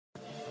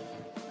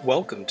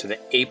Welcome to the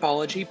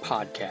Apology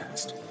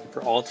Podcast.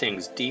 For all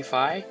things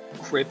DeFi,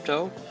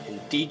 crypto,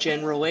 and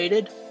degen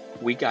related,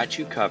 we got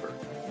you covered.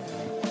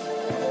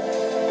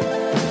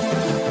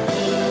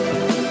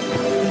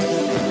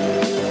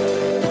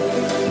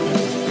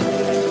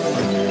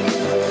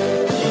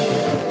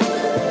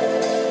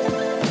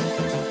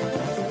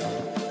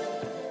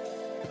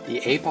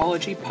 The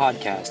Apology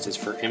Podcast is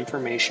for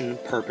information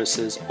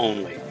purposes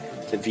only.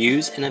 The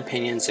views and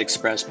opinions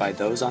expressed by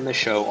those on the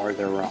show are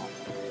their own.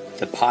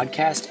 The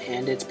podcast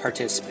and its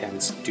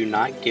participants do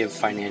not give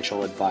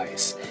financial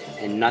advice,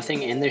 and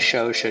nothing in the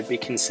show should be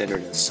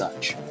considered as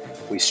such.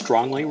 We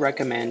strongly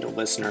recommend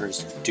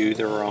listeners do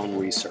their own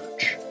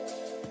research.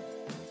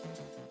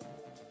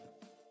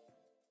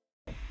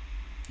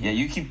 Yeah,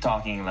 you keep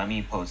talking. Let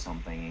me post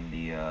something in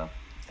the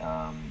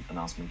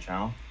announcement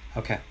channel.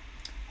 Okay.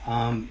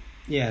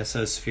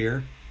 So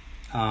Sphere.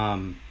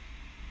 I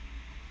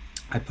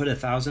put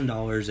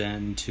 $1,000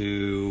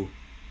 into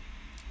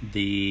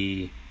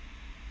the,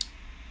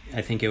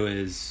 I think it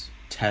was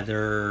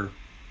Tether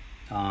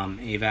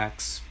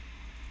AVAX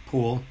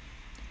pool,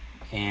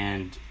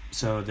 and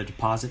so the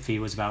deposit fee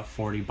was about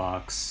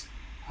 $40.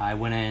 I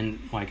went in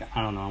I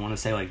want to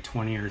say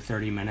 20 or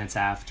 30 minutes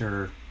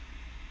after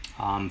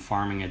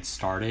farming had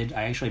started.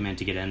 I actually meant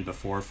to get in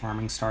before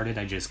farming started.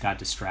 I just got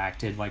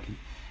distracted.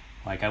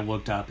 I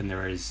looked up and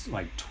there was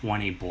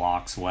 20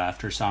 blocks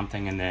left or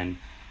something, and then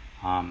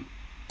I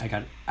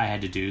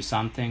had to do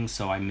something,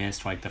 so I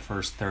missed the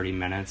first 30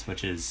 minutes,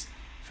 which is,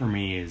 for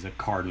me, is a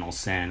cardinal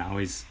sin.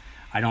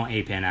 I don't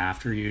ape in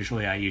after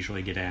usually. I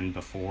usually get in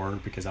before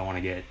because I want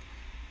to get,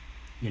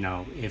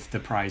 if the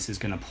price is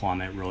going to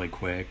plummet really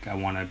quick, I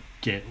want to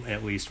get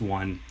at least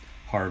one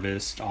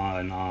harvest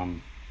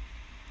on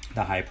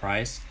the high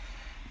price.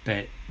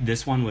 But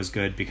this one was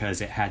good because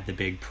it had the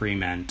big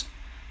pre-mint,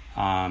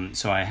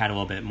 so I had a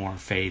little bit more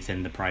faith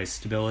in the price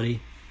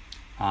stability.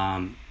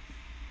 And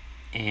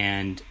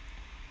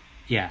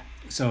yeah,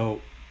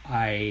 so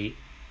I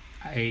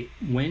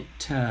went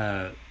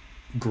to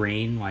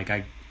green.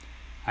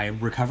 I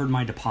recovered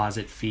my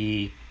deposit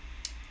fee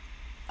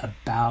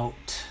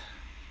about,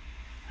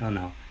 I don't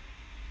know,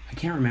 I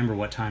can't remember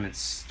what time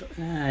it's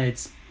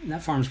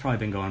that farm's probably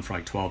been going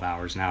for 12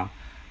 hours now.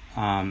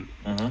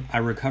 I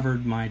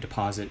recovered my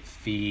deposit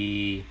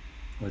fee,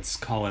 let's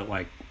call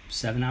it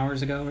 7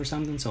 hours ago or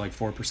something, so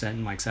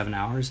 4% in 7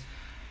 hours.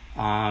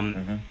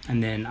 And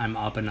then I'm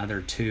up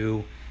another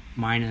 2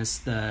 minus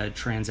the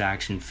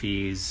transaction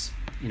fees,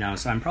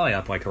 so I'm probably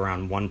up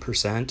around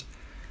 1%.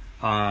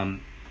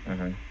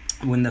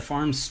 When the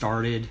farm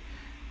started,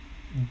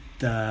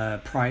 the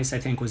price I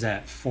think was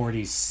at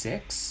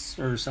 46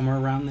 or somewhere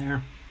around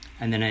there,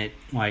 and then it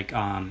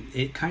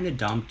it kind of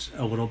dumped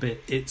a little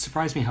bit. It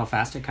surprised me how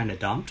fast it kind of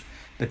dumped,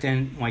 but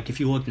then if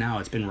you look now,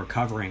 it's been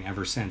recovering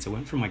ever since. It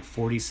went from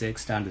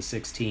 46 down to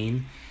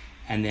 16,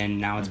 and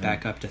then now it's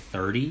back up to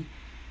 30,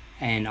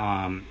 and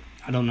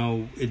I don't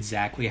know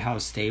exactly how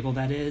stable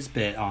that is,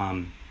 but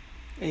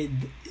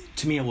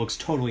to me it looks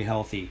totally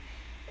healthy.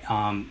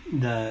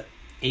 The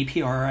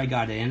APR I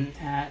got in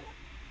at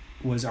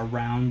was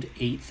around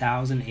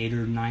 8,000, 8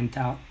 or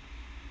 9,000.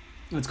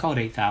 Let's call it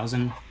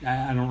 8,000.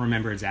 I don't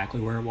remember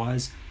exactly where it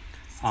was.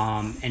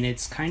 And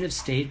it's kind of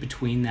stayed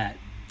between that,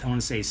 I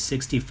want to say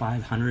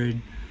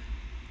 6,500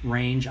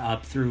 range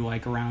up through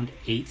around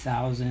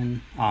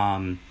 8,000.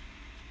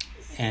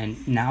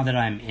 And now that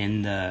I'm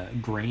in the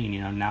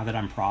green, now that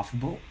I'm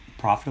profitable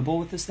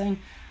with this thing,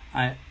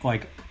 I'm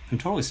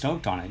totally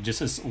stoked on it.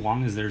 Just as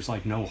long as there's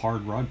no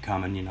hard rug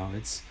coming,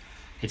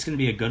 it's going to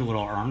be a good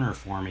little earner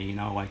for me.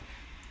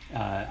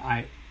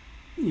 I'd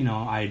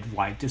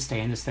like to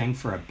stay in this thing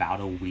for about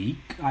a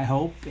week, I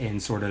hope,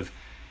 and sort of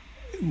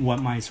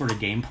what my sort of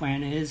game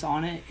plan is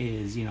on it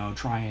is,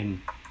 try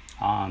and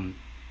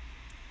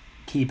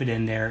keep it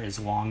in there as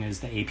long as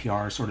the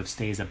APR sort of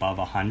stays above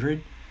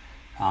 100.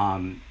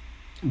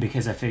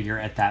 Because I figure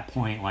at that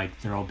point,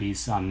 there'll be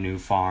some new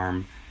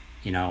farm,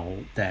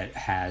 that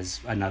has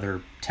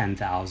another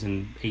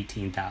 10,000,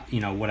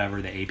 18,000,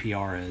 whatever the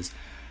APR is,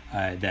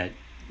 that,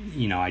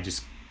 I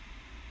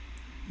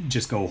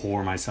just go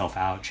whore myself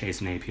out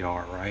chasing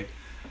APR, right?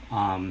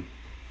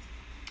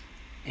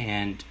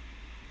 And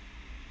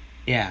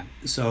yeah,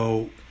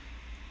 so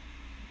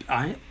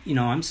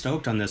I'm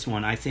stoked on this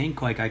one. I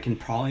think I can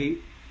probably,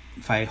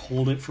 if I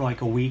hold it for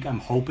a week, I'm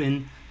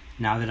hoping,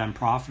 now that I'm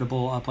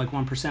profitable up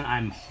 1%,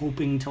 I'm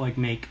hoping to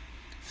make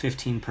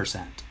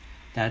 15%.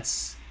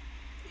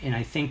 And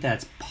I think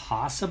that's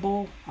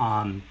possible.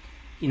 A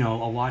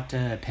lot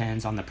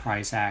depends on the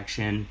price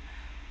action.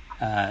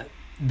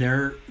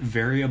 Their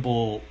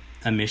variable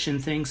emission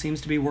thing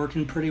seems to be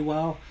working pretty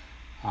well.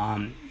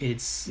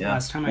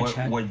 Last time I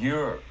checked. Were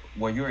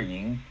you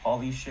in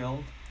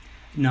PolyShield?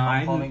 No,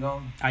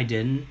 I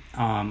didn't.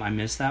 I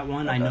missed that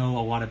one. Okay. I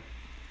know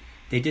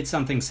they did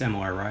something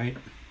similar, right?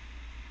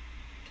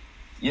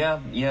 Yeah.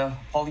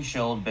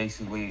 PolyShield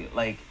basically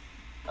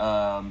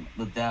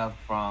the dev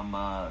from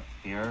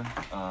here.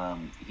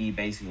 He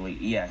basically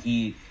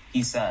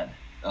he said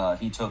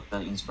he took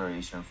the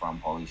inspiration from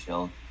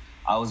PolyShield.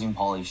 I was in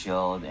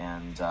PolyShield,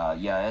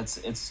 and yeah,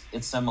 it's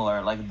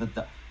similar. Like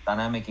the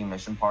dynamic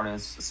emission part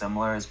is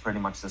similar. It's pretty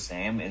much the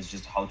same. It's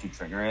just how to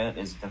trigger it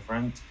is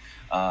different.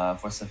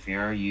 For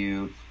Sapphire,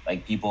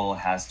 people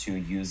has to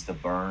use the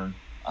burn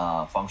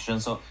function.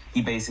 So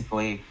he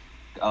basically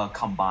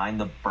combine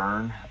the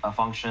burn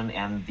function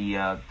and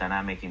the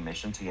dynamic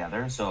emission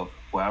together. So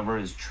whoever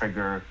is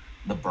trigger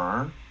the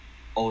burn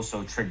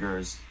also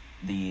triggers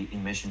the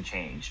emission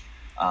change.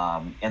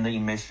 And the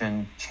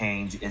emission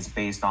change is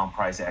based on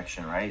price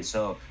action, right?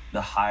 So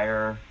the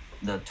higher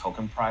the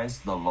token price,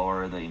 the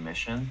lower the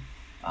emission,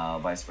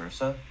 vice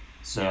versa.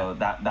 So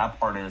that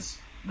part is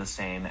the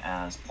same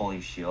as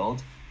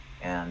PolyShield.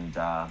 And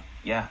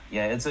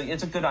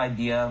it's a good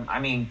idea. I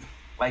mean,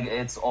 like,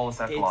 it's all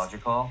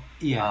psychological.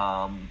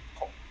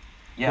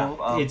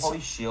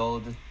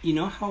 PolyShield. You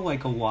know how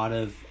like a lot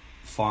of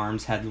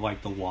farms had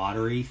like the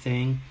lottery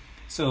thing?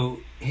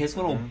 So his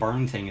little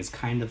burn thing is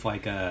kind of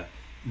like a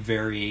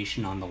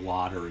variation on the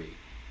lottery,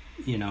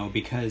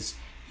 because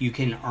you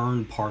can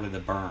earn part of the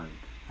burn,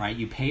 right?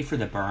 You pay for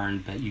the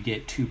burn, but you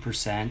get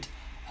 2%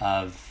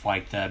 of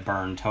like the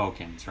burn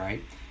tokens,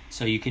 right?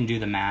 So you can do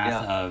the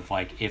math of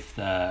like if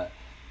the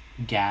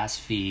gas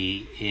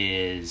fee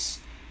is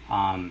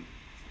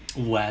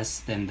less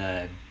than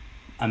the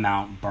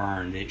amount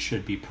burned, it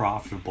should be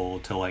profitable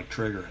to like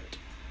trigger it.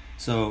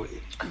 So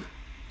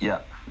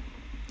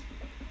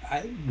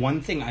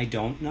one thing I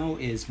don't know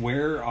is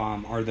where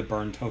are the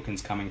burn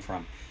tokens coming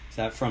from? Is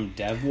that from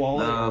Dev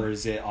Wallet or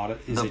is it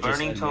the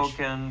burning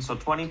token? So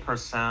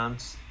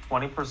 20%.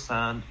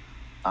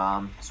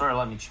 Sorry,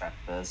 let me check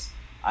this.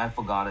 I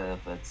forgot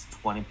if it's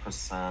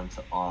 20%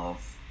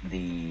 of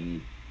the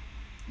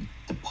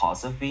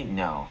deposit fee.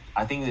 No,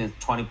 I think it's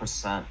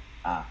 20%.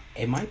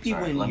 It might be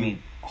you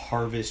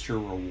harvest your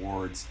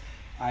rewards.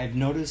 I've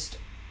noticed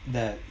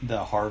that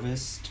the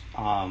harvest,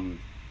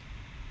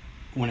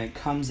 when it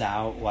comes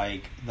out,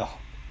 like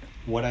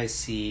what I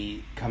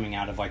see coming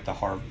out of like the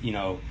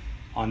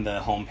on the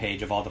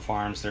homepage of all the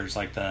farms, there's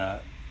like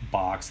the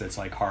box that's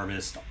like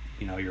harvest,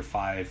 your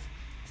 5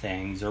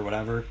 things or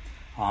whatever.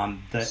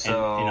 And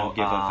it'll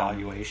give a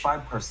valuation.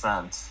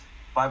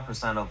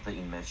 5% of the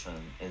emission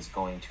is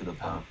going to the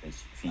burn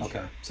feature.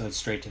 Okay, so it's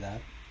straight to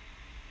that.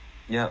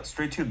 Yeah,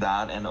 straight to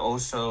that, and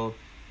also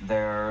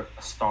their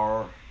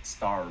Star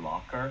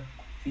Locker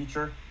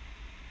feature.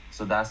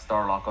 So that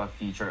Star Locker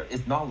feature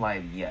is not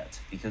live yet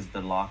because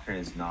the locker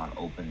is not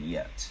open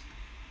yet.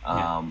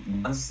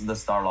 Once the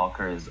Star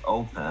Locker is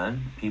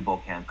open, people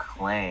can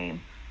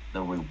claim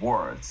the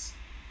rewards,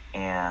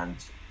 and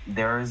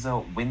there is a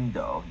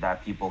window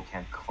that people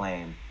can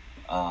claim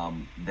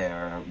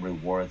their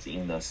rewards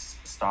in the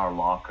Star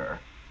Locker.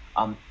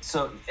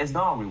 So it's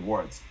not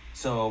rewards.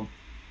 So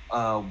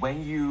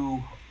when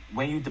you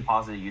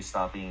deposit your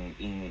stuff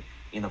in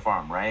the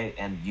farm, right,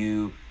 and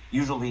you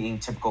usually in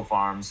typical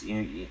farms,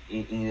 in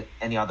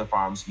any other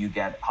farms, you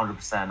get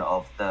 100%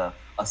 of the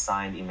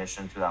assigned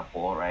emission to that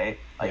pool, right?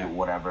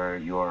 Whatever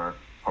your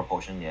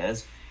proportion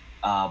is.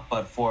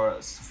 But for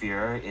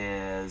Sapphire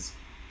is,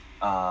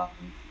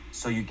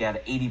 so you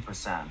get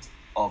 80%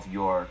 of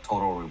your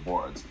total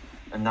rewards.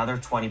 Another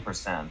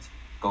 20%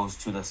 goes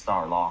to the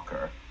Star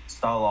Locker.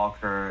 Star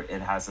Locker,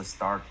 it has a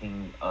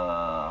starting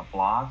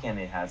block and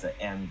it has an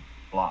end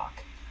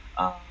block.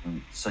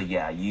 So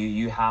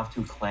you have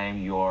to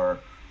claim your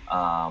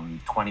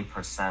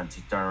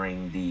 20%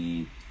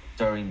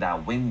 during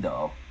that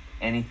window.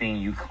 Anything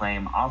you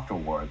claim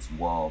afterwards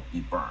will be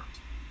burned.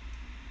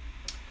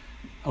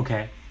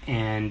 Okay,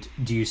 and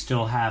do you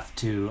still have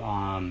to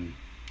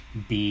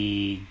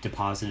be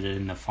deposited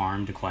in the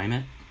farm to claim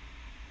it?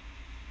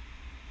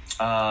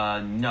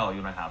 No,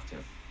 you don't have to.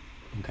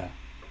 Okay.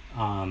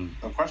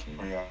 The question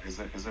for you is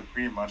it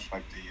pretty much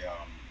like the I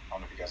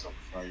don't know if you guys are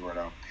familiar with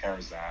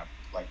Pairs app,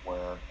 like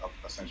where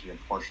essentially a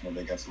portion of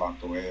it gets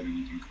locked away and then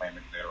you can claim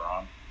it later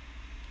on?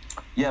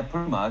 Yeah,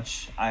 pretty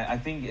much. I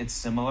think it's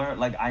similar.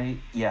 I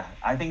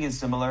think it's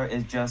similar.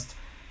 It's just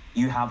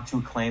you have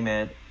to claim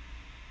it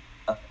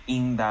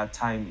in that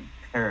time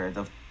period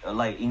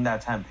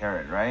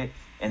right?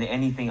 And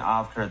anything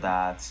after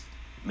that,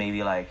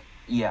 maybe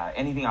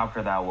anything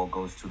after that will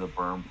goes to the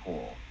burn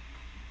pool.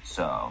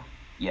 So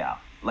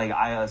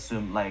I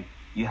assume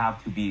you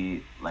have to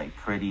be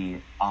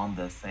pretty on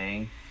the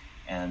thing,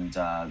 and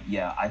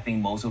I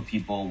think most of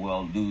people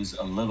will lose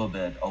a little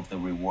bit of the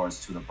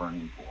rewards to the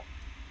burning pool.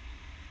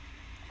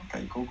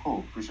 Okay,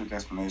 cool. Appreciate the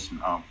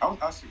explanation. I was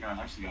actually going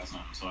to ask you guys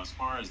something. So as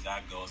far as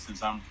that goes,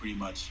 since I'm pretty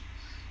much,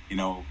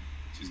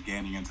 just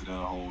getting into the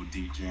whole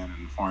degen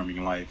and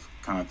farming life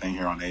kind of thing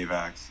here on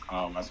AVAX,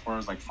 as far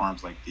as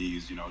farms like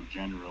these,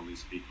 generally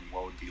speaking,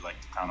 what would be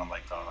kind of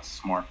a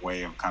smart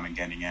way of kind of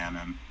getting in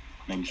and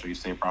making sure you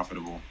stay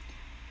profitable?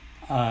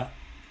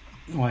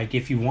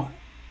 If you want,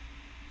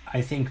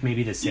 I think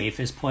maybe the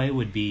safest play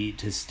would be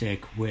to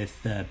stick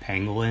with the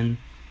pangolin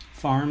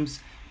farms,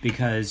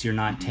 because you're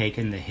not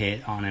taking the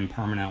hit on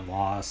impermanent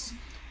loss.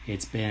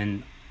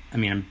 I'm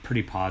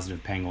pretty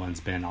positive Pangolin's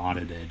been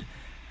audited.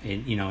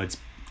 It's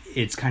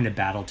kind of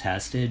battle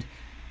tested.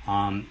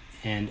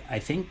 And I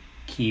think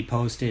Key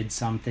posted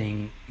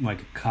something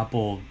like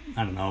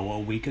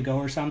a week ago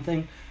or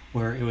something,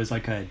 where it was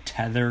like a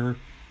tether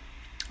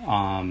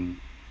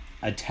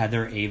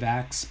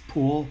AVAX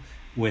pool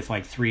with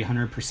like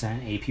 300%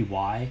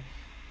 APY.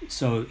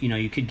 So,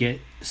 you could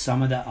get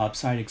some of the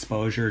upside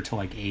exposure to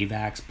like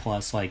AVAX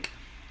plus like,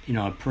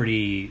 a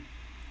pretty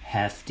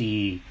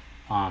hefty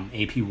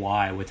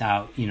APY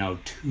without,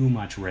 too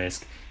much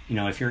risk.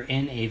 If you're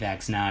in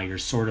AVAX now, you're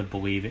sort of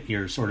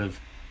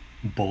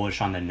bullish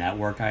on the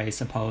network, I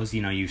suppose.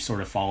 You've sort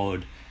of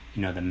followed,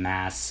 the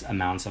mass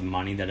amounts of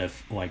money that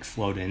have like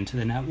flowed into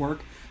the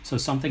network. So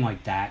something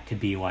like that could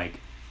be like,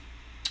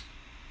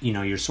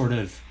 you're sort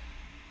of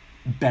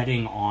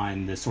betting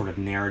on the sort of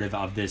narrative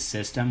of this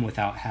system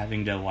without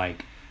having to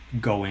like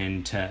go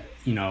into,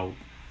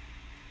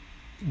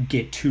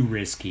 get too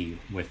risky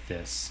with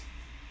this.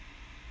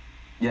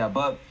 Yeah,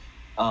 but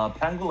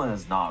Pangolin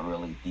is not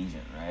really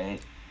degen, right?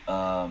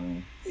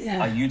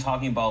 Yeah. Are you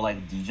talking about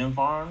like degen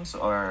farms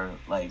or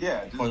like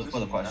for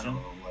the question?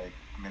 General, like,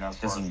 I mean, as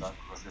far as that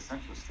goes, it's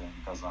interesting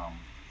because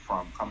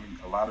from coming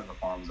a lot of the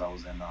farms I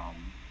was in,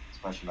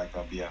 especially like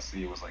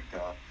BSC, was like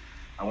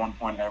at one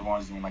point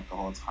everyone's doing like the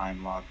whole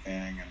time lock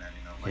thing, and then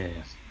it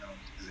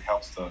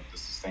helps to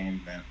sustain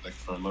like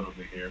for a little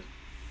bit here,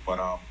 but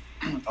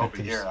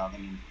over here I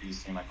haven't really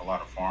seen like a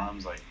lot of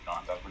farms like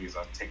that's because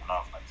I've taken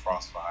off like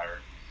Frostfire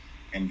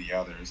and the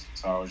others.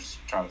 So I was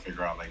just trying to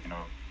figure out like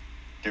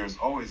there's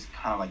always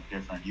kind of like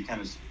different. You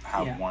can't just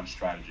have one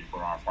strategy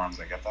for our farms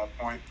like at that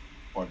point,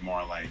 but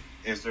more like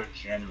is there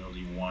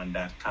generally one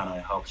that kind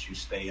of helps you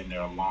stay in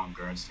there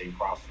longer and stay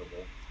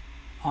profitable?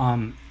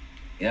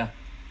 Yeah.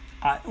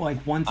 I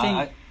like one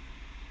thing.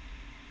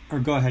 Or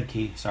go ahead,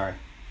 Key. Sorry.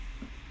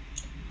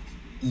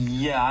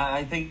 Yeah,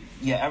 I think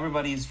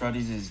everybody's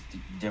strategy is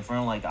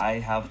different. Like I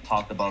have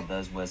talked about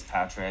this with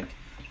Patrick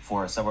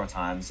for several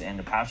times, and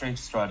the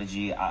Patrick's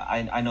strategy,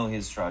 I know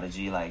his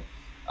strategy. Like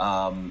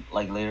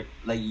later,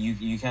 like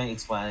you can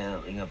explain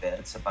it in a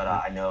bit, but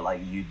I know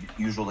like you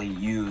usually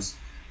use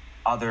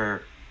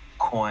other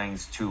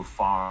coins to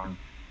farm.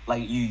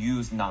 Like you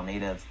use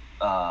non-native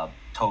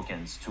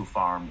tokens to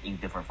farm in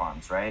different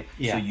farms, right?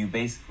 Yeah. So you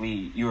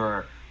basically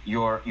your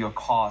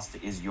cost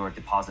is your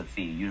deposit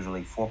fee,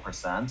 usually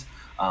 4%.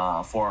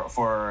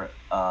 For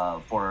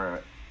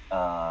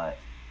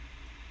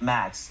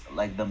max,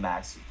 like the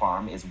max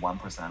farm is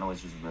 1%,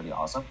 which is really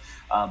awesome.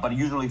 But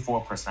usually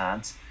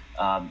 4%.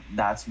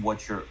 That's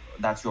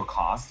your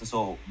cost.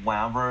 So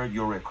whenever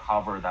you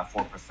recover that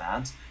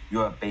 4%,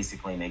 you are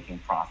basically making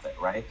profit,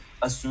 right?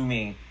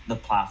 Assuming the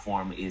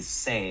platform is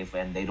safe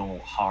and they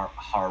don't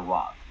hard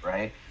rock,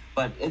 right?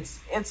 But it's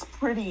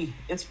pretty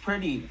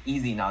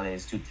easy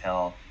nowadays to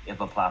tell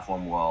if a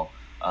platform will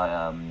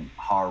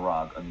hard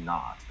rock or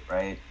not,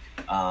 right?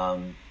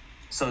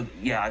 So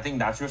yeah, I think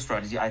that's your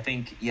strategy. I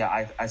think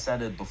I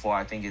said it before.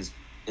 I think is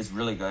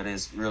really good.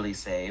 It's really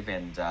safe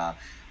and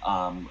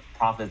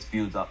profits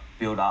build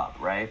up,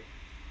 right?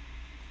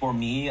 For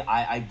me,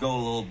 I go a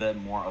little bit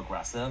more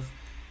aggressive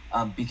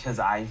because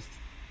I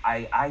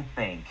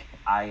think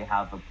I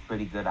have a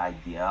pretty good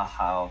idea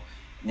how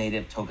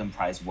native token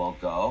price will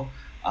go.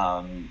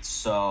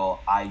 So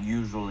I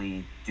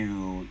usually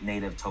do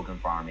native token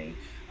farming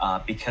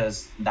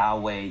because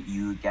that way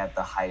you get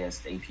the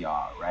highest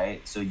APR,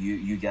 right? So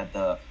you get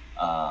the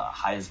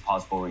highest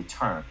possible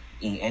return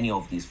in any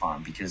of these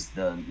farms because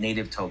the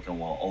native token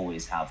will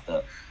always have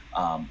the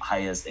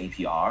highest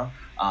APR.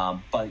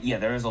 But yeah,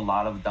 there is a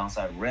lot of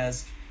downside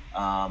risk.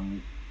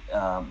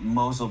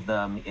 Most of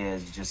them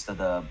is just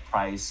the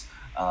price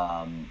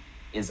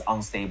is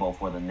unstable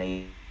for the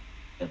native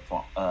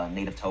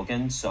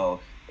token. So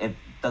it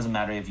doesn't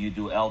matter if you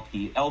do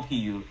LP,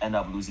 you end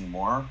up losing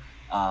more.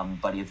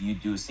 But if you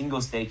do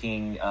single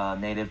staking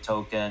native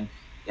token,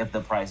 if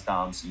the price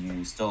dumps,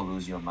 you still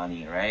lose your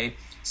money, right?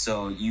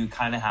 So you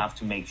kind of have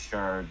to make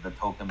sure the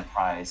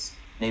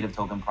native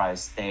token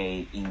price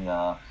stay in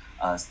a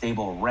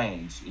stable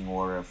range in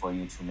order for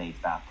you to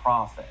make that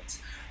profit.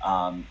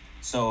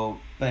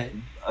 But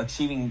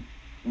achieving...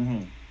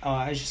 Mm-hmm.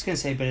 I was just going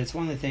to say, but it's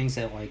one of the things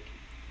that, like,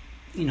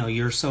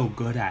 you're so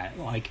good at,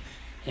 like,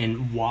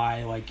 and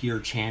why, like, your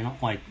channel,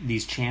 like,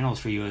 these channels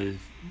for you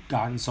have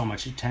gotten so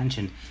much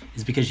attention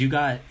is because you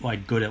got,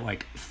 like, good at,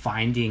 like,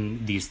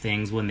 finding these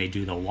things when they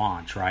do the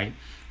launch, right?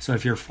 So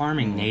if you're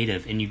farming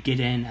native and you get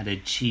in at a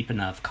cheap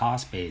enough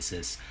cost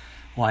basis,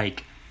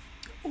 if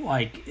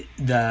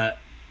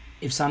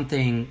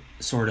something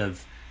sort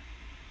of,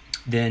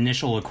 the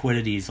initial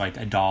liquidity is like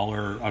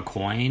 $1 a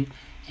coin,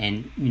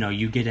 and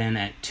you get in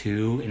at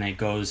 2 and it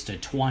goes to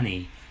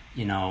 20,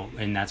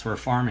 and that's where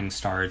farming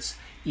starts.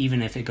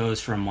 Even if it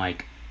goes from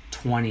like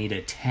 20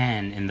 to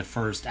 10 in the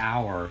first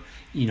hour,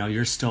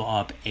 you're still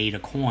up 8 a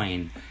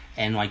coin,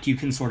 and like you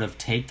can sort of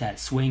take that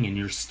swing and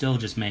you're still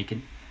just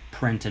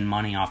printing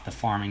money off the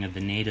farming of the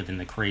native and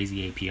the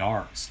crazy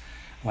APRs.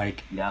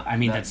 Like, yeah, I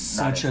mean, that's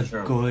such a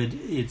good,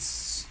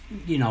 it's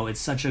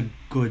such a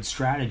good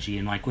strategy.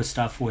 And like with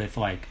stuff with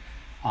like,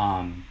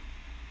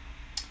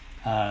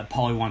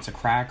 Polly Wants a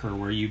Cracker,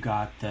 where you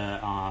got the,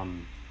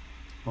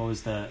 what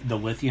was the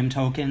lithium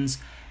tokens,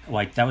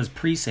 like that was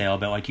pre-sale,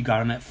 but like you got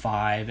them at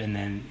 5, and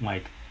then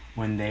like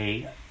when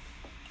they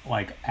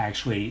like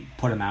actually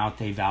put them out,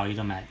 they valued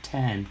them at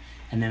 10,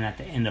 and then at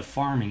the end of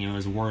farming it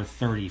was worth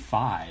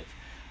 35.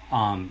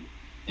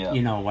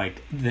 You know,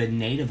 like the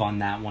native on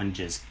that one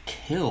just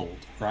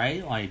killed,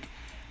 right? Like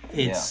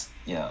it's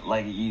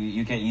like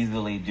you can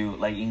easily do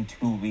like in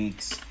 2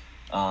 weeks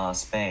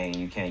Spain,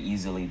 you can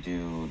easily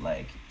do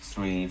like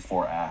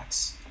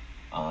 3-4x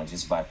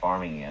just by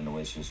farming it,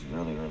 which is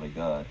really, really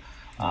good.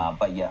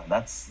 But yeah,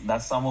 that's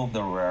some of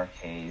the rare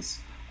case.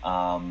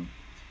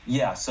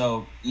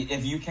 So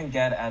if you can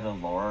get at a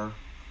lower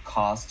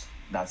cost,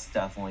 that's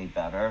definitely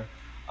better.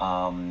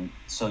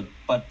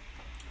 But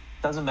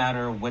doesn't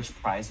matter which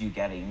price you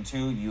get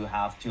into, you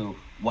have to,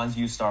 once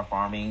you start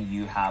farming,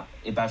 you have,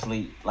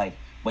 especially like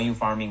when you're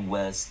farming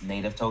with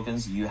native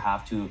tokens, you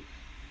have to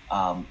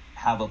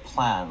have a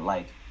plan,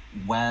 like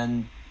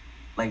when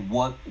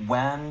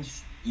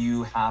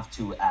you have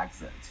to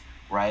exit,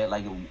 right?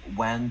 Like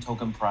when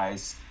token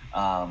price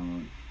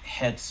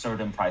hit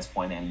certain price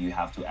point and you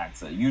have to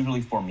exit.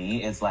 Usually for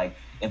me, it's like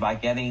if I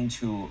get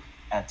into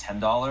at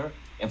 $10,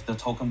 if the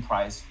token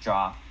price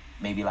drop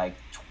maybe like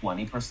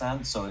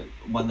 20%, so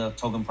when the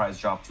token price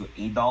dropped to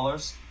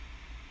 $8,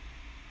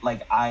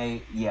 like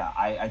I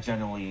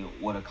generally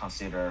would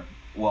consider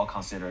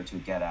to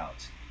get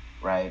out,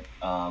 right?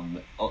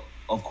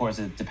 Of course,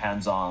 it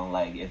depends on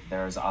like if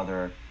there's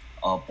other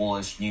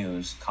bullish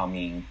news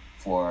coming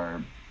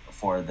for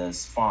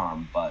this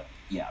farm, but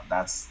yeah,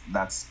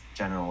 that's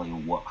generally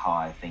how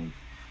I think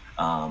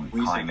how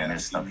I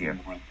manage stuff here.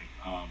 More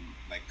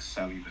like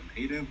selling the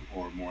native,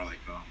 or more like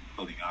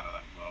pulling out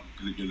of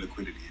your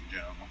liquidity in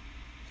general?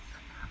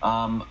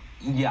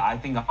 I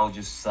think I'll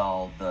just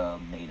sell the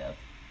native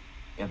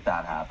if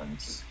that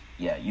happens.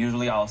 Yeah,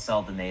 usually I'll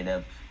sell the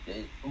native.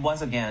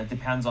 Once again, it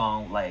depends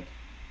on like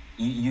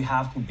you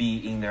have to be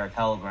in their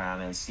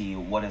Telegram and see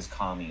what is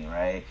coming,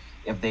 right?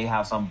 If they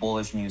have some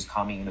bullish news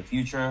coming in the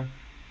future,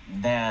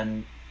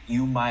 then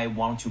you might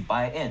want to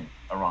buy in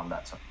around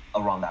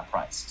that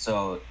price.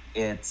 So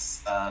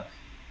it's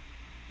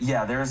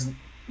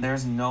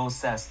there's no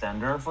set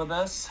standard for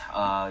this.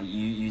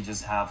 You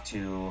just have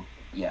to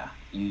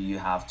you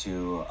have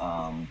to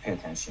pay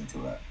attention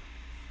to it.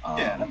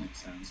 Yeah, that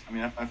makes sense. I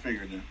mean, I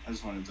figured it. I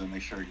just wanted to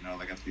make sure,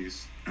 like at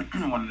least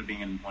wanted to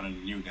be in one of the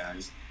new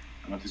guys.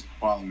 I'm at least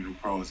following the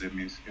pros. It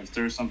means if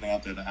there's something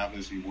out there that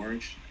obviously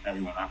works,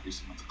 everyone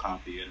obviously wants to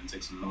copy it and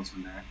take some notes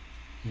from there.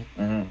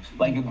 Mm-hmm.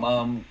 Like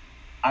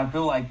I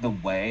feel like the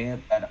way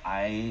that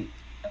I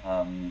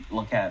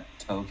look at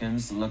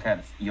tokens, look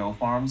at yield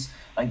farms,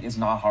 like it's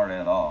not hard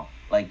at all.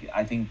 Like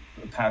I think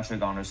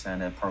Patrick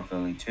understands it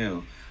perfectly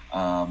too.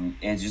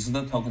 It's just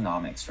the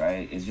tokenomics,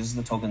 right? It's just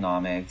the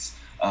tokenomics,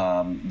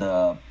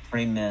 the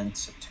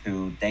pre-mint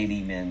to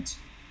daily mint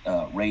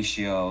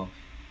ratio,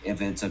 if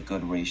it's a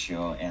good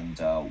ratio, and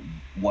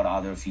what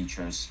other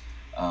features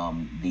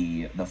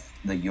the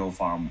yield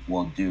farm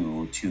will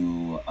do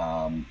to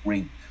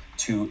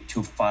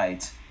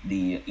fight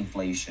the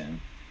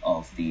inflation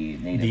of the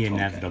native the token,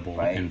 inevitable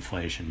right?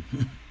 inflation.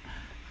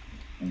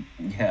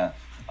 Yeah.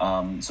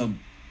 So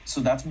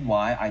that's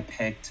why I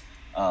picked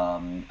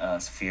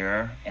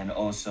Sphere and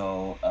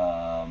also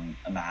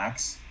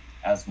Max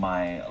as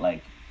my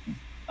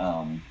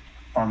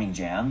farming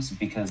jams,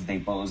 because they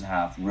both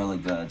have really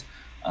good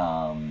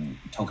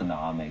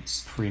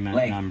tokenomics,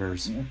 pre-mint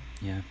numbers.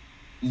 Yeah.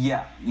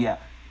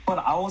 But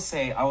I will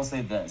say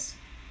this.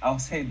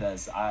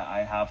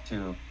 I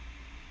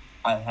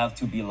have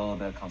to be a little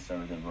bit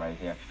conservative right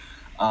here.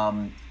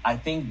 I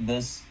think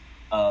this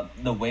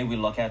the way we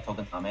look at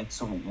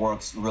tokenomics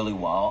works really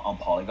well on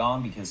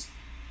Polygon, because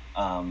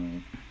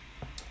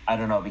I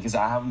don't know, because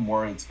I have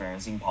more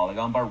experience in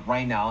Polygon, but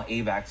right now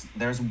AVAX,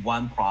 there's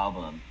one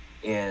problem,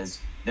 is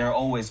there are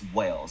always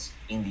whales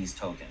in these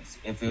tokens.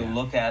 If you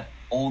look at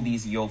all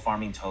these yield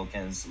farming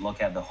tokens,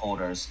 look at the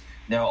holders,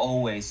 they're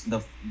always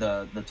the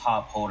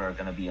top holder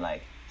gonna be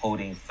like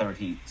holding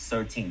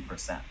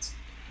 13%,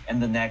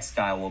 and the next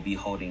guy will be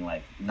holding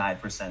like 9%,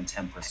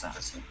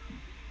 10%.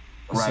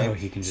 Right? So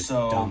he can just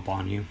dump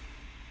on you.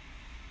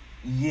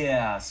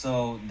 Yeah,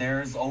 so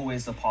there's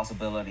always a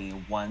possibility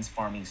once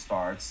farming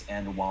starts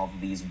and one of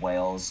these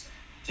whales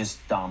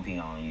just dumping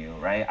on you,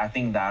 right? I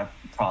think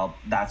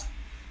that's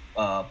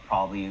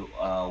probably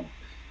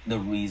the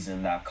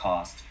reason that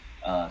caused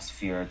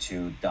Sphere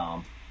to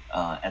dump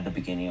at the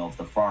beginning of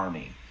the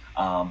farming.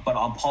 But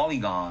on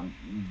Polygon,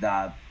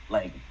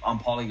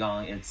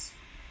 it's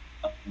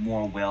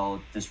more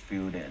well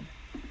distributed.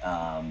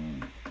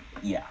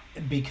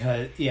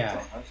 Because So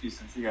actually,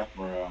 since you guys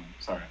were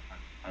sorry.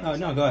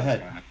 No, go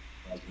ahead.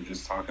 We're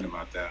just talking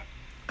about that.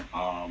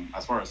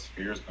 As far as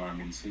Spheres go, I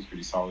mean, it seems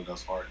pretty solid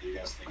thus far. Do you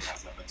guys think it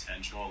has that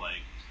potential?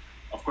 Like,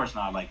 of course,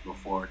 not like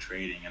before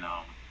trading and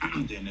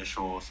the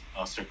initial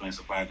circulating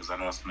supply, because I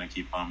know it's going to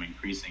keep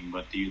increasing.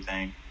 But do you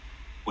think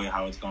with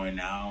how it's going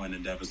now, and the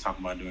dev is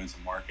talking about doing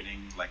some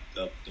marketing, like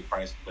the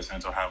price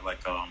potential have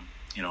like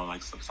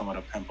like some of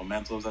the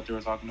pimplementals that they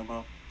were talking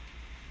about?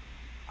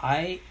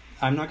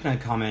 I'm not going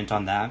to comment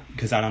on that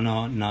because I don't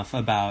know enough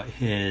about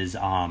his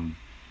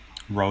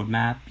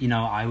roadmap.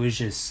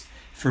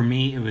 For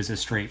me, it was a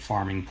straight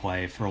farming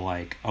play for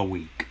like a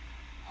week.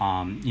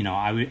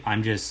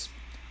 I'm just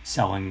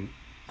I'm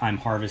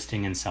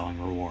harvesting and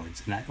selling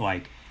rewards, and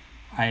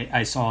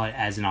I saw it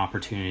as an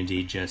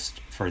opportunity just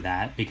for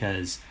that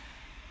because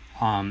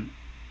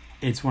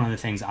it's one of the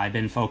things I've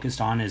been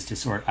focused on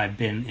I've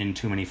been in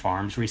too many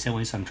farms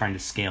recently, so I'm trying to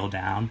scale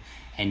down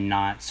and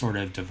not sort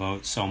of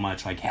devote so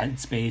much like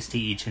headspace to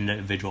each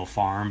individual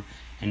farm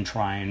and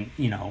try and,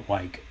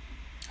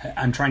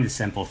 I'm trying to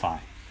simplify,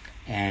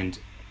 and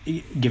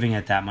giving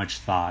it that much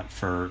thought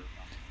for,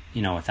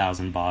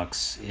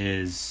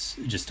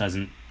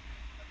 $1,000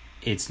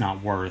 it's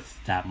not worth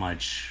that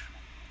much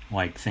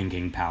like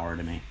thinking power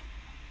to me.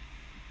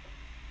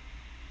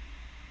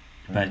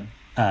 Mm-hmm. But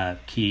I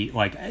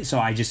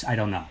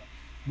don't know.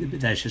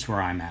 That's just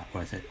where I'm at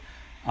with it.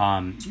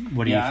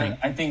 What do you think?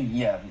 I think,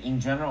 in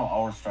general,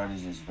 our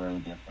strategy is very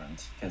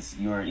different because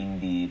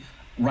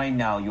right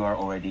now you are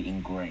already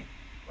in green,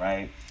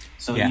 right?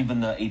 So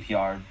even the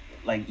APR,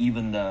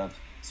 even the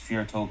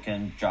Sphere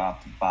token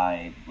dropped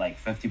by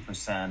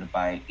 50%,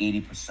 by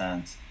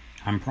 80%.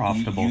 I'm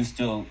profitable. You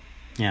still,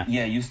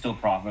 you're still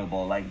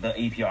profitable. Like the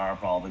APR are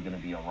probably going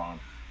to be around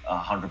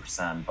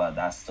 100%, but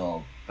that's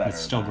still better.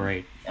 It's still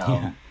great.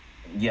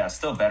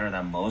 Still better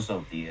than most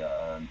of the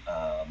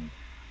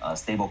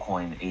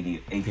stablecoin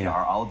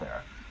APR out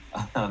there.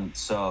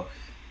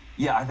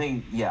 I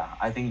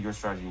think your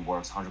strategy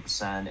works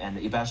 100%, and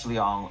especially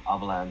on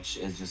Avalanche,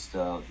 is just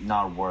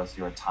not worth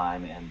your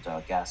time and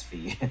gas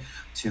fee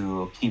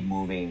to keep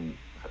moving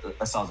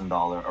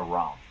 $1,000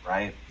 around,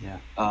 right?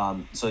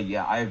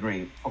 I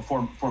agree.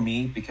 For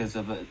me, because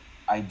of it,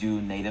 I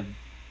do native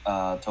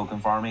token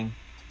farming,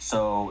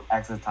 so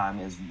exit time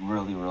is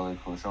really, really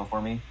crucial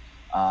for me.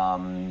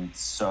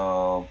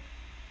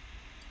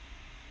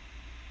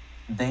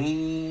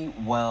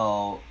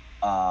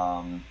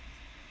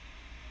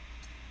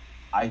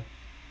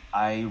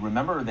 I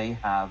remember they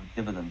have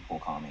dividend pool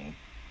coming.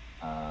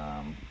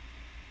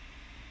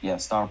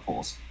 Star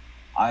pools.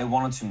 I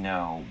wanted to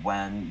know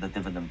when the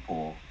dividend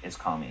pool is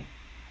coming.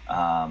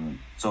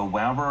 So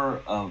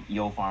whenever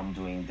Yo Farm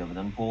doing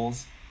dividend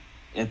pools,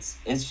 it's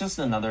just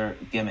another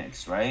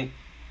gimmicks, right?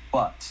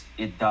 But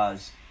it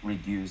does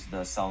reduce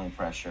the selling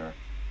pressure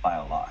by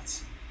a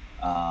lot.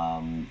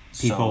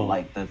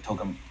 The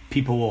token.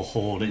 People will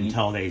hold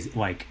until they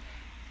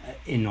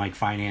in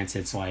finance,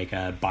 it's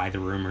buy the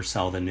rumor,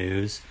 sell the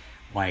news,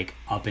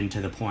 up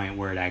into the point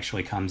where it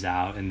actually comes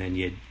out, and then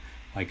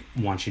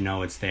once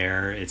it's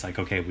there, it's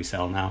okay, we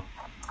sell now.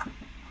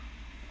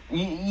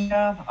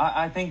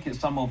 I think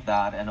some of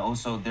that, and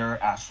also there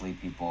are actually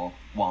people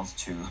wants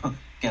to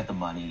get the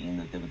money in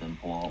the dividend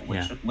pool,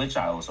 which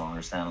I also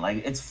understand.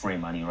 It's free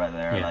money right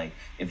there.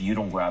 If you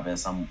don't grab it,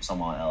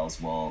 someone else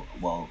will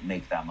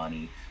make that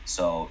money.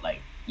 So I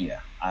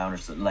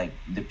understand.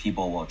 The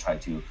people will try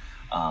to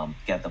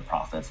get the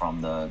profit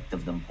from the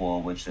dividend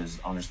pool, which is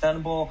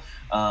understandable.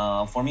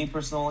 For me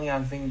personally,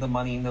 I think the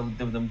money in the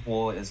dividend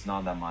pool is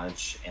not that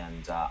much,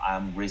 and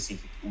I'm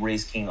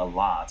risking a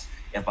lot.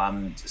 If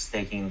I'm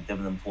staking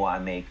dividend pool, I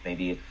make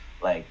maybe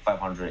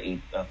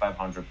 500%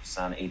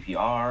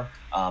 APR.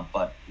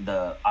 But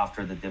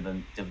after the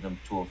dividend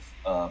pool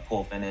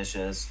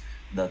finishes,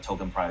 the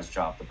token price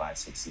dropped by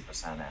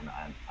 60%, and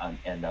I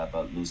end up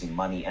losing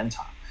money and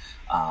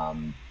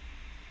time.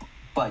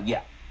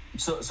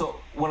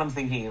 So what I'm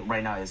thinking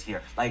right now is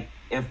here,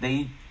 if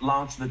they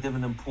launch the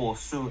dividend pool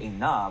soon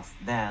enough,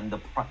 then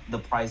the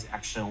price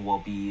action will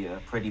be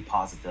pretty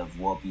positive,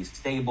 will be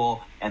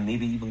stable, and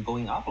maybe even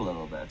going up a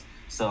little bit.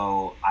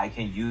 So I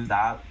can use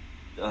that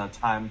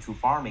time to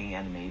farming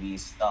and maybe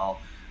sell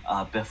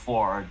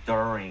before,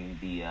 during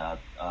the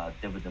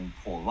dividend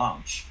pool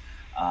launch.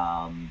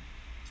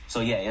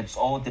 It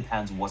all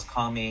depends what's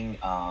coming.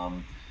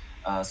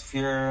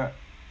 Sphere.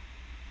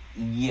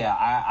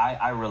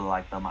 I really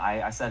like them.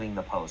 I said in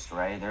the post,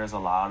 right? There's a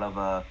lot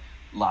of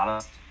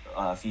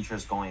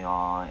features going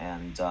on,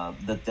 and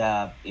the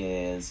dev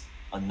is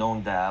a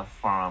known dev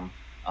from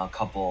a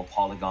couple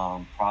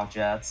Polygon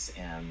projects,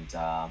 and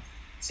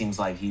seems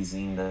like he's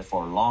in there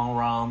for a long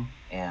run.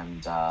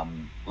 And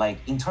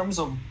in terms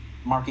of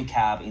market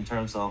cap, in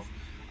terms of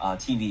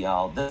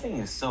TVL, the thing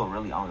is still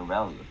really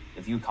undervalued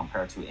if you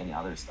compare to any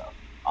other stuff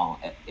on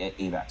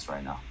AVAX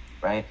right now,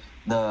 right?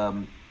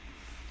 The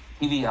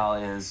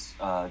TVL is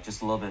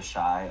just a little bit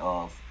shy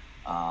of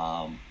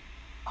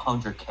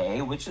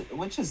 100K,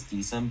 which is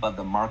decent, but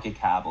the market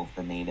cap of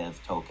the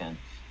native token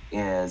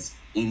is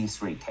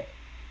 83K,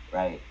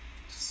 right?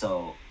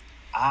 So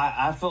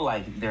I feel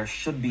like there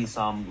should be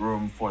some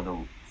room for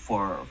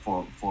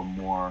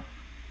more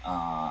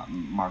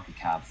market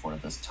cap for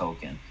this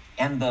token,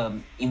 and the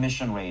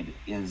emission rate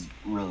is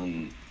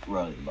really,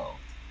 really low.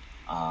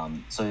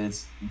 So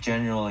it's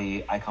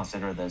generally, I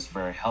consider this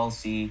very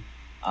healthy.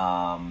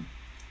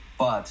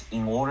 But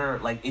in order,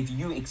 if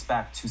you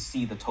expect to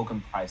see the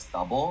token price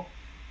double,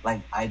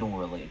 I don't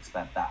really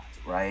expect that,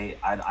 right?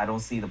 I don't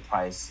see the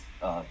price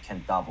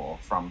can double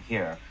from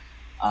here.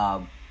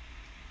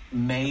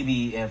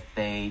 maybe if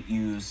they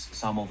use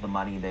some of the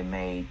money they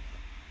made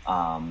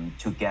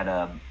to get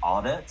an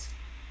audit,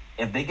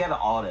 if they get an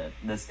audit,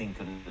 this thing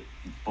could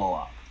blow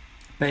up,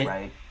 But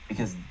right?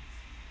 Because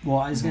well,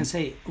 I was gonna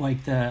say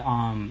like the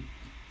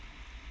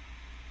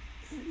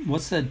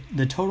what's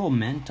the total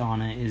mint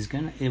on it is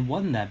it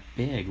wasn't that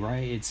big,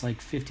 right? It's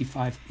like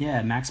 55.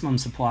 Yeah, maximum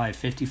supply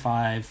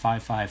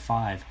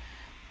 55,555.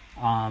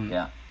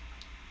 yeah,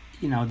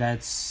 You know,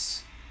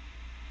 that's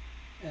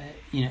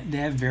you know, they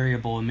have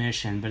variable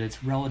emission, but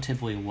it's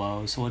relatively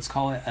low. So let's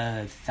call it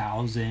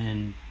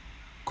 1,000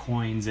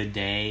 coins a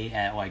day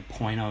at like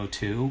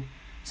 0.02,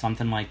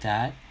 something like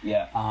that.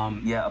 yeah,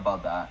 yeah,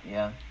 about that,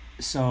 yeah.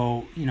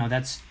 So, you know,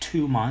 that's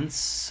 2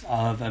 months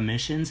of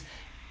emissions.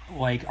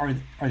 Like, are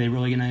they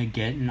really gonna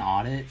get an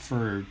audit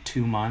for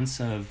 2 months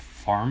of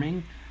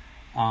farming?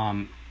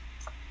 That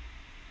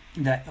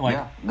like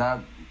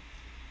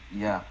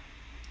yeah.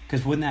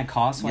 because wouldn't that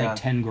cost like Yeah.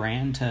 10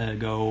 grand to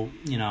go,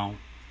 you know,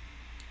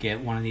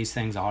 get one of these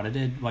things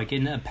audited? Like,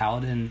 isn't a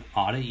Paladin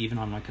audit even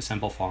on like a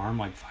simple farm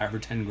like 5 or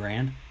 10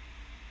 grand?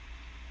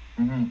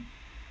 Mm-hmm.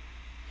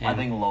 I And-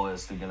 think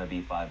lowest is gonna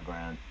be $5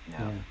 grand.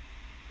 yeah.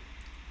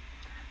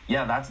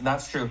 Yeah,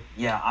 that's true.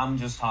 Yeah, I'm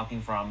just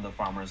talking from the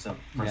farmer's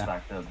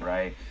perspective,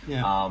 right?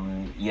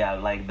 Yeah.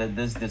 Like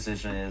this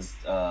decision is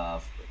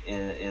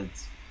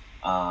it's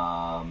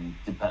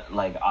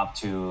like up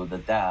to the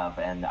dev,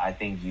 and I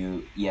think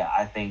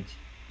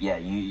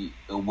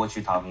what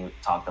you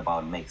talked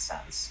about makes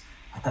sense.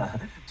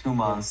 2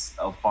 months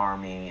of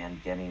farming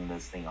and getting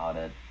this thing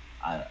audited,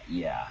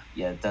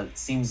 that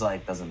seems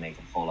like doesn't make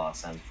a whole lot of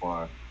sense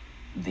for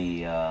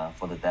the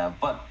dev,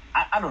 but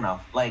I don't know.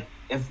 Like,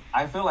 if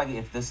I feel like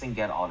if this thing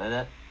get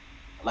audited,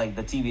 like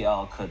the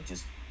TVL could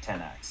just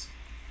 10x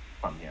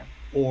from here.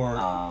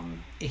 Or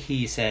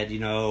he said, you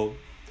know,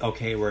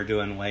 okay, we're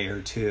doing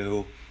layer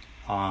 2.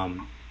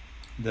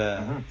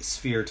 The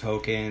sphere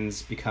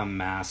tokens become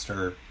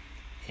master,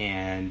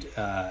 and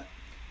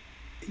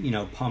you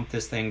know, pump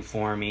this thing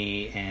for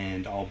me,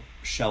 and I'll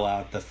shell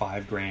out the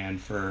 5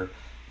 grand for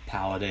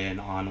Paladin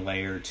on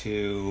layer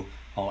 2.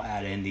 I'll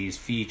add in these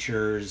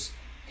features,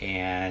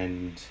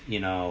 and you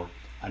know,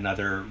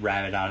 another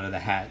rabbit out of the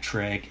hat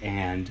trick,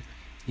 and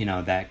you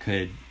know, that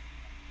could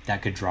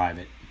drive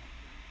it.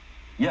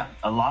 Yeah,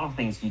 a lot of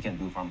things he can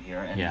do from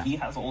here, and he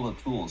has all the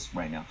tools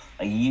right now.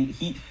 Like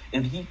he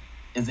if he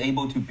is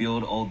able to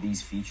build all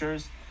these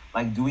features,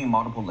 like doing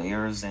multiple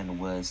layers and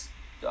with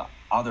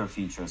other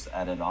features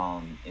added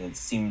on, it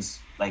seems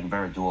like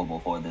very doable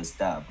for this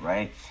dev,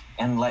 right?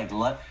 And like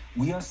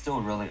we are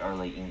still really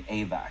early in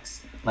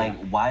AVAX. Like,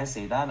 why I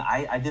say that?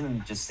 I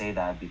didn't just say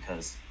that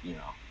because, you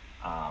know,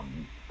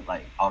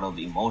 like out of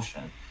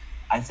emotion.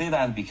 I say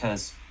that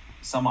because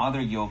some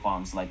other yield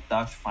farms like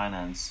Dutch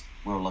Finance,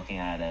 we're looking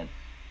at it.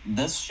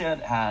 This shit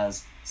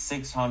has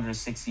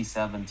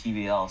 667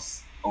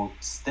 TVLs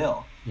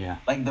still. Yeah.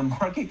 Like the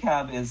market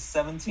cap is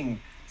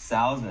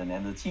 17,000,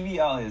 and the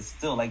TVL is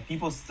still like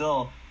people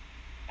still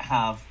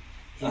have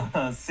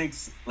almost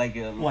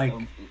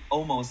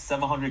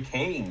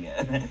 700K in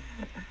it.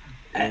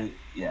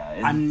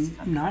 I'm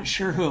not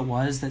sure who it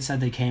was that said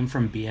they came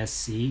from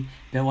BSC,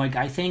 but like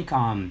I think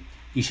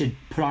you should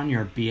put on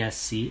your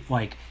BSC.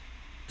 Like,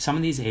 some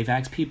of these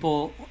AVAX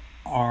people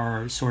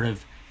are sort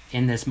of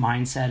in this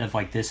mindset of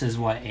like, this is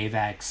what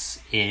AVAX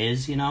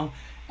is, you know,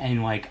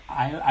 and like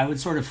I would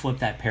sort of flip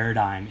that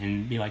paradigm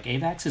and be like,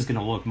 AVAX is going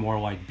to look more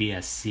like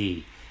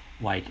BSC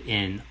like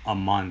in a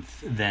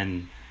month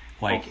than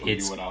like hopefully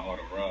it's without all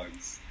the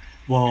rugs.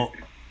 Well,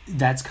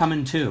 that's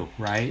coming too,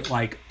 right?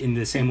 Like, in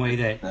the same way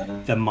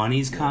that the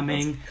money's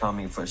coming. That's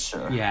coming for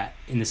sure. Yeah,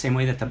 in the same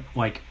way that the,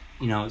 like,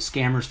 you know,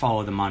 scammers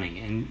follow the money,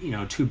 and you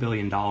know, $2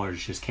 billion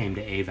just came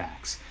to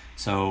AVAX,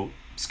 so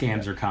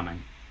scams are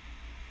coming.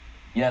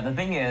 Yeah, the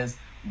thing is,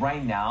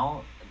 right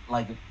now,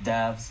 like,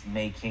 devs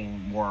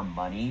making more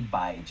money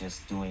by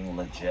just doing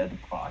legit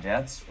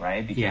projects,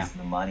 right? Because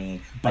the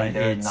money, like,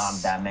 there are not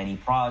that many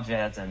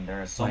projects, and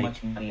there's so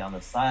much money on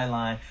the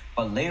sideline.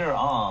 But later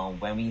on,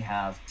 when we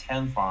have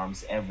 10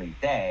 farms every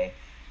day,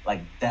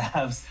 like,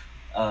 devs,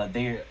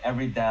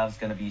 every dev's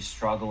gonna be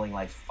struggling,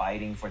 like,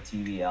 fighting for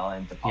TVL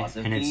and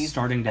deposit and fees. It's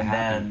starting to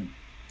happen.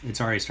 Then, it's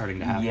already starting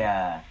to happen.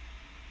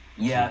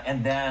 Yeah,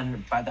 and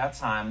then by that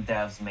time,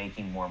 devs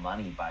making more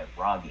money by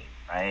rugging,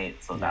 right?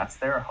 So that's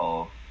the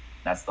whole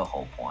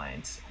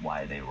point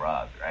why they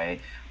rug, right?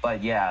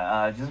 But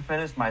just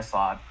finished my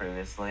thought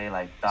previously.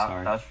 Like,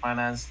 Dutch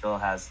Finance still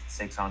has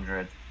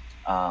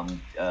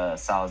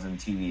 600,000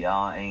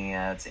 TVL in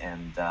it,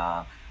 and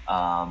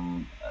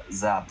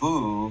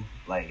Zabu,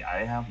 like,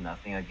 I have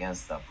nothing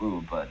against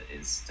Zabu, but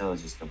it's still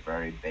just a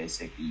very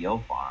basic EO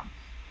farm,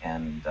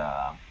 and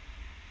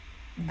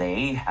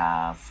they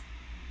have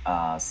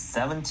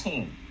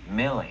 17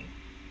 million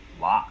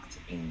locked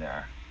in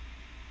there.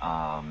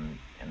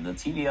 And the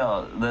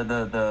TVL,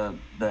 the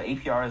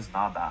APR is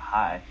not that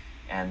high,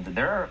 and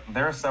there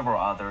are several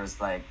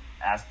others like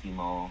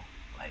Eskimo,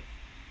 like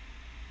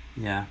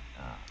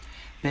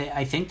but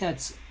I think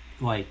that's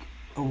like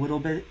a little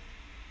bit.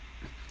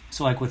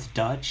 So like with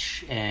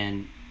Dutch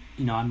and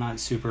I'm not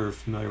super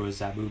familiar with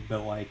Zabu,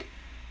 but like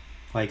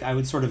I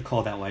would sort of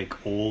call that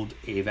like old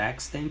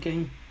AVAX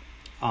thinking,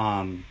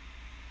 and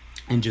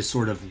just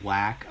sort of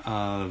lack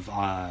of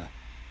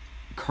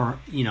current.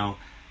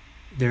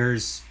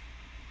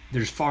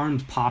 There's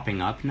farms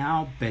popping up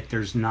now, but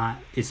it's not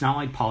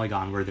like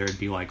Polygon where there'd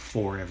be like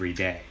 4 every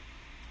day,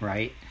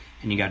 right?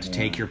 And you got to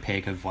take your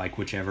pick of like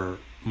whichever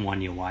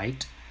one you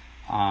liked.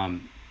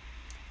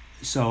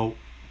 So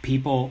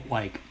people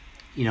like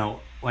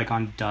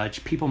on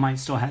Dutch, people might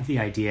still have the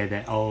idea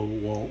that, oh,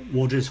 well,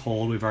 we'll just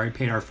hold. We've already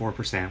paid our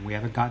 4%. We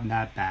haven't gotten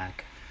that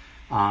back.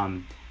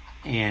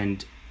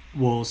 And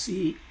we'll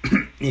see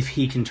if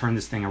he can turn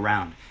this thing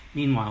around.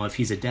 Meanwhile, if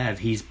he's a dev,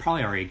 he's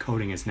probably already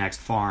coding his next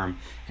farm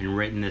and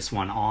written this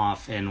one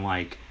off. And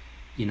like,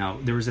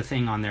 there was a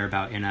thing on there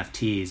about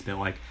NFTs, but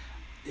like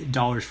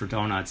dollars for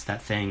donuts,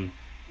 that thing,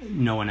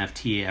 no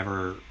NFT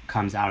ever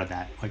comes out of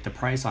that. Like the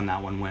price on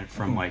that one went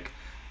from like,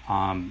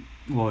 what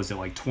was it,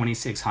 like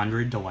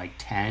 2,600 to like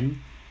 10,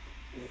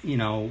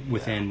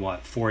 within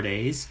 4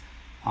 days.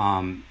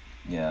 Like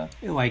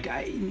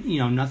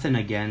nothing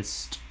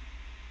against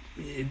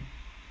it.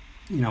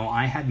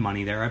 I had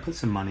money there. I put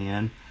some money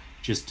in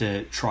just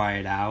to try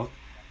it out,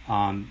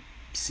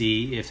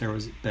 see if there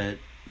was, but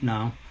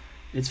no,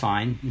 it's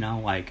fine.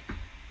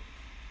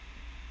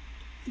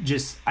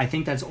 I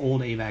think that's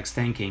old AVAX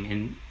thinking,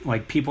 and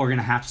like people are going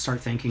to have to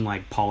start thinking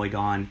like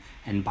Polygon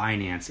and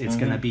Binance. It's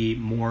going to be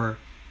more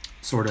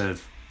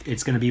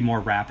it's going to be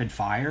more rapid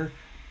fire,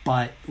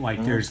 but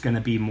like there's going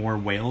to be more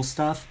whale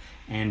stuff,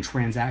 and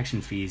transaction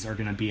fees are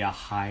going to be a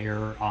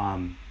higher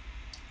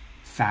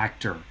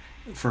factor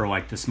for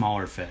like the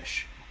smaller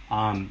fish.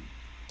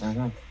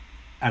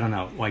 I don't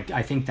know. Like,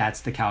 I think that's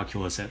the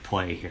calculus at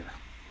play here.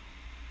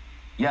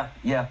 Yeah.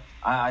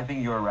 I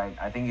think you're right.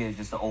 I think it's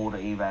just the older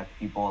AVAX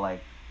people.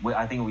 Like,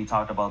 I think we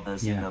talked about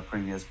this in the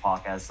previous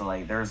podcast. So,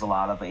 like, there's a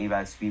lot of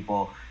AVAX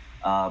people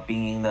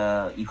being in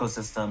the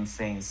ecosystem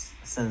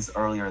since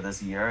earlier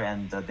this year,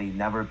 and they've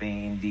never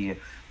been in the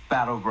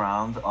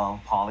battleground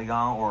of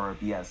Polygon or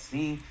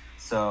BSC.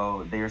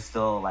 So they're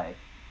still like,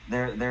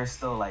 they're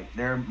still like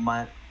their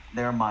mind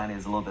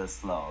is a little bit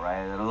slow,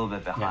 right? They're a little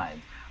bit behind.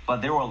 Yeah.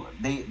 But they will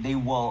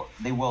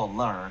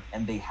learn,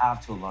 and they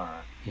have to learn.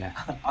 Yeah.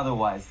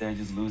 Otherwise, they're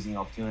just losing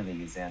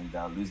opportunities and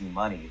losing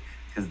money,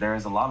 because there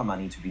is a lot of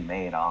money to be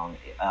made on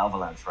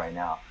Avalanche right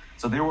now.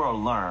 So they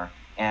will learn,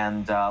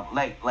 and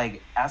like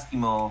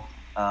Eskimo,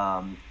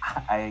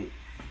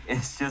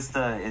 it's just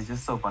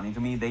so funny to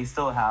me. They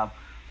still have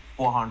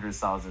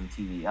 400,000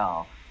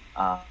 TVL.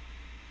 That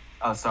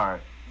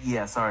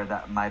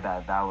my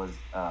bad. That was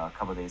a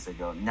couple of days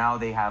ago. Now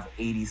they have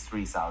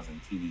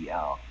 83,000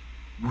 TVL.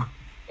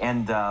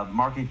 And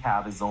market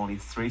cap is only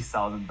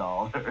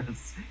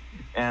 $3,000,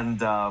 and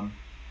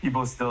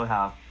people still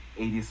have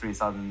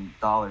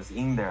 $83,000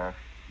 in there.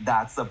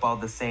 That's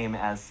about the same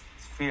as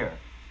Sphere.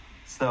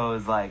 So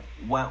it's like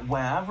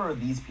whenever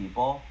these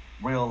people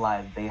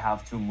realize they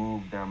have to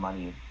move their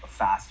money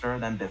faster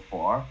than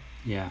before,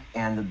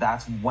 and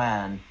that's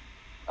when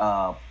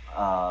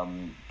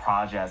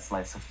projects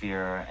like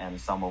Sphere and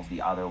some of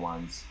the other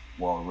ones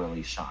will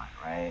really shine,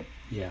 right?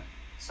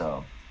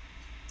 So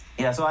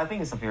I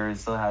think Sphere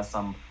still has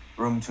some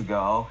room to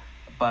go.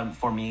 But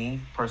for me,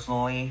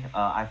 personally,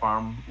 I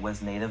farm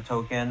with native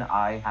token.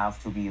 I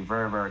have to be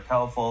very, very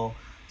careful.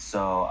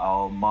 So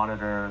I'll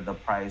monitor the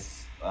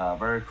price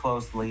very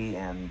closely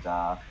and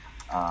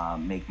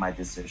make my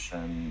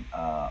decision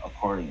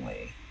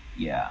accordingly.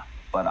 Yeah.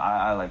 But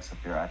I like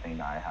Sphere. I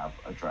think I have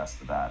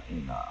addressed that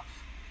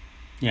enough.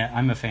 Yeah,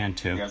 I'm a fan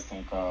too. You guys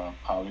think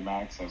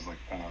Polymax has like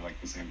kind of like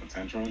the same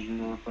potential as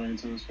you were referring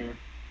to Sphere?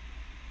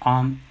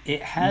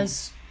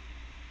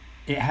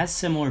 It has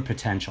similar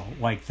potential.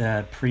 Like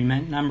the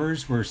pre-mint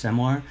numbers were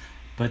similar,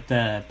 but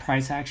the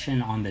price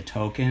action on the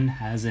token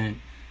hasn't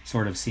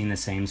sort of seen the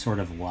same sort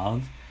of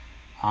love.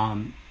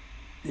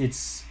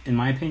 It's, in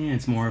my opinion,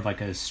 it's more of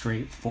like a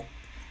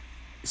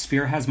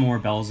Sphere has more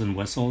bells and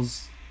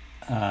whistles.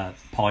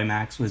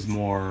 Polymax was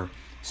more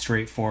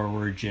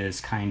straightforward,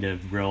 just kind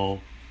of real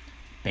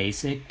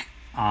basic.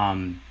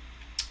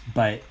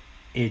 But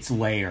it's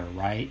layer,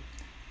 right?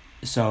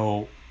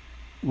 So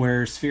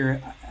where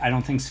Sphere, I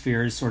don't think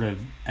Sphere has sort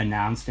of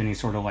announced any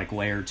sort of like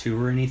layer 2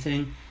 or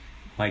anything.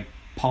 Like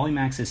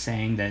Polymax is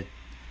saying that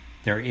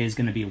there is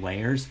going to be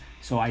layers.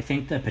 So I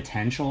think the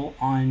potential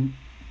on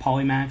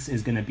Polymax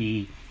is going to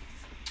be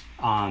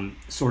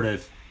sort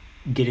of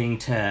getting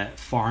to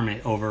farm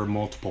it over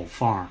multiple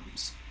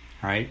farms,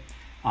 right?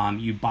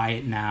 You buy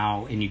it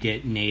now and you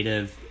get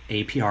native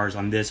APRs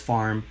on this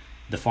farm,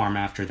 the farm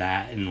after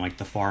that, and like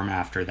the farm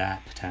after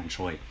that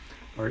potentially,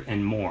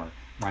 and more.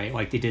 Right,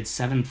 like they did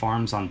 7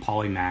 farms on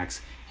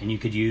Polymax, and you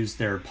could use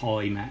their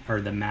Polymax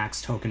or the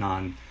Max token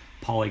on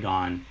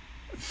Polygon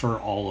for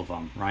all of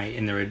them, right?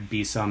 And there would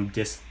be some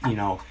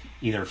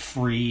either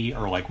free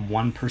or like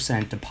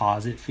 1%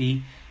 deposit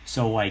fee.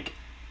 So like,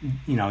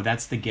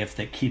 that's the gift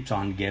that keeps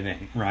on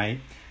giving, right?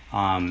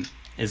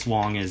 As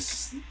long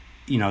as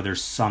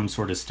there's some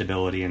sort of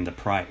stability in the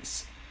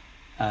price.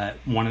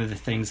 one of the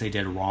things they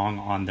did wrong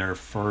on their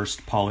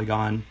first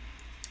Polygon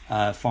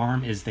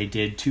farm is they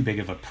did too big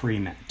of a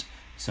pre-mint.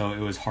 So it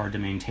was hard to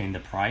maintain the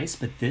price.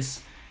 But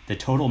the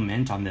total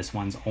mint on this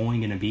one's only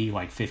going to be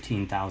like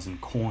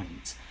 15,000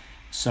 coins.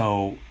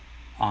 So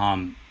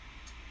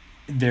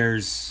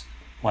there's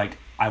like,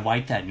 I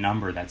like that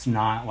number. That's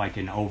not like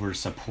an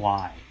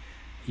oversupply.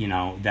 You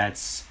know,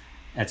 that's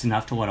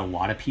enough to let a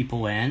lot of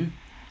people in,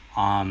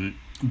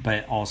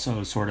 but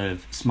also sort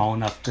of small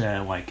enough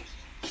to like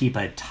keep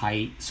a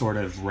tight sort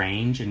of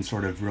range and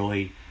sort of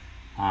really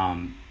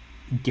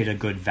get a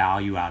good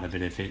value out of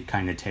it if it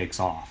kind of takes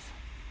off.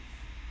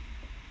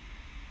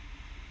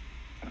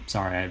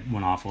 Sorry, I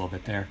went off a little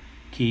bit there.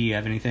 Key, you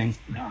have anything?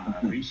 No, I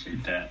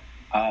appreciate that.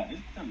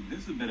 This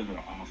is a bit of an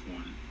off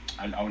one.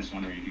 I was just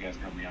wondering if you guys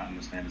can help me out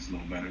understand this a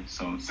little better.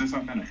 So since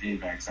I've been at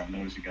AVAX, I've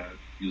noticed you guys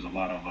use a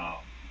lot of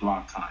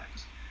block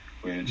times,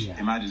 which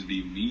it might just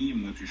be me.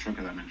 I'm not too sure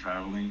because I've been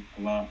traveling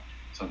a lot.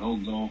 So it'll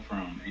go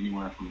from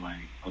anywhere from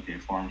like, okay,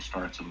 farm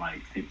starts in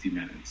like 50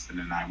 minutes. And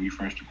then I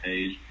refresh the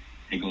page.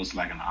 It goes to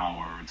like an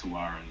hour or 2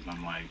 hours.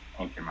 I'm like,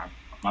 okay,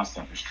 my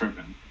stuff is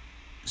tripping.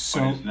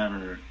 So but it's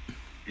never...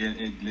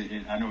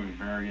 I know it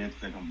varies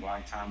like on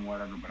block time or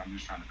whatever, but I'm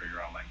just trying to figure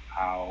out like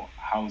how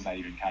is that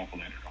even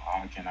calculated, or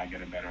how can I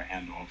get a better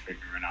handle of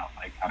figuring out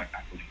like how to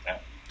calculate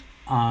that?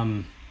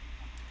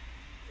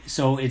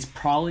 So it's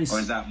probably, or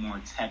is that more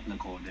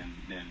technical than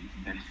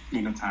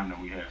the time that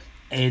we have?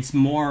 It's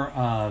more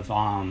of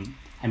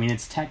I mean,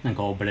 it's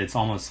technical, but it's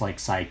almost like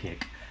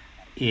psychic.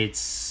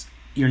 There's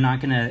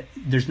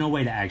no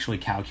way to actually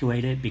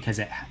calculate it because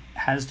it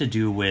has to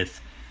do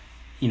with,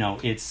 you know,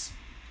 it's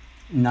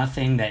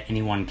nothing that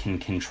anyone can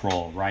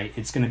control, right?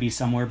 It's going to be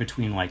somewhere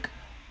between like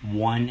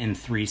 1 and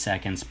 3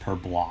 seconds per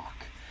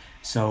block.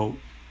 So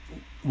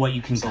what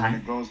you can when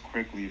it goes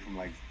quickly from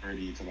like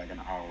 30 to like an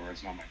hour,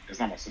 it's not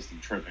my system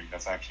tripping.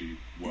 That's actually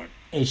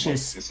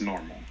it's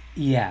normal.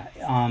 Yeah.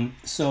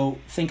 So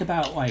think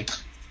about like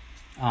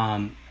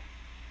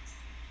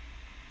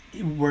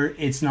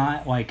it's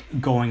not like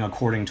going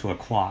according to a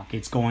clock.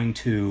 It's going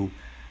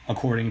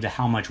according to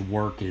how much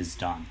work is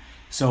done.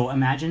 So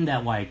imagine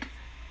that like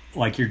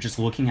you're just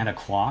looking at a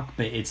clock,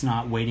 but it's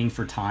not waiting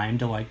for time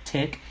to like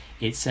tick.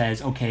 It says,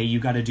 okay,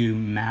 you got to do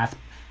math,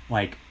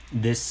 like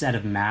this set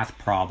of math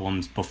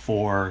problems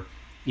before,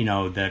 you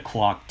know, the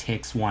clock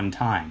ticks one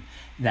time.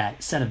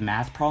 That set of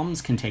math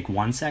problems can take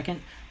 1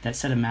 second. That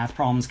set of math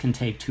problems can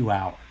take 2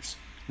 hours,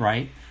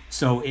 right?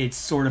 So it's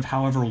sort of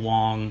however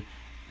long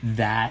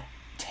that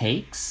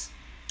takes,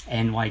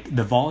 and like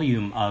the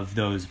volume of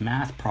those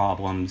math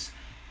problems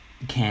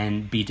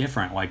can be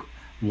different. Like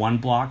one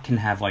block can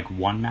have like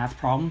one math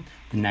problem,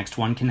 the next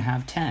one can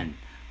have 10,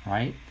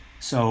 right?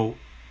 So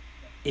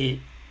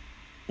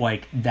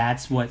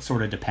that's what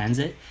sort of depends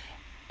it.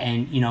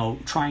 And, you know,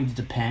 trying to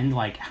depend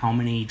like how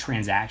many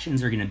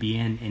transactions are going to be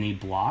in any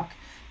block,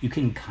 you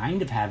can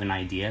kind of have an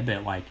idea,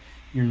 but like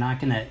there's not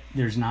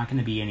going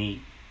to be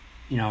any,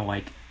 you know,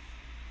 like,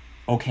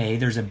 okay,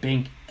 there's a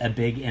big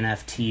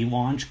NFT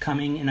launch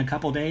coming in a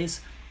couple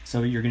days,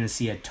 so you're going to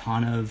see a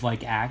ton of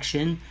like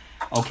action.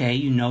 Okay,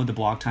 you know the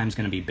block time's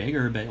going to be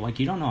bigger, but like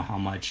you don't know how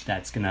much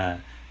that's going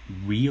to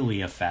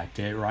really affect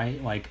it,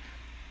 right? Like,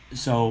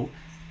 so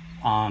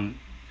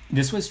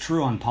this was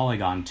true on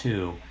Polygon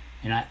too,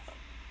 and I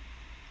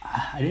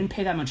didn't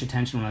pay that much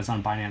attention when I was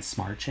on Binance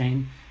Smart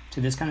Chain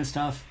to this kind of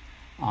stuff.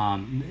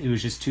 It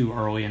was just too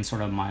early in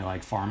sort of my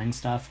like farming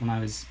stuff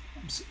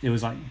it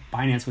was like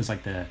Binance was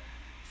like the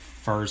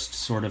first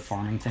sort of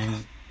farming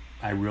thing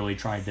I really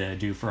tried to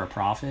do for a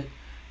profit.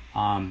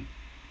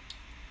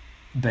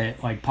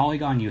 But like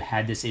Polygon, you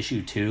had this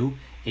issue too.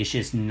 It's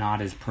just not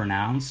as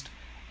pronounced.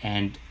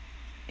 And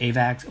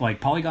AVAX,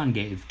 like Polygon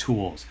gave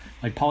tools.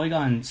 Like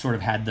Polygon sort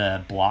of had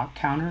the block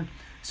counter.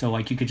 So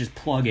like you could just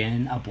plug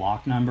in a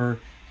block number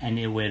and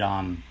it would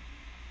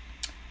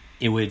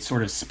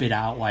sort of spit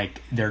out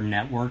like their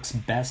network's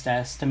best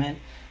estimate.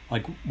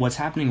 Like what's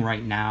happening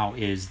right now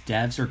is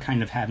devs are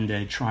kind of having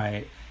to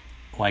try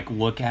like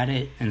look at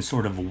it and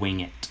sort of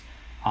wing it.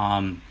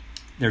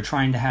 They're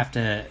trying to have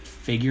to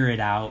figure it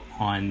out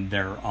on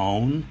their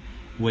own,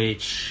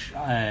 which,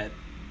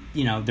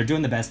 you know, they're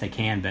doing the best they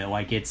can, but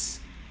like it's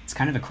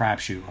kind of a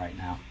crapshoot right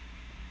now.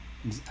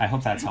 I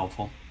hope that's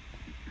helpful.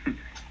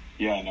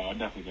 Yeah, no, I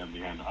definitely get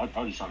behind. I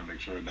was just trying to make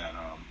sure that,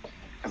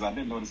 because I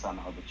did notice on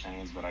the other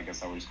chains, but I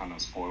guess I was kind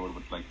of spoiled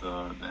with like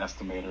the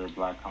estimator,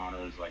 black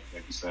counters, like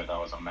you said, I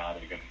was on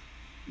Matic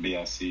and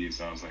BSC,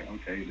 so I was like,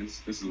 okay,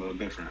 this is a little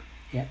different.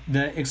 Yeah,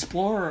 the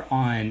Explorer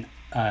on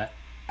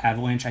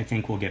Avalanche, I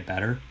think, will get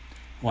better.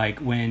 Like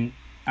when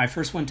I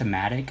first went to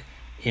Matic,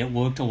 it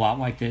looked a lot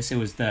like this. It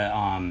was the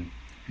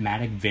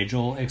Matic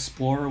Vigil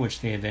Explorer,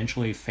 which they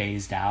eventually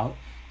phased out,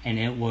 and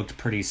it looked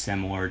pretty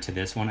similar to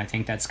this one. I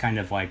think that's kind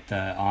of like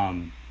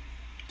the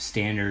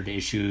standard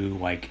issue,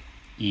 like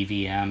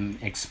EVM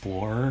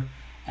Explorer.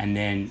 And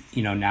then,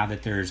 you know, now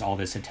that there's all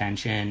this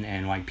attention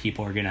and like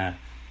people are gonna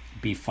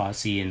be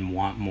fussy and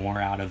want more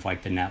out of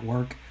like the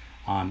network,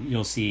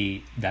 you'll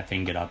see that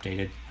thing get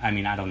updated. I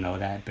mean, I don't know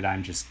that, but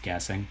I'm just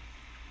guessing.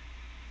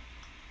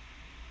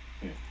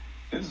 Yeah,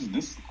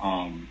 This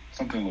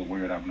something a little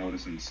weird I've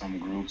noticed in some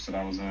groups that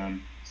I was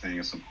in, saying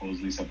it's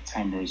supposedly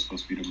September is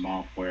supposed to be the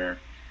month where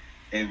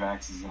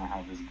AVAX is gonna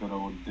have this good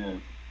old dip,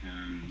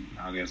 and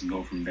I guess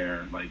go from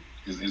there. Like,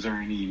 is there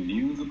any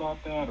news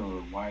about that,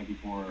 or why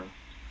people are,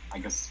 I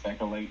guess,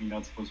 speculating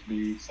that's supposed to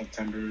be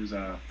September's?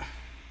 I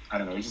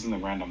don't know. It's just in the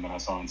random that I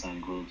saw in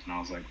certain groups, and I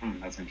was like,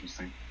 that's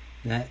interesting.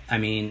 I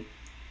mean,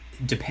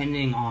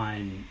 depending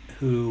on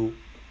who.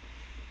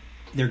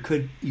 You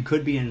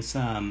could be in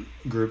some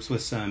groups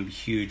with some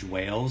huge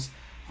whales.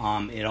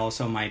 It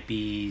also might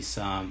be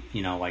some,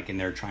 like, and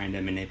they're trying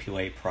to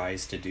manipulate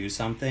price to do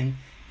something,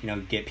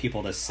 get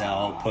people to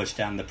sell, push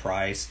down the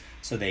price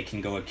so they can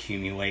go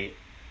accumulate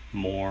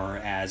more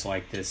as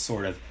like this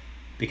sort of,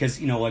 because,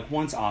 like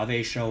once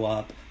Aave show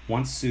up,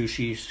 once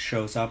Sushi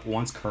shows up,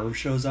 once Curve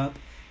shows up,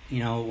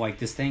 like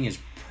this thing is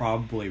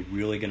probably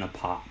really going to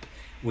pop.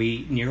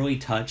 We nearly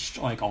touched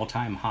like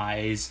all-time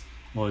highs.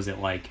 What was it,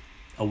 like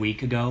a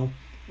week ago?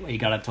 It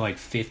got up to like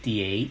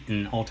 58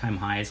 and all-time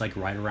highs like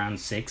right around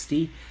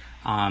 60.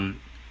 It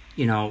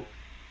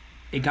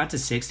got to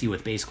 60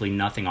 with basically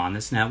nothing on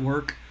this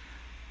network.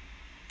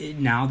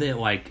 Now that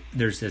like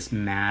there's this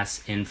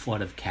mass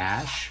inflood of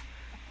cash,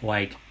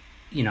 like,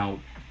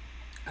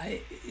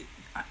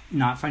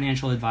 not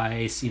financial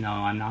advice,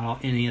 I'm not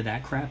any of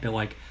that crap, but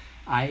like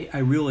I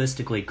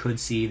realistically could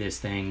see this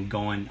thing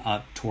going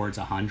up towards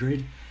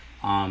 100,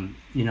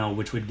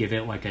 which would give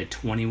it like a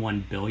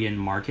 21 billion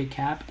market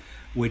cap,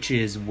 which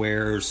is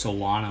where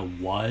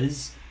Solana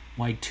was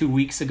like 2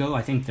 weeks ago.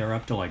 I think they're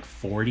up to like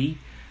 40.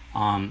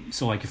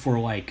 So like if we're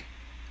like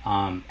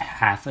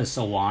half a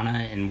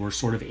Solana and we're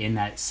sort of in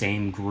that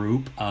same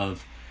group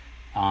of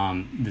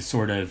the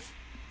sort of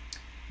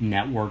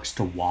networks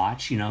to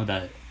watch,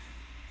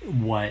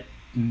 what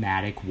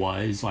Matic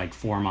was like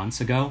 4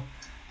 months ago,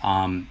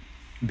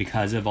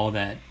 because of all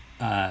that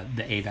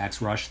the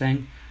AVAX rush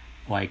thing,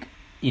 like,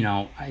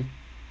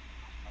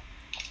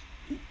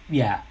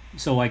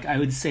 so like I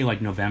would say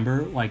like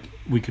November, like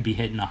we could be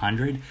hitting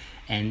 100,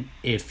 and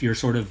if you're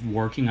sort of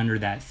working under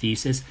that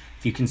thesis,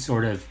 if you can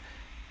sort of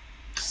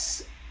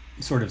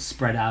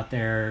spread out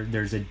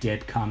there's a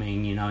dip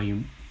coming,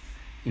 and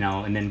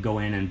then go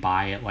in and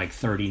buy at like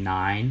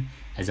 39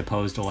 as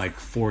opposed to like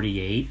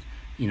 48,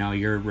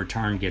 your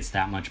return gets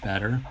that much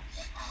better.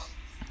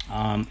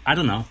 I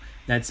don't know.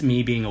 That's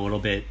me being a little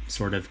bit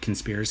sort of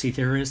conspiracy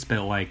theorist,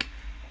 but like.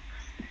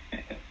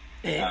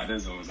 It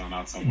is always on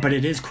out somewhere. But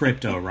it is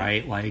crypto,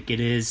 right? Like it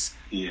is.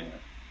 Yeah.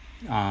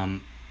 I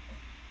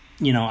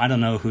don't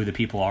know who the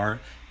people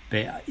are,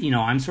 but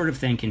I'm sort of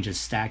thinking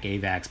just stack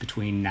AVAX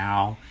between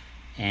now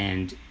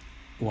and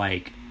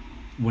like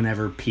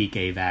whenever peak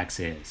AVAX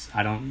is.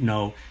 I don't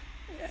know.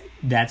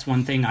 That's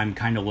one thing I'm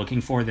kind of looking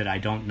for, that I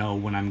don't know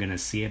when I'm going to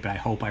see it, but I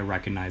hope I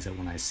recognize it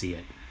when I see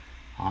it.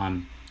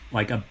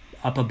 Like up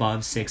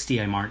above 60,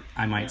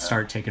 I might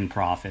start taking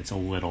profits a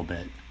little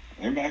bit.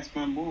 AVAX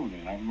been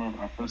moving. I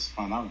remember I first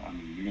found out. I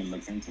mean, you can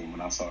look into it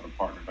when I saw the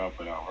partnered up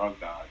with Rock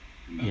Dog.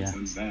 And then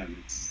since then,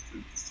 it's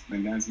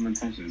been getting some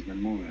attention. It's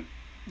been moving.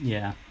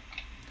 Yeah.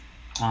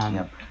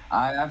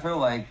 I feel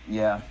like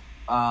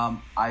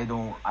I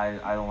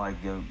don't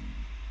like give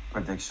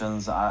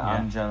predictions.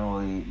 I'm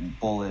generally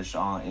bullish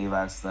on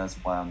AVAX. That's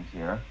why I'm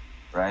here,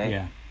 right?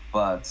 Yeah.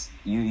 But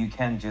you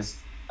can't just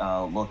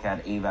look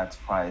at AVAX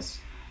price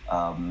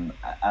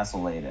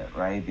isolated,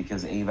 right?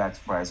 Because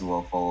AVAX price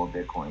will follow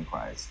Bitcoin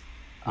price.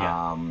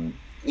 Yeah.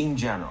 In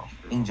general,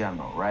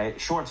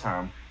 right? Short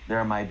term,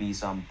 there might be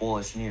some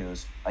bullish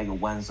news, like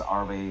when's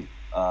Aave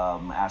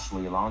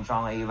actually launch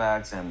on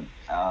AVAX, and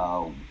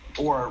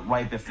or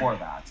right before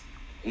that,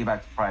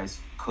 AVAX price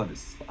could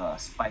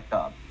spike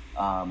up.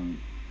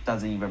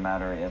 Doesn't even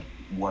matter if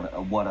what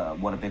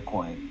a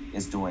Bitcoin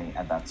is doing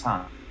at that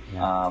time.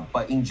 Yeah.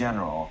 But in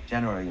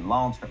generally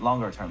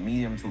longer term,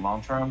 medium to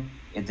long term,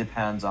 it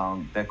depends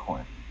on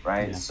Bitcoin,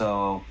 right? Yeah.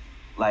 So,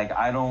 like,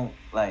 I don't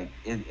like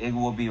it. It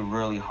will be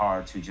really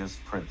hard to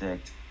just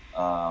predict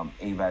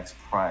AVAX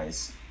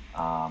price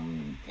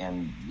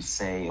and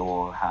say it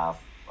will have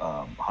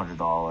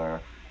 $100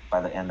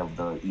 by the end of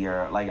the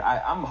year. Like,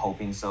 I'm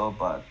hoping so,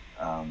 but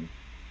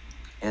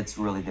it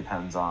really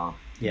depends on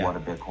what a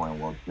Bitcoin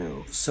will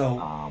do. So,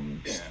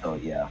 on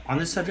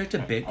the subject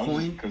of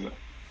Bitcoin,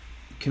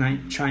 can I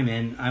chime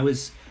in?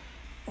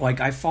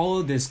 I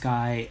followed this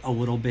guy a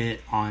little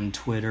bit on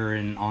Twitter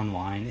and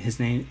online.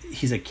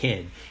 He's a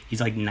kid. He's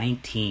like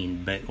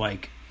 19, but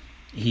like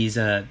he's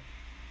a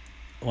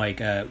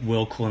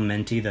Will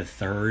Clemente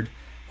III.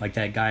 Like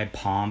that guy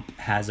Pomp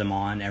has him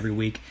on every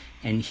week,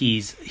 and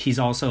he's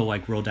also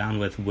like real down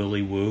with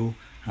Willy Woo.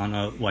 I don't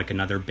know, like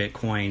another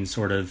Bitcoin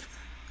sort of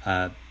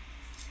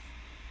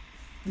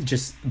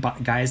just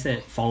guys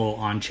that follow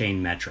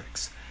on-chain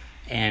metrics.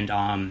 And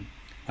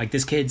like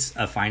this kid's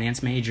a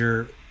finance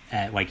major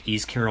at like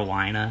East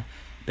Carolina,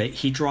 but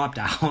he dropped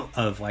out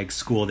of like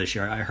school this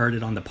year. I heard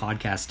it on the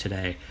podcast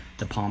today,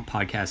 the Pomp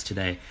podcast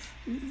today.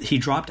 He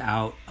dropped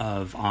out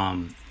of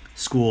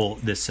school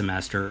this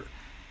semester.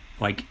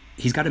 Like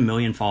he's got 1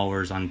 million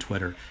followers on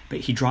Twitter,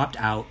 but he dropped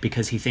out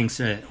because he thinks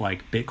that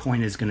like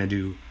Bitcoin is going to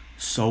do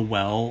so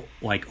well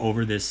like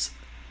over this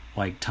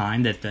like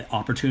time that the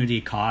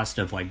opportunity cost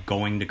of like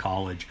going to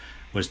college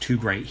was too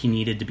great. He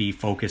needed to be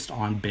focused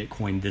on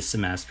Bitcoin this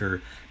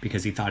semester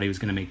because he thought he was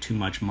going to make too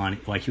much money,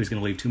 like he was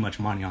going to leave too much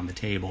money on the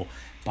table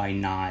by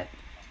not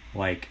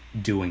like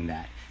doing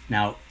that.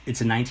 Now it's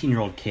a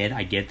 19-year-old kid,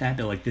 I get that,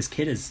 but like this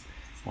kid is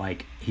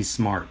like, he's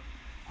smart,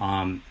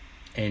 and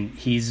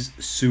he's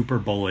super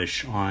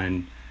bullish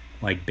on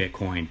like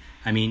Bitcoin.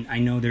 I mean, I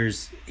know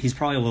he's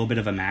probably a little bit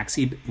of a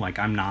maxi, like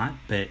I'm not,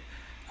 but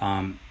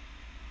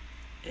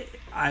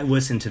I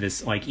listen to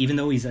this, like, even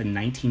though he's a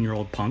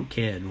 19-year-old punk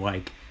kid,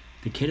 like,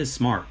 the kid is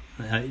smart.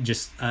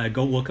 Just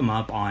go look him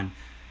up on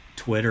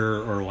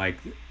Twitter, or like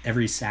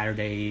every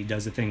Saturday he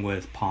does a thing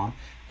with Pomp.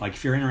 Like,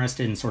 if you're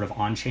interested in sort of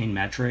on-chain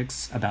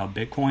metrics about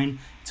Bitcoin,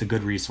 it's a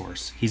good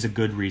resource. He's a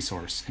good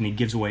resource, and he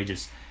gives away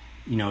just,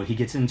 he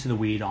gets into the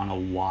weed on a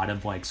lot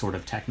of like sort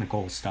of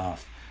technical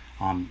stuff.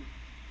 I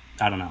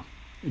don't know.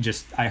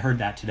 I heard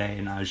that today,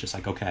 and I was just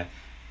like, okay,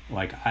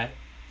 like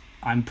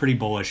I'm pretty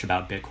bullish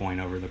about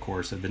Bitcoin over the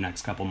course of the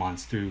next couple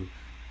months through,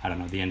 I don't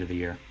know, the end of the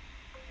year.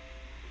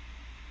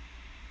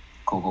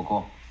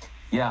 Cool.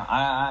 Yeah,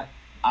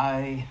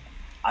 I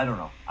don't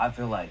know. I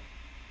feel like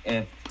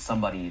if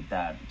somebody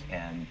that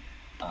can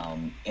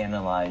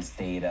analyze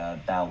data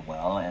that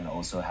well and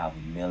also have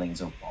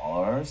millions of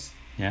followers,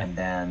 and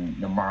then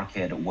the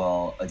market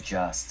will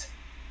adjust.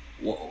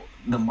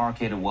 The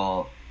market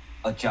will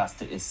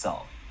adjust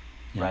itself,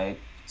 right?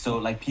 So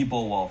like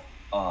people will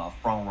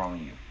front run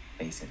you,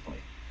 basically,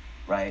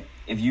 right?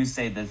 If you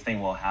say this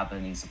thing will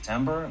happen in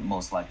September,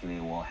 most likely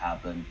it will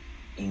happen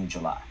in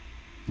July.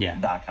 Yeah,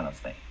 that kind of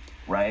thing,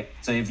 right?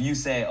 So if you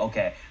say,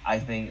 okay, I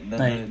think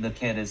the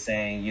kid is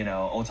saying,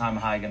 all-time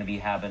high going to be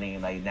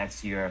happening like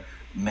next year,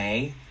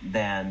 May,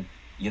 then,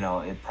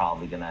 it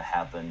probably going to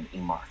happen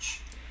in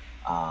March.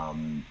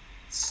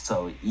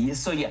 So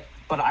yeah,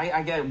 but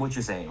I get what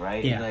you're saying,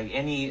 right? Yeah. Like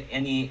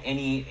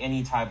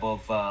any type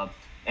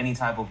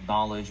of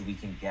knowledge we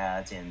can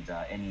get, and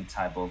any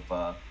type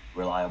of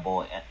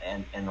reliable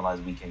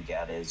analyze we can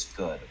get is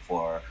good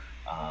for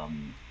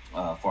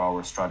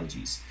our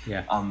strategies.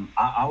 Yeah.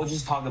 I would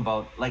just talk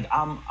about, like,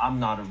 I'm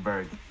not a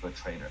very good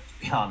trader,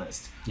 to be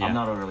honest. Yeah. I'm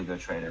not a really good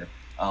trader.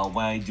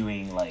 When I'm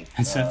doing like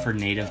except for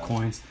native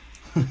coins.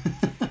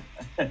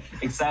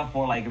 Except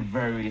for like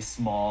very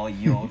small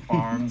yield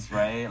farms,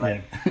 right?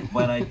 Like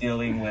when I'm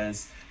dealing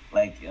with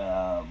like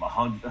a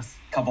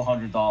couple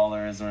 $100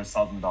 or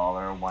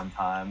 $1,000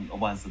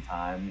 once a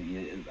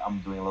time, I'm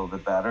doing a little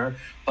bit better.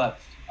 But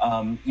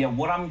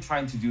what I'm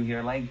trying to do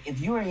here, like if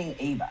you're in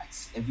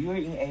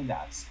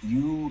AVAX,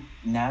 you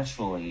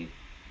naturally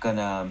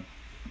gonna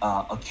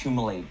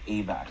accumulate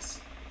AVAX.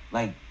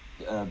 Like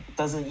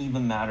doesn't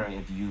even matter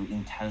if you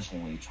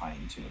intentionally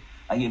trying to.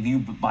 Like if you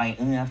buy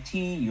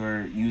NFT,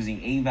 you're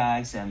using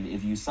AVAX, and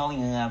if you're selling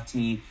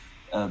NFT,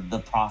 the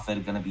profit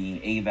is gonna be in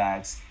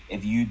AVAX.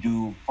 If you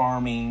do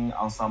farming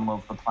on some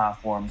of the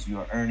platforms,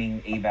 you're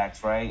earning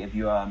AVAX, right? If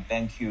you're on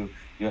BenQ,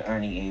 you're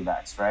earning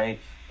AVAX, right?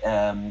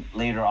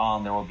 Later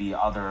on, there will be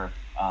other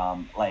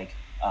like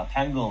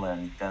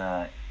Pangolin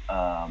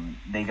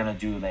they're gonna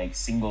do like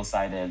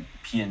single-sided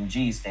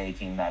PNG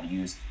staking that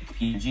use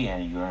PNG,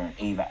 and you earn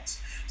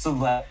AVAX. So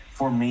that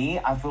for me,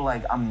 I feel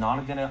like I'm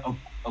not gonna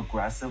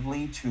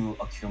aggressively to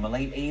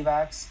accumulate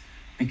AVAX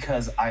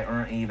because I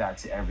earn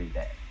AVAX every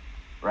day,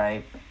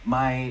 right?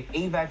 My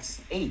AVAX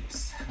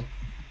apes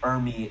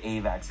earn me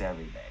AVAX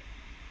every day.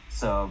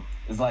 So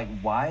it's like,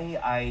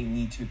 why I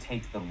need to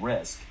take the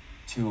risk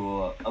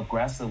to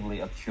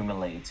aggressively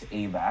accumulate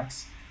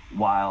AVAX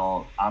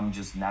while I'm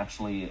just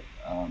naturally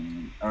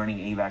earning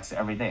AVAX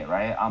every day,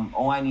 right?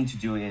 All I need to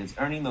do is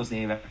earning those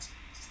AVAX,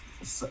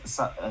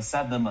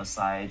 set them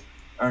aside,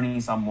 earning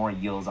some more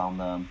yields on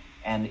them,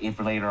 and if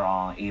later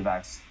on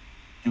AVAX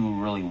do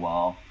really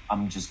well,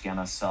 I'm just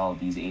gonna sell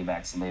these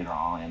AVAX later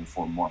on and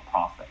for more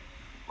profit,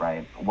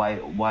 right?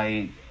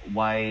 Why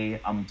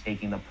I'm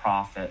taking the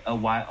profit?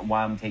 Why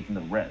I'm taking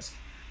the risk,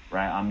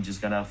 right? I'm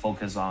just gonna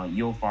focus on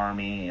yield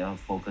farming,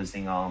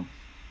 focusing on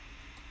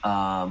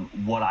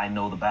what I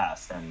know the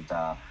best, and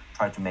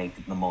try to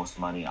make the most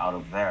money out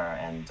of there.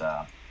 And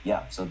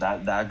so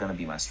that gonna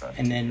be my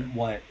strategy. And then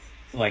what?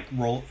 Like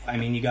roll, I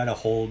mean, you got to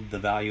hold the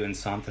value in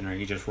something, or are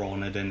you just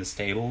rolling it into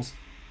stables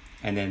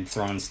and then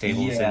throwing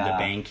stables into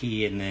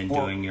Banky and then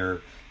doing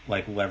your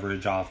like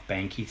leverage off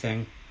Banky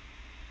thing?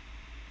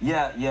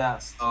 Yeah.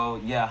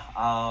 So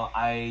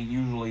I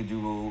usually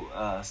do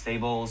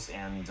stables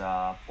and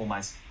pull my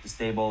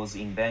stables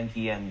in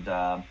Banky, and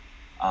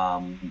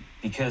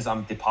because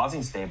I'm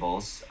depositing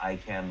stables, I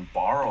can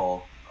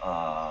borrow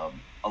a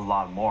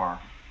lot more,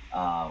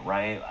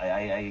 right?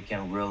 I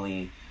can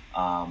really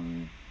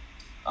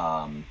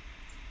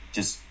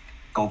just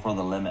go for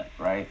the limit,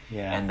 right?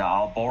 Yeah. And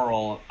I'll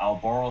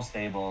borrow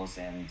stables,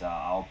 and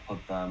I'll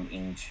put them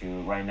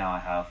into. Right now, I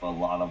have a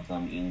lot of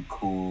them in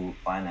Cool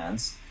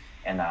Finance,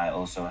 and I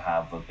also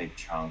have a big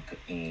chunk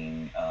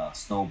in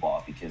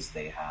Snowball because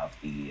they have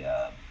the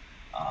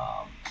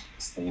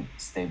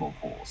stable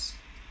pools.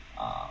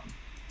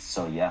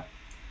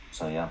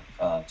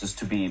 Just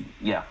to be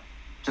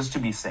just to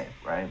be safe,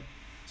 right?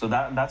 So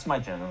that's my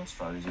general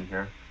strategy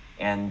here.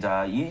 And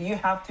you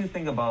have to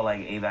think about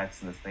like AVAX.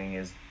 The thing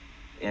is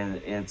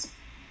it's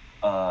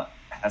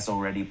has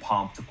already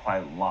pumped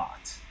quite a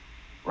lot,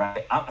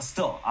 right? I'm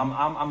still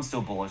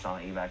bullish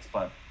on AVAX,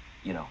 but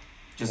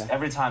just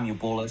every time you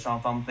bullish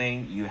on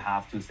something, you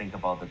have to think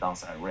about the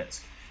downside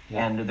risk.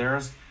 Yeah. And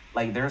there's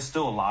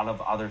still a lot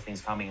of other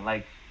things coming.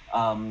 Like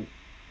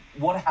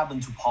what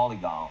happened to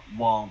Polygon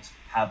won't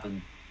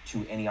happen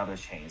to any other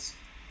chains.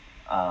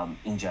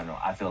 In general,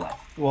 I feel like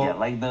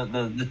like the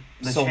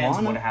Solana, chance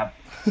would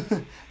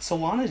happen.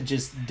 Solana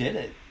just did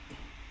it.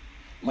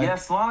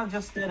 Solana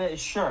just did it.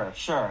 Sure.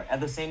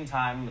 At the same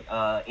time,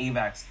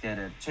 AVAX did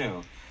it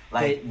too.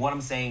 What I'm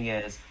saying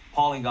is,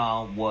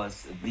 Polygon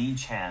was the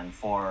chain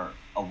for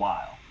a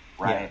while,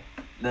 right?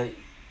 Yeah.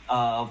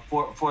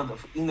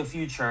 In the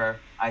future,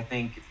 I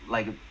think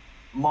like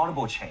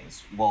multiple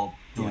chains will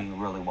doing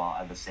really well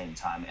at the same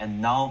time,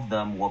 and none of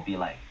them will be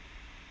like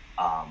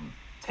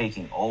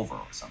taking over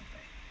or something.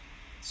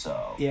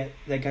 So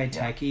that guy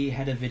Techie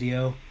had a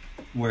video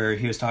where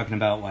he was talking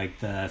about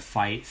like the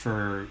fight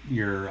for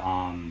your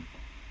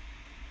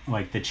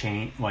like the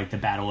chain, like the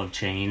battle of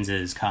chains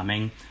is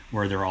coming,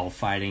 where they're all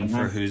fighting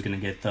for who's going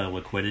to get the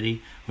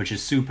liquidity, which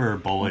is super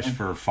bullish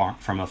for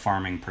from a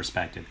farming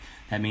perspective.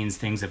 That means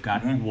things have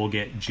got will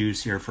get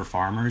juicier for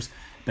farmers.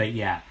 But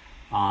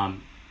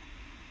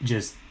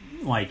just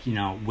like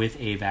with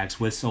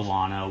AVAX, with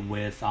Solana,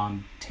 with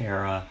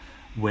Terra,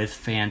 with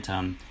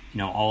Phantom,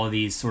 all of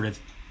these sort of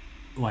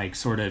I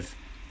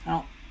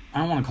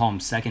don't want to call them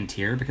second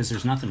tier because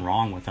there's nothing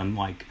wrong with them.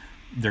 Like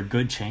they're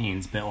good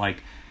chains, but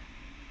like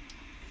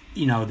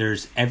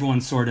there's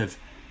everyone's sort of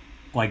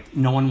like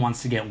no one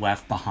wants to get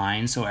left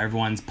behind, so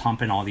everyone's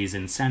pumping all these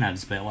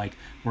incentives. But like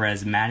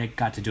whereas Matic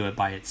got to do it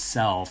by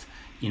itself,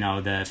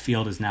 the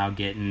field is now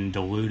getting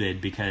diluted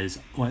because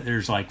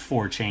there's like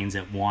 4 chains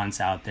at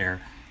once out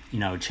there,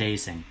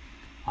 chasing.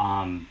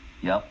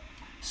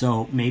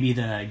 So maybe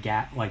the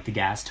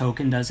gas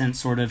token doesn't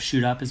sort of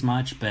shoot up as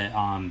much, but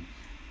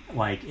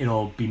like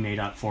it'll be made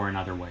up for in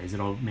other ways.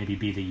 It'll maybe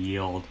be the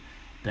yield,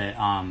 but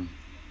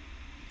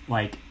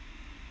like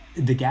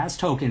the gas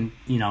token,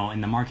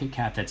 and the market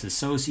cap that's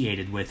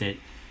associated with it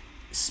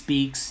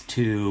speaks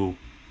to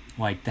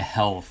like the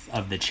health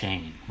of the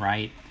chain,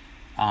 right?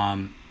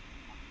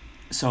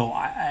 So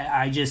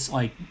I just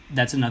like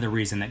that's another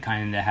reason that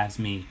kind of has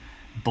me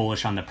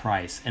bullish on the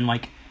price. And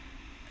like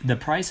the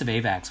price of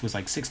AVAX was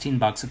like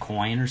 $16 a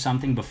coin or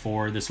something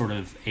before the sort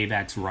of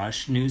AVAX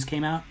rush news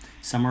came out.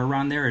 Somewhere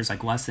around there is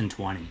like less than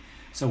 20.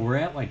 So we're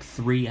at like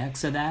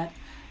 3x of that.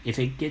 If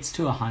it gets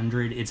to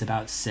 100, it's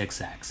about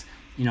 6x.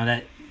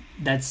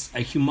 That's a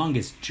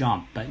humongous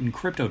jump, but in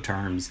crypto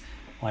terms,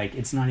 like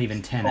it's not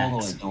even 10x.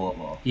 Totally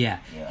doable. Yeah,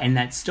 and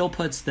that still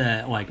puts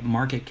the like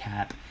market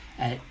cap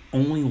at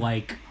only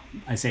like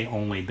I say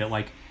only, but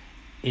like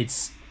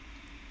it's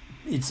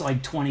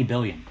like 20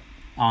 billion.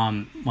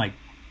 Like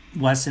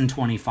less than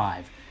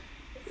 25.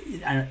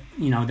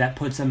 That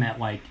puts them at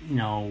like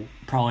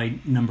probably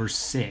number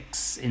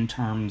 6 in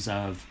terms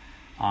of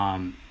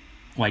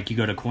like you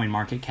go to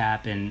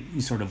CoinMarketCap and you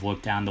sort of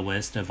look down the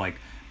list of like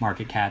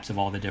market caps of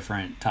all the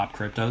different top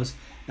cryptos.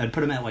 That'd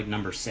put them at like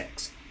number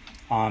 6.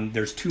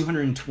 There's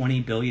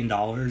 $220 billion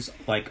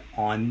like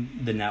on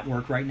the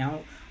network right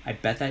now. I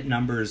bet that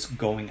number is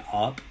going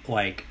up.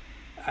 Like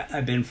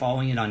I've been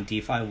following it on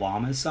DeFi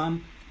Llama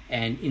some,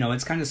 and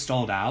it's kind of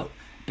stalled out.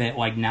 But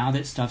like now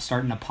that stuff's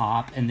starting to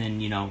pop, and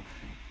then Aave,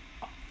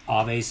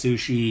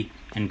 Sushi,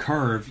 and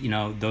Curve,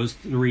 those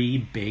 3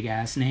 big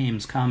ass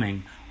names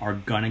coming are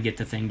gonna get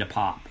the thing to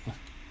pop.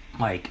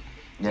 Like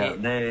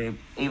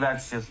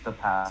AVAX just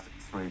surpassed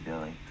 3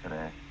 billion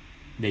today.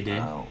 They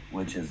did,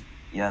 which is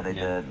they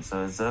did.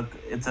 So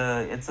it's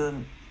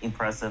an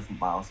impressive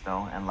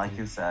milestone, and like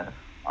you said,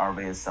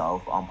 Aave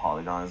itself on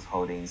Polygon is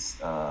holding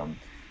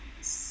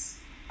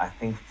I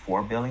think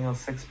 4 billion or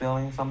 6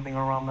 billion, something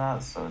around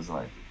that. So it's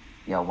like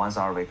once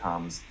Aave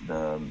comes,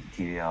 the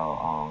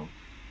TVL on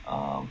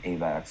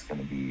AVAX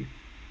gonna be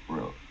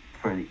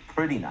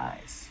pretty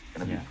nice.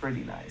 Be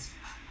pretty nice.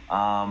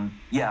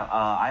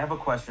 I have a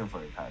question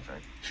for you,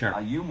 Patrick. Sure.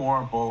 Are you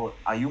more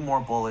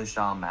bullish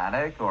on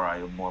Matic, or are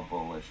you more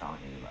bullish on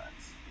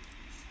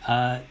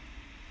AVAX?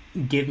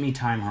 Give me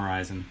time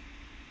horizon.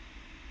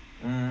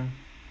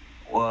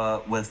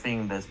 We're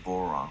seeing this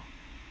bull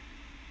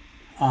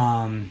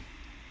run.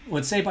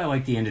 Let's say by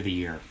like the end of the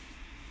year.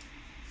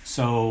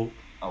 So.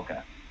 Okay.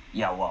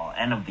 Yeah. Well,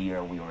 end of the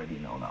year, we already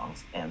know the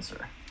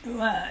answer.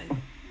 I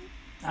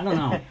don't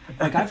know.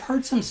 Like I've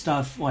heard some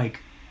stuff like,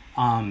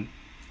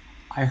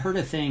 I heard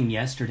a thing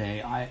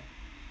yesterday.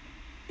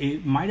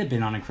 It might have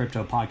been on a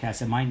crypto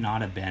podcast. It might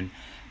not have been,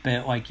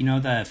 but like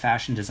the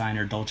fashion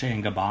designer Dolce &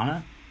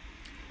 Gabbana,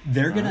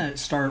 they're gonna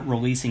start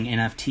releasing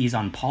NFTs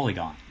on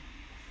Polygon.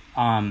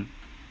 Like.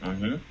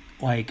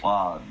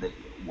 I'm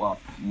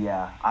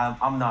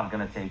not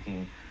gonna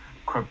taking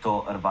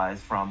crypto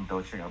advice from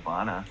Dolce &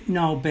 Gabbana.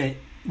 No, but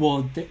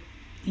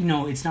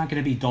it's not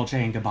gonna be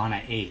Dolce &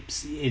 Gabbana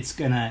apes. It's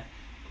gonna,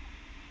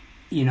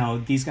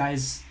 these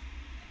guys.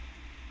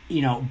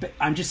 but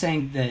I'm just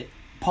saying that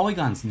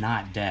Polygon's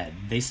not dead.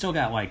 They still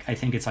got like, I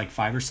think it's like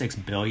 5 or 6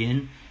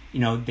 billion.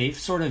 They've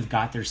sort of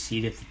got their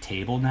seat at the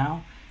table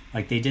now.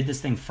 Like they did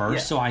this thing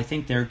first, so I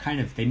think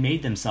they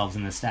made themselves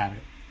an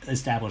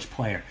established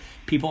player.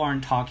 People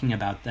aren't talking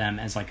about them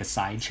as like a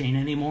side chain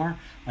anymore.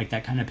 Like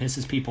that kind of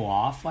pisses people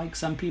off. Like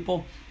some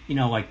people,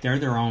 like they're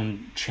their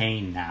own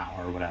chain now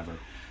or whatever.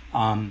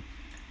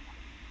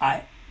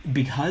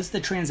 Because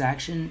the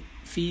transaction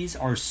fees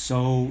are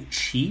so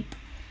cheap,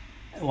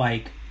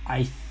 like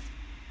I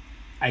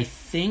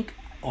think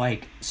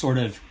like sort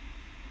of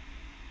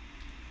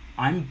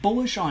I'm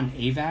bullish on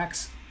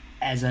AVAX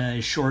as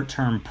a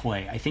short-term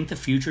play. I think the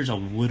future's a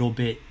little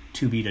bit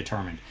to be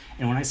determined.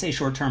 And when I say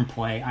short-term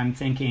play, I'm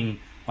thinking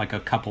like a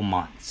couple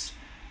months.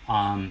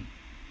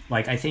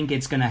 Like I think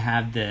it's going to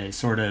have the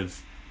sort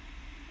of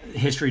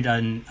history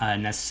doesn't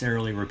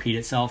necessarily repeat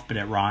itself, but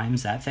it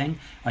rhymes, that thing.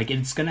 Like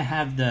it's going to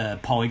have the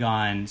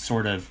Polygon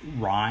sort of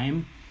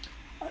rhyme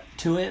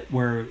to it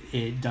where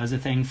it does a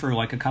thing for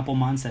like a couple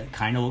months that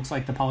kind of looks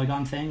like the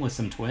Polygon thing with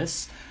some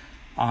twists.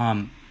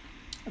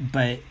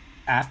 But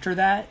after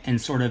that, and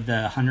sort of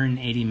the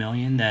 180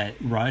 million that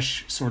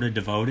Rush sort of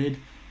devoted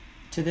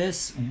to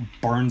this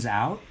burns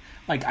out,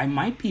 like I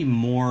might be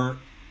more,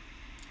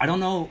 I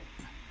don't know,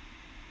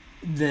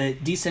 the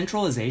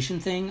decentralization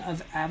thing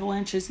of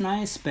Avalanche is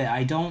nice, but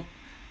I don't,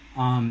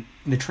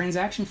 the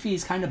transaction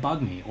fees kind of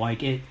bug me.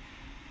 Like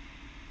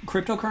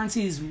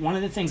cryptocurrencies, one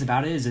of the things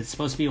about it is it's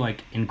supposed to be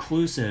like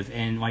inclusive,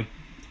 and like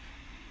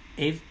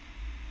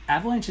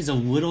Avalanche is a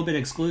little bit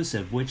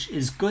exclusive, which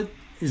is good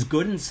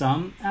in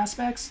some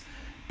aspects,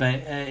 but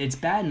it's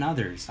bad in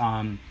others.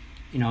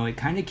 It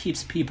kind of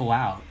keeps people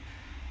out.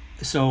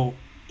 So,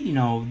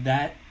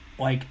 that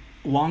like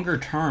longer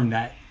term,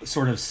 that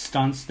sort of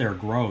stunts their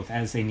growth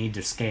as they need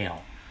to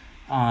scale.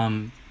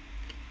 I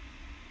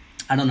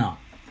don't know.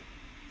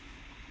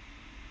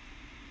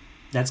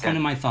 That's kind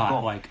of my thought.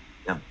 Cool. Like,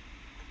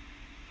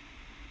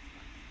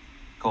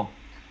 cool.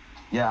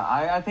 Yeah,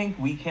 I think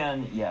we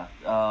can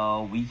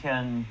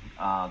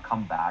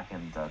come back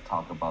and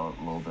talk about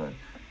a little bit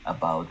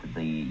about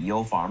the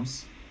Yo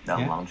farms that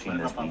are launching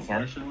this weekend.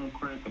 Question real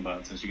quick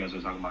about, since you guys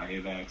are talking about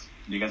AVAX,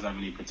 do you guys have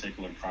any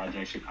particular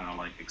projects you're kind of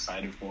like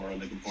excited for or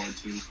looking forward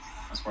to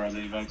as far as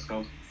AVAX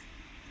goes?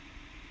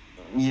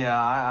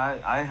 Yeah,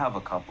 I have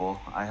a couple.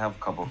 I have a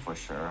couple for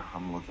sure.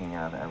 I'm looking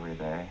at every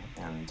day,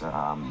 and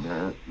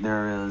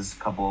there is a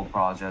couple of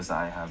projects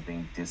I have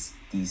been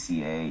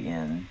DCA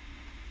in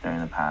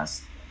during the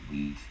past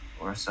week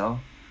or so.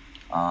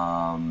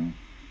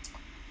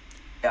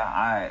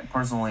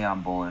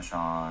 I'm bullish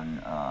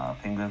on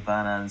Penguin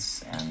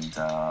Finance and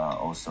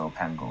also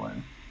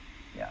Pangolin.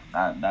 Yeah,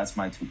 that's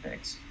my two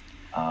picks.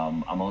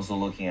 I'm also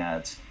looking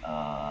at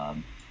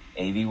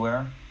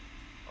Aviware,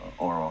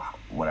 or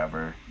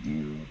whatever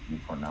you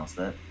pronounced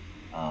it.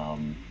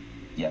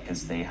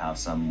 Because they have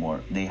some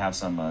more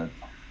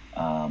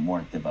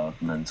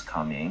development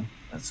coming.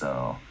 And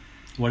so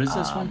what is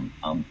this one?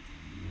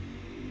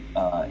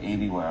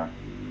 Aviware.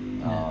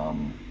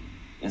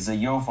 Is a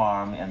Yo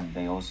farm, and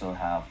they also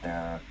have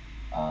their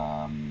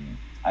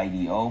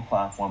IDO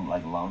platform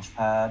like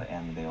Launchpad,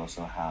 and they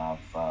also have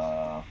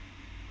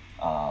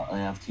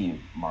NFT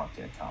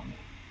market coming.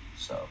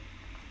 So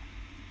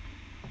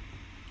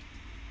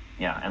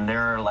yeah, and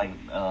they're like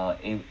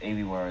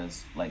Aviware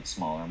is like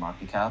smaller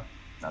market cap.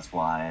 That's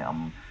why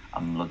I'm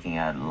looking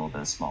at a little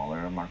bit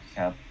smaller market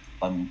cap,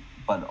 but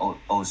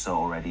also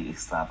already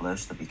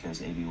established, because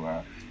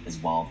Aviware is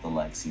one of the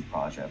legacy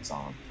projects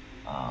on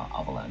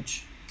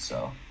Avalanche.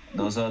 So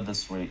those are the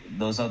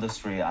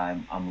three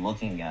I'm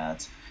looking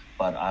at,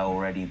 but I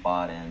already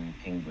bought in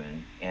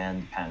Penguin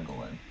and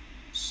Pangolin.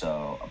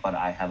 So, but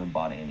I haven't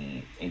bought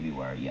any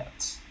Aviware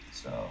yet.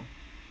 So,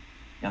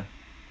 yeah.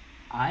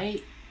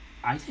 I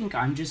think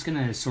I'm just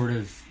gonna sort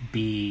of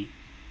be,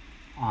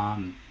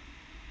 I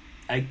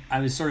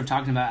was sort of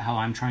talking about how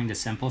I'm trying to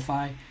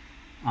simplify.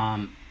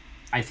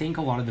 I think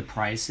a lot of the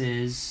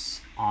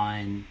prices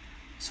on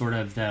sort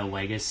of the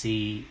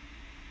legacy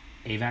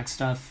AVAX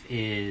stuff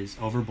is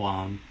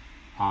overblown.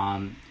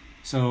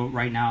 So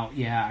right now,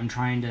 I'm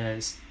trying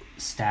to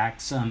stack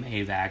some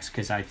AVAX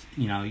because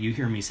you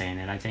hear me saying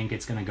it. I think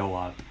it's gonna go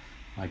up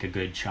like a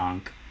good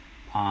chunk.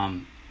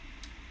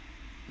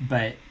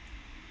 But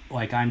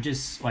like I'm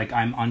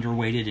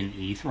underweighted in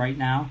ETH right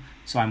now,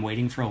 so I'm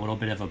waiting for a little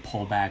bit of a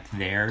pullback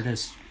there to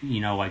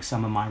like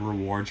some of my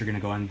rewards are gonna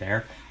go in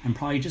there. I'm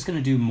probably just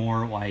gonna do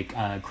more like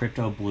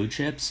crypto blue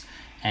chips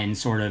and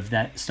sort of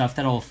that stuff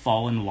that'll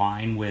fall in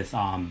line with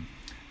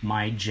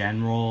my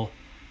general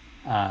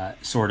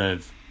sort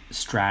of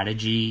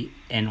strategy,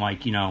 and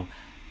like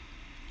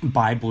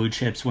buy blue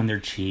chips when they're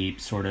cheap,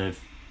 sort of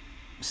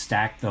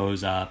stack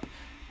those up,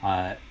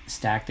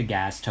 stack the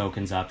gas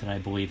tokens up that I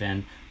believe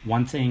in.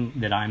 One thing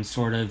that I'm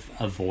sort of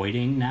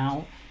avoiding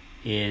now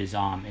is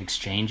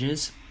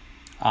exchanges.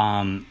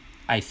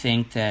 I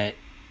think that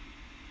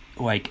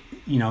like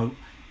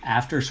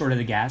after sort of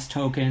the gas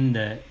token,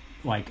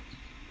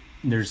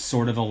 there's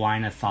sort of a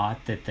line of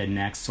thought that the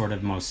next sort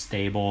of most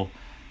stable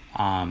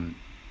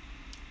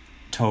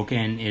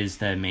token is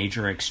the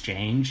major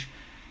exchange.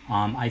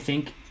 I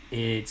think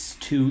it's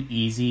too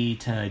easy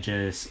to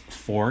just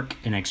fork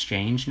an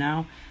exchange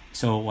now.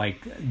 So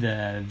like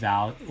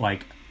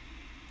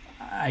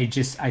I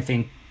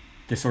think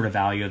the sort of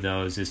value of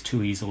those is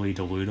too easily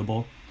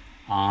dilutable.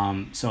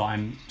 So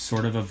I'm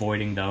sort of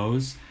avoiding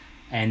those.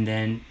 And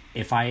then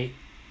if I'm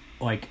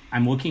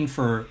looking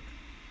for,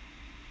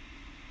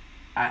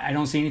 I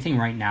don't see anything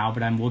right now,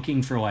 but I'm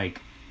looking for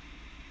like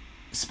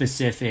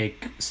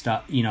specific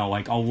stuff,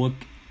 like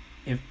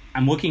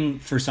I'm looking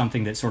for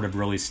something that sort of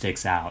really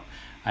sticks out.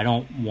 I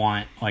don't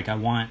want, I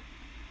want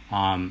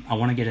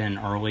to get in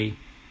early,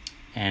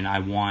 and I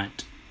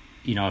want,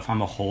 if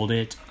I'm a hold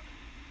it,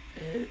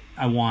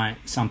 I want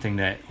something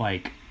that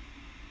I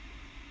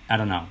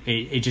don't know.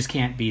 It just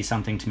can't be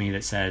something to me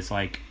that says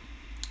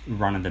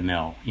run of the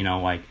mill,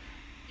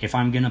 if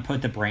I'm going to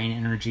put the brain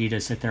energy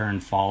to sit there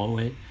and follow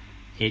it,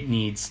 it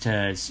needs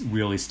to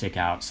really stick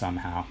out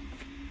somehow.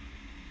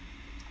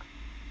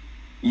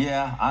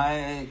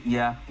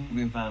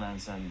 Penguin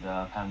Finance and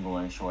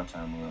Pangolin short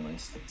term really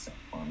sticks out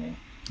for me.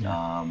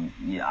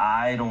 Yeah.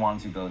 I don't want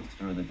to go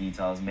through the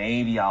details.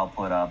 Maybe I'll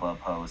put up a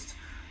post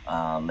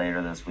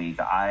later this week.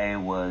 I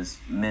was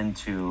meant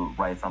to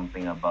write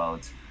something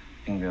about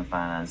Penguin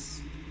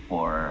Finance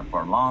for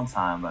a long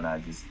time, but I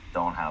just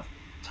don't have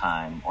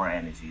time or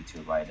energy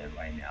to write it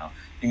right now.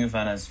 Penguin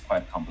Finance is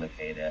quite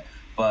complicated,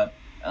 but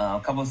a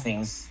couple of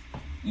things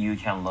you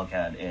can look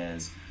at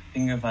is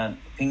Penguin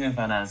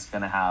Finance is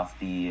going to have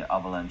the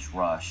Avalanche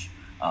Rush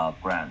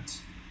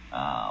grant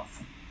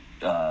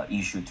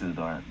issued to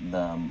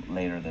them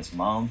later this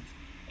month,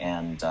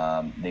 and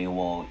they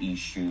will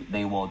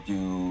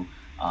do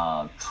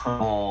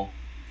triple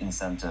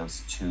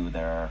incentives to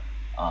their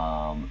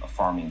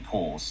farming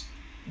pools,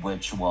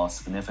 which will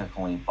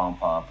significantly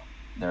bump up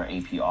their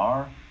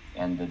APR,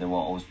 and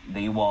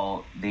they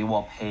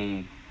will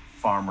pay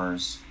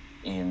farmers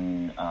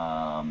in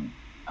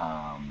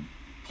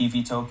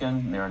PV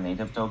token, their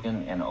native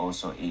token, and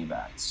also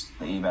AVAX.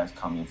 The AVAX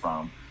coming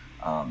from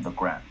the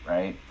grant,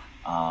 right?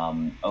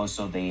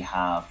 Also, they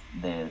have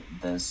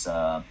this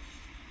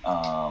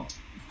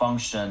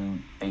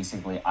function,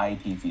 basically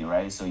IPV,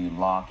 right? So you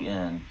lock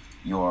in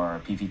your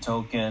PV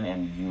token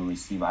and you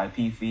receive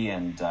IPV,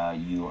 and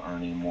you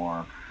earning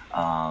more.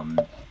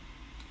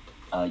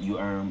 You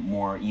earn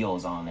more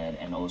yields on it,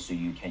 and also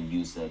you can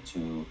use it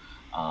to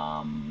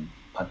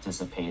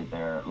participate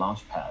their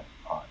Launchpad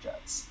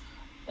projects.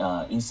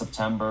 In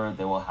September,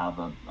 they will have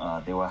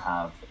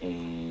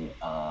a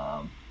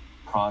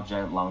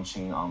project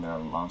launching on their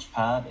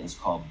Launchpad. It's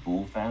called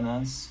Bull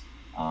Finance.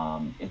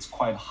 It's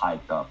quite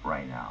hyped up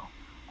right now.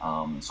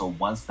 So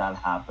once that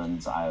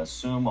happens, I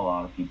assume a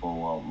lot of people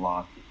will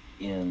lock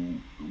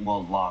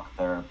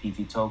their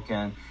PV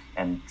token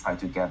and try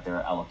to get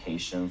their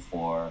allocation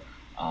for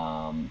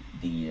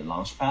the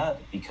Launchpad,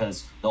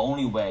 because the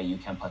only way you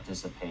can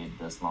participate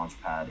this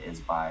Launchpad is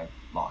by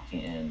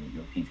locking in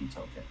your PV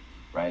token,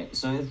 right?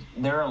 So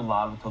there are a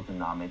lot of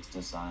tokenomics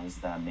designs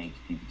that make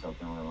PV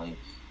token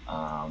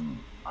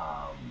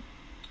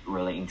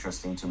really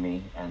interesting to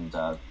me. And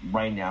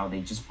right now, they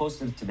just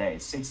posted today,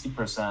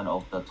 60%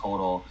 of the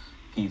total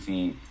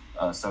PV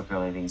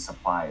circulating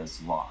supply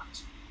is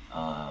locked.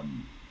 There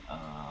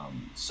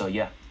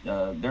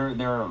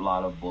are a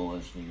lot of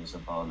bullish news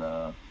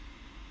about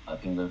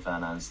Penguin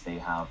Finance. They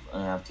have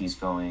NFTs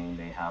going,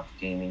 they have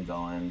gaming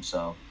going.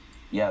 So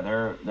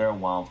they're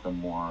one of the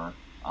more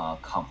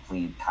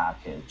complete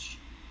package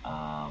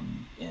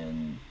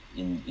in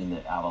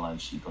the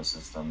Avalanche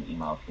ecosystem, in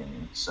my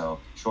opinion. So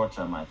short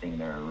term, I think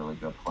they're a really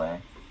good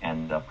play,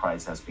 and the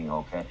price has been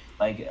okay.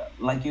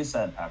 Like you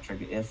said,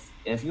 Patrick,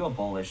 if you're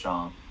bullish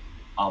on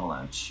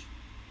Avalanche,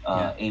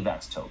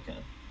 AVAX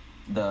token,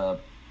 the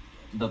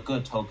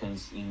good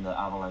tokens in the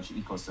Avalanche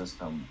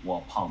ecosystem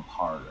will pump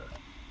harder.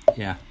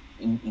 Yeah.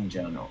 In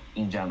general,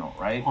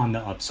 right? On the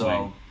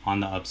upswing.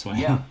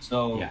 Yeah.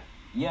 So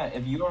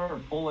if you are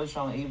bullish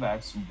on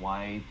AVAX,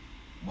 why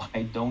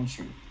don't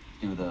you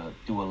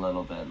do a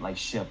little bit,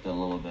 shift a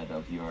little bit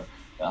of your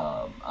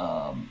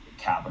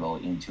capital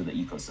into the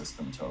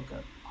ecosystem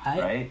token,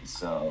 right?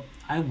 So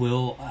I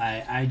will.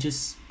 I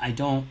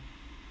don't.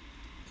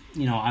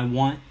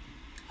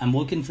 I'm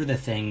looking for the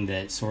thing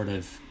that sort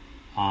of.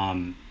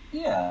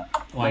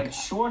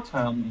 Short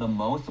term, the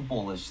most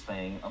bullish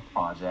thing a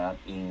project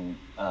in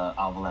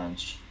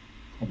Avalanche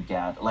can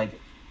get,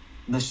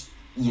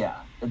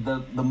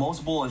 the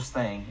most bullish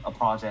thing a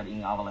project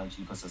in Avalanche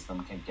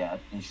ecosystem can get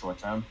in short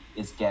term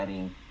is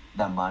getting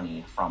that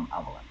money from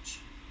Avalanche.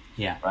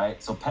 Yeah.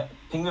 Right. So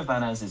Penguin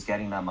Finance is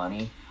getting that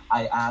money.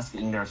 I asked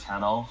in their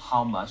channel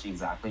how much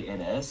exactly it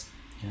is.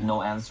 Yeah.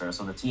 No answer.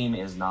 So the team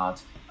is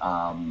not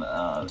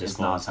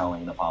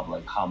telling the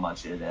public how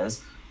much it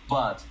is.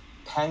 But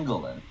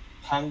Pangolin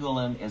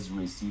is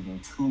receiving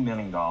 $2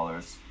 million.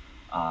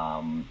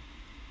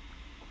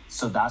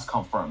 So that's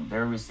confirmed.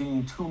 They're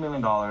receiving $2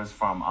 million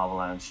from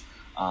Avalanche.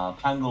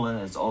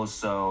 Pangolin is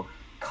also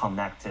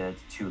connected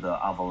to the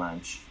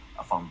Avalanche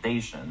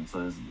Foundation.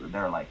 So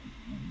they're one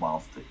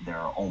of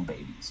their own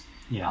babies.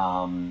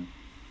 Yeah.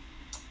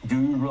 do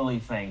you really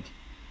think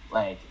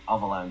like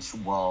Avalanche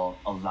will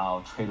allow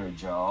Trader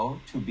Joe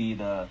to be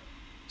the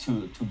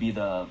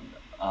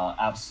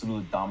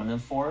absolute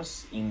dominant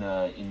force in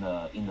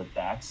the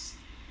DEX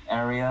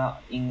area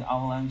in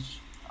Avalanche?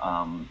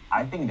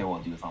 I think they will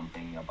do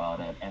something about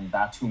it, and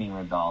that $2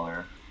 million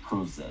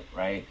proves it,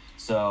 right?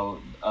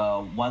 So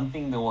one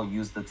thing they will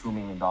use the $2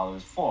 million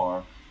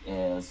for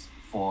is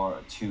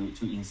to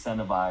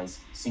incentivize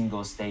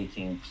single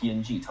staking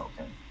PNG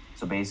token.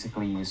 So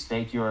basically, you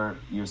stake your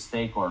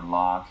stake or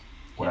lock,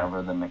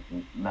 whatever the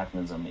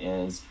mechanism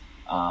is,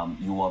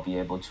 you will be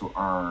able to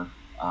earn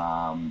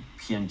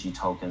PNG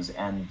tokens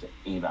and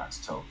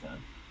AVAX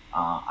token.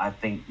 I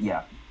think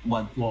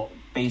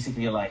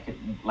basically like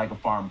a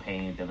farm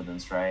paying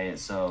dividends, right?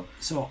 So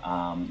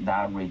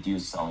that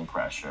reduces selling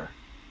pressure.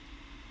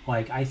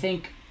 Like I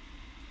think,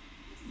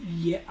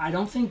 I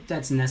don't think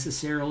that's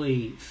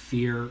necessarily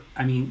fear.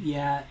 I mean,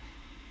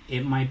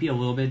 it might be a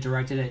little bit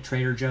directed at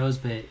Trader Joe's,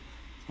 but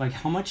like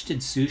how much did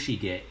Sushi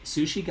get?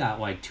 Sushi got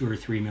like $2 or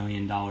 $3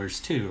 million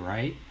too,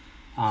 right?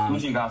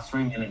 Sushi got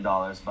 $3 million,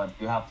 but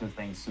you have to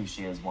think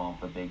Sushi is one of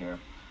the bigger,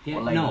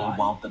 one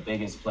of the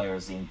biggest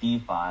players in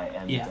DeFi,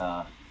 and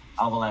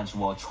Avalanche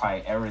will try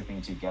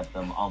everything to get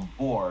them on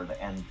board,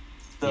 and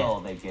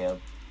still they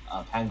give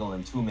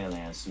Pangolin $2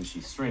 million, Sushi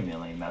 $3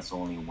 million. That's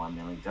only $1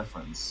 million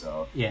difference.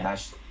 So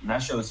that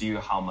shows you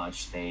how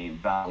much they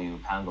value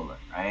Pangolin,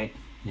 right?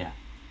 Yeah,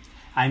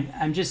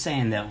 I'm just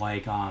saying that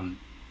like I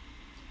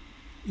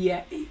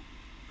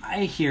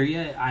hear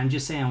you. I'm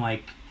just saying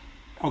like,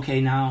 okay,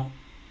 now.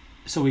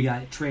 So we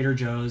got Trader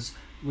Joe's,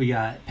 we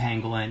got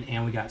Pangolin,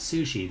 and we got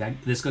Sushi.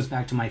 This goes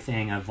back to my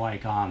thing of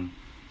like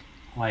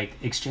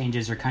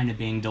exchanges are kind of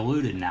being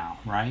diluted now,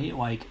 right?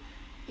 Like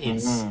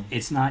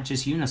it's not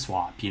just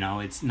Uniswap, you know,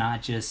 it's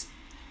not just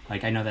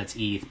like, I know that's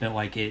ETH, but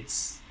like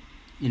it's,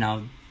 you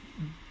know,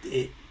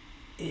 it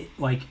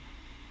like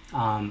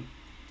I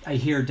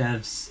hear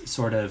devs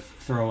sort of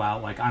throw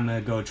out like, I'm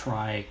gonna go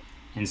try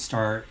and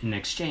start an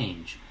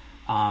exchange.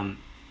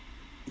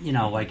 You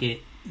know, like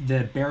the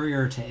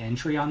barrier to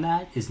entry on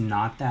that is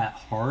not that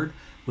hard,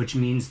 which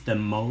means the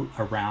moat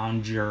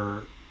around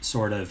your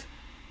sort of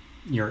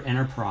your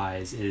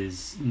enterprise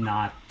is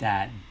not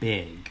that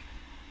big.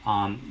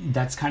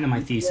 That's kind of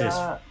my thesis.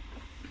 I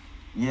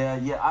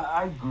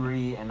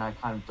agree, and I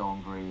kind of don't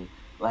agree.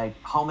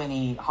 Like how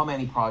many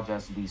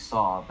projects we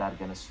saw that are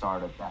gonna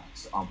start a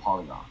DEX on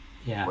Polygon,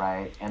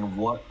 right? And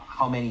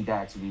how many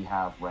DEX we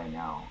have right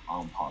now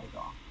on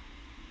Polygon,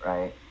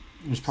 right?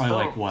 There's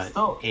probably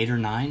 8 or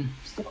 9.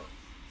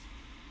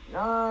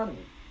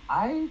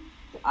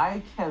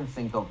 I can't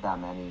think of that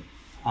many.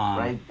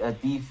 Right?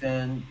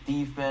 DeFin,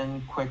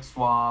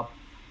 QuickSwap.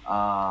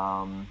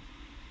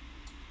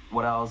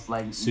 What else?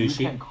 Like Sushi.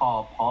 You can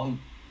call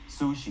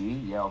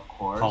Sushi. Yeah, of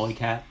course.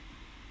 Polycat.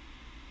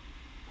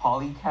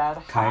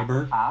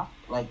 Kyber.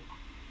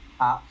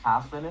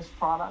 Half finished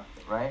product,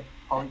 right?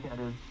 Polycat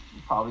is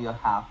probably a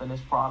half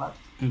finished product.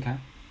 Okay.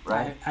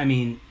 Right. I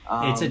mean,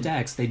 it's a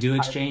DEX. They do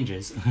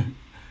exchanges.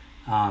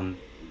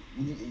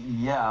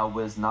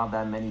 With not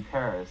that many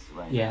pairs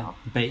right now.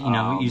 But you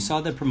know, you saw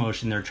the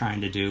promotion they're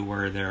trying to do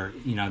where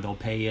they'll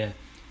pay you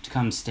to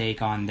come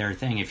stake on their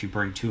thing if you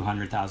bring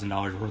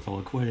 $200,000 worth of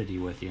liquidity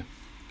with you.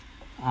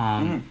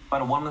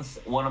 But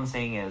what I'm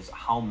saying is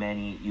how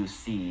many you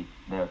see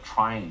they're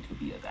trying to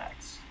be a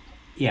DEX.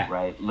 Yeah.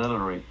 Right?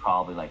 Literally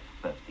probably like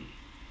 50.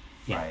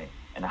 Yeah. Right?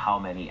 And how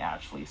many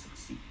actually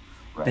succeed.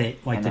 Right?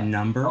 Like the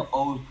number?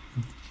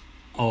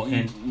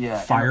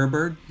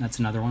 Firebird, that's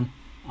another one.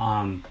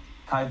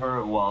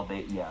 Kyber,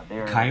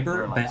 they're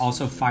Kyber, like but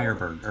also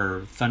Firebird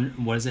or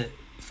what is it?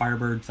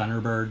 Firebird,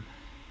 Thunderbird.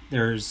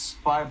 There's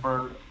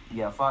Firebird.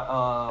 Yeah,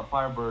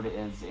 Firebird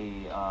is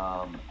a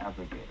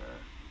aggregator.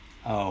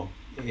 Oh,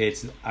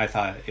 I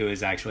thought it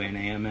was actually an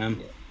AMM.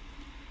 Yeah.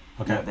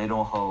 Okay. Yeah, they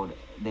don't hold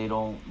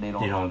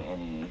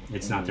any.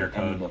 It's not their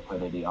code. Any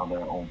liquidity on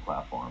their own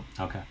platform.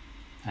 Okay,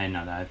 I didn't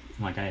know that.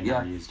 Like I had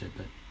never used it,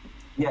 but.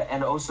 Yeah,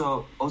 and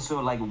also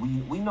like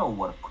we know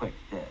what Quick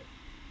did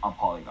on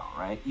Polygon,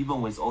 right?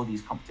 Even with all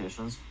these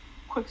competitions,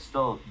 Quick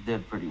still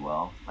did pretty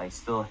well. Like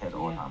still hit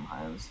all-time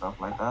high and stuff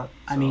like that.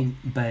 I mean,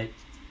 but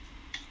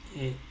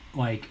it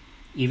like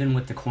even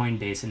with the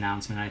Coinbase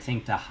announcement, I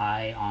think the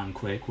high on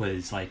Quick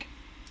was like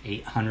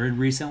 800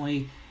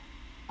 recently.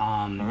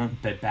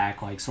 But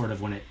back like sort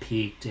of when it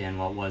peaked in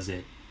what was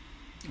it,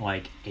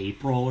 like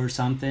April or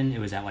something, it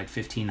was at like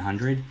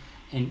 1500.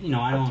 And you know,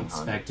 I don't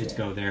expect it to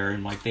go there.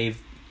 And like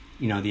they've,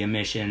 you know, the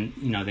emission,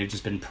 you know, they've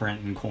just been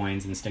printing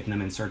coins and sticking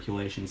them in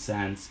circulation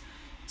since.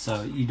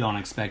 So you don't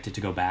expect it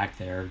to go back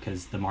there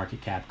because the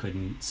market cap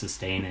couldn't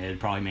sustain it. It'd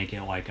probably make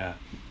it like a,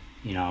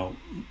 you know,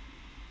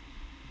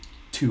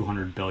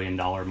 $200 billion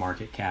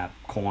market cap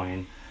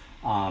coin.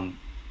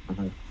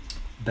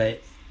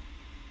 But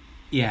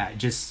yeah,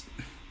 just,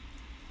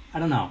 I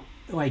don't know.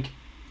 Like,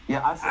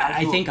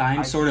 I think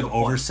I'm sort of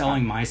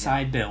overselling my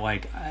side, but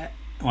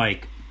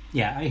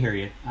yeah, I hear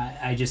you.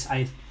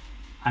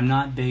 I'm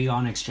not big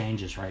on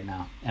exchanges right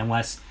now,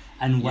 unless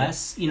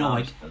you know,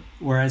 like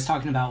where I was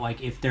talking about,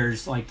 like if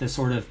there's like this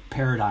sort of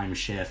paradigm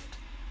shift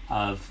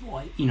of,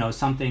 like,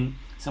 something,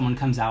 someone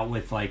comes out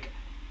with like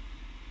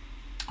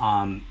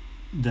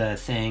the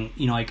thing,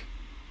 like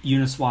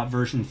Uniswap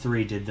version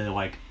 3 did the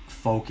like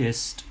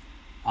focused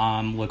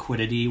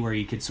liquidity, where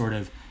you could sort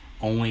of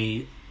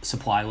only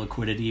supply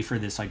liquidity for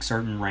this like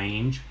certain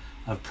range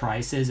of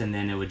prices, and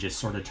then it would just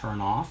sort of turn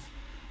off.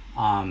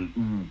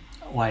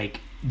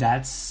 Like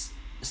that's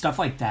stuff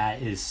like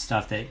that is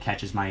stuff that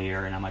catches my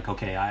ear, and I'm like,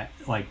 okay, I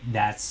like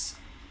that's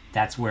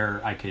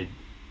where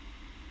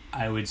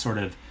I would sort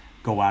of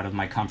go out of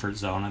my comfort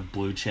zone of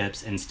blue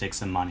chips and stick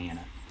some money in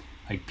it.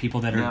 Like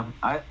people that are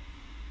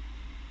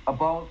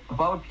about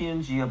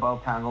PNG,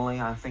 about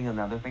Pangolin, I think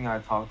another thing I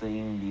talked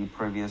in the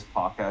previous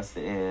podcast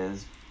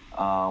is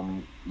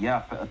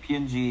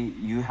PNG,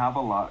 you have a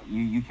lot,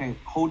 you can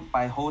hold,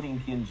 by holding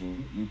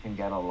PNG you can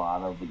get a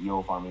lot of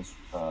EO farming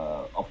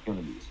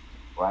opportunities,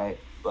 right?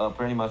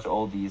 Pretty much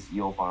all these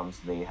EO farms,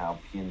 they have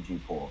PNG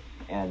pool,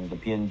 and the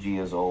PNG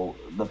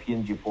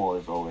pool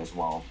is always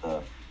one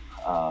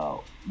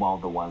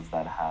of the ones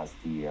that has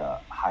the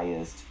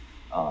highest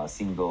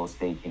single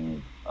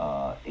staking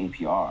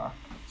APR.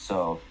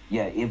 So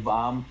yeah, if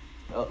I'm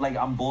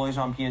bullish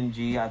on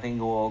PNG, I think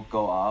it will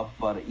go up.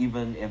 But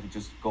even if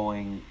just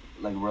going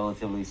like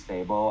relatively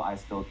stable, I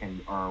still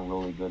can earn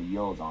really good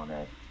yields on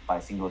it by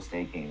single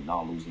staking,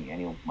 not losing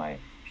any of my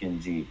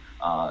PNG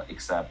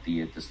except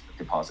the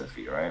deposit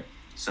fee, right?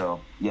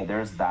 So yeah,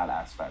 there's that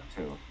aspect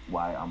too,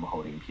 why I'm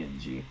holding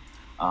PNG.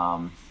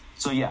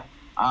 So yeah,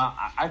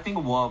 I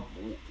think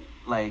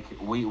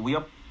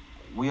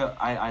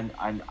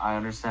I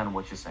understand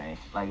what you're saying.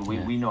 Like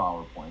we know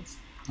our points.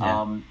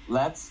 Yeah.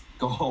 Let's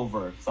go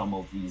over some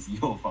of these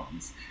EO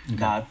farms. Okay.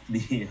 That's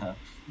the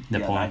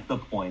point. That's the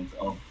point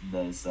of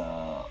this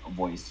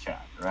voice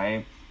chat,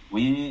 right?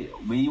 We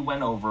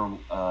went over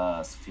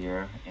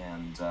Sphere,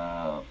 and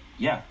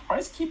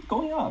price keep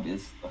going up.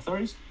 It's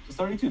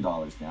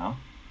 $32 now,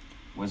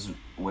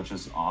 which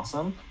is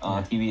awesome.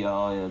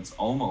 TVL is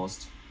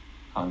almost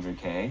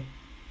 100K.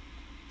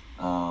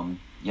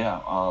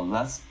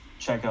 Let's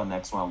check out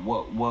next one.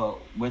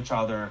 Which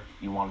other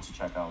you wanted to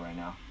check out right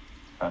now,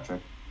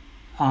 Patrick?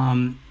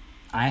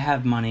 I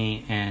have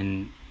money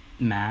in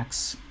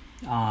Max.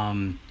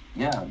 They're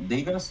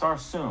gonna start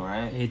soon,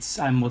 right?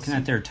 I'm looking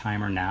at their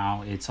timer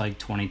now. It's like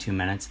 22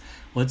 minutes.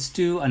 Let's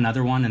do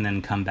another one and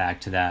then come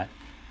back to that.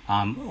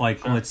 Sure.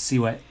 Let's see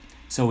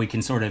so we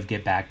can sort of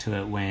get back to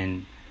it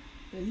when,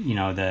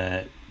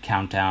 the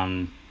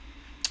countdown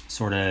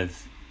sort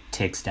of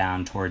ticks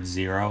down towards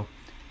 0.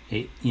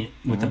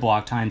 With the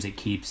block times, it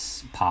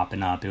keeps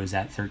popping up. It was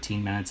at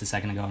 13 minutes a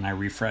second ago, and I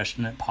refreshed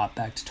and it popped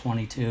back to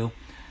 22.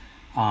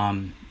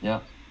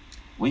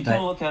 We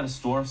can look at a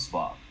Storm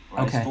Swap,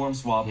 right? Okay. Storm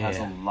Swap has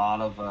a lot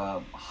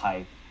of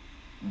hype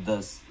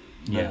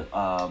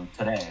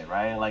today,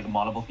 right? Like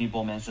multiple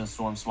people mentioned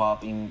Storm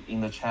Swap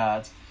in the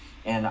chat,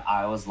 and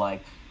I was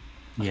like,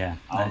 I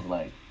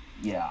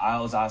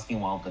was asking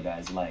one of the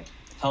guys, like,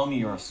 tell me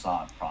your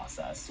thought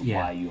process,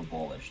 why you're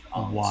bullish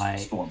on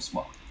Storm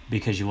Swap.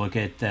 Because you look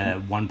at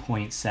the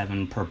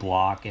 1.7 per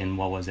block, and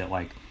what was it,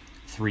 like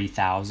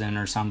 3,000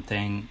 or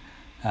something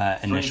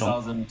initial?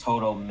 3,000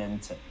 total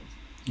minted.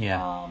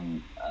 Yeah.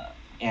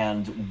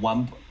 And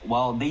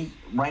they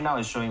right now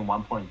is showing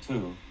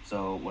 1.2,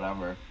 so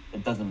whatever.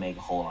 It doesn't make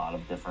a whole lot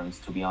of difference,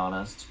 to be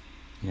honest.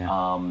 Yeah.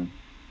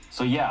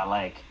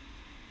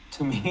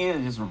 To me,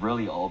 it's just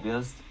really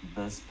obvious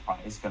this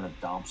price gonna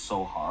dump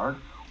so hard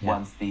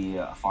once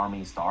the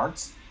farming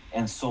starts.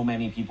 And so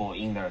many people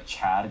in their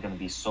chat are going to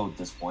be so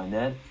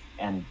disappointed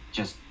and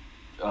just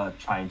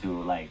trying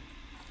to like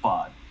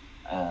FUD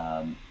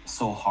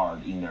so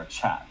hard in their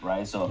chat,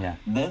 right? So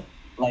this,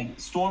 like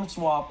Storm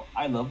Swap,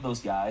 I love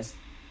those guys.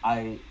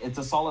 It's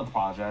a solid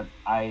project.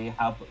 I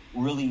have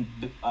really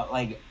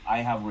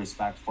I have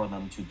respect for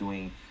them to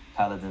doing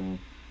Paladin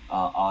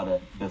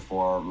audit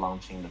before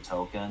launching the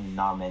token.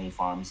 Not many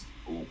farms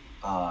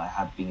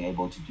have been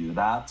able to do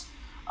that.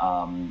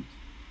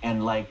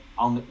 And like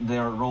on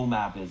their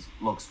roadmap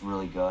looks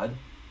really good,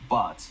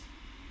 but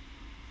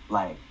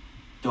like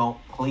don't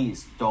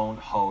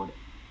hold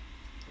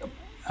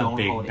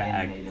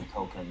any native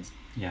tokens.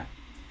 Yeah.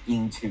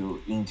 Into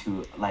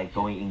like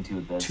going into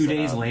this 2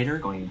 days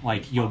later,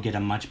 you'll get a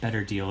much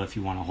better deal if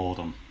you want to hold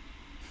them.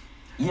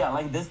 Yeah,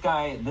 like this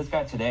guy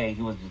today,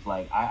 he was just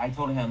like, I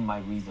told him my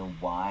reason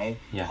why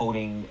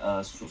holding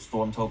a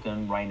Storm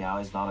token right now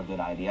is not a good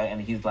idea, and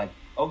he's like,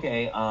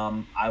 okay,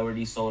 I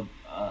already sold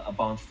a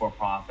bunch for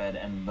profit,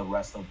 and the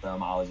rest of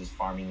them I was just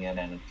farming it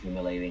and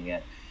accumulating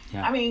it.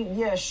 Yeah. I mean,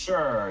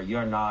 sure,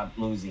 you're not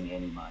losing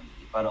any money,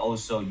 but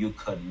also you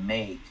could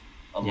make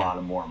a lot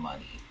of more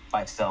money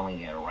by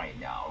selling it right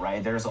now,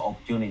 right? There's an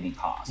opportunity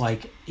cost,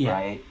 right?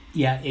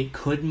 Yeah, it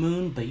could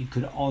moon, but you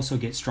could also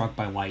get struck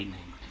by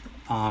lightning.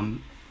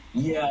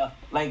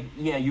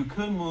 You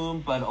could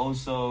moon, but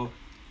also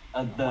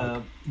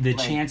the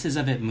chances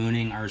of it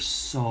mooning are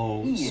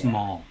so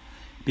small,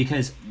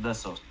 because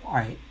all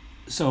right.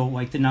 So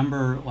like the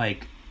number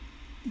like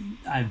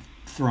I've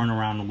thrown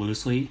around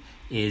loosely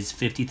is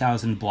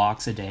 50,000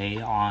 blocks a day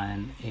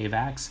on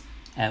AVAX,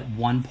 at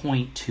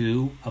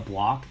 1.2 a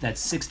block.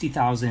 That's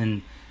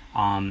 60,000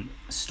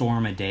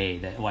 storm a day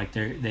that like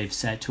they've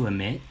set to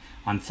emit.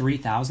 On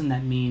 3,000,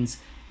 that means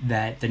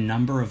that the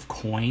number of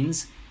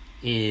coins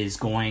is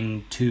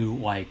going to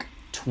like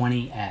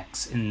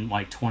 20x in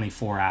like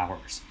 24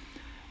 hours.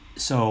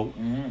 So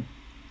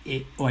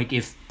it like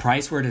if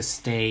price were to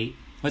stay,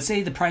 let's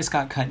say the price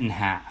got cut in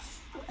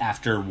half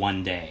after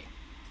one day,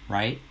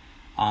 right?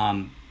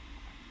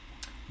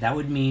 That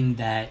would mean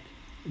that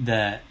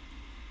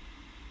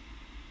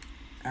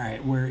all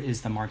right, where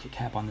is the market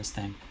cap on this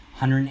thing?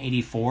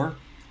 184.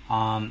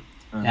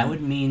 That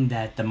would mean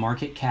that the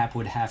market cap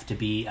would have to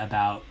be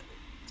about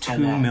 2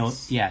 million.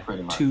 Yeah,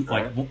 right?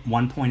 Like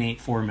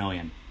 1.84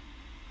 million.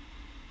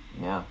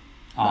 Yeah.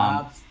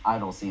 I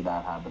don't see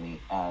that happening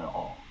at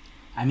all.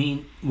 I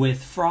mean,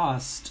 with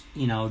Frost,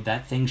 you know,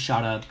 that thing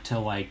shot up to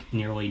like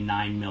nearly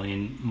 9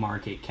 million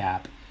market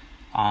cap.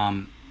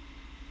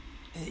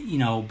 You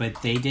know,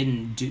 but they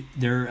didn't do,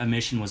 their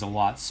emission was a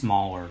lot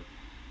smaller.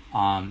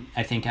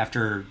 I think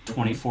after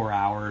 24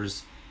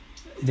 hours,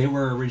 they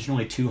were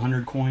originally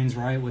 200 coins,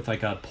 right? With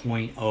like a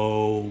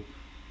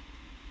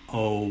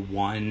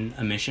 0.001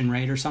 emission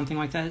rate or something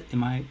like that.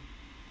 Am I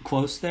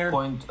close there?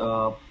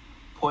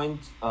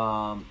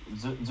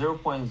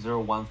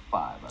 0.015,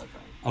 I think.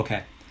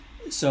 Okay.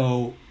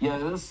 So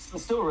yeah,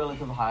 it's still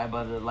relatively high,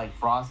 but like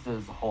Frost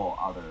is a whole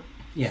other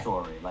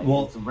story. Like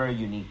it's a very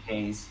unique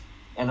case,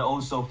 and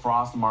also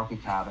Frost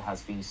market cap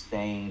has been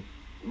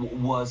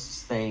was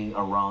staying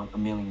around $1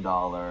 million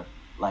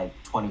like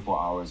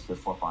 24 hours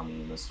before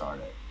farming even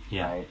started.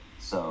 Yeah. Right.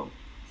 So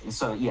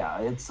yeah,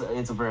 it's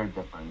a very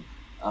different.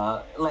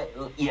 Like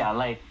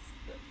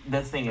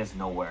this thing is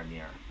nowhere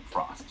near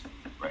Frost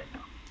right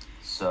now.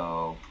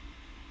 So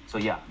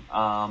yeah.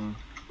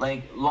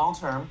 Like long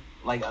term.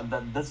 Like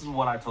this is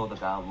what I told the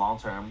guy. Long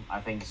term, I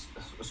think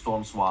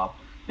Storm Swap,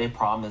 they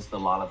promised a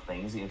lot of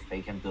things. If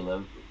they can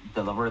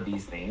deliver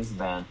these things,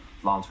 then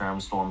long term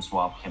Storm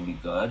Swap can be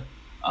good.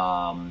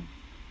 By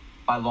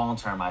long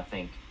term, I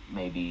think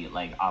maybe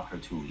like after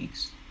 2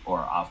 weeks or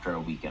after a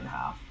week and a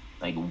half.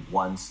 Like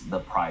once the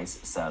price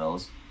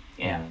settles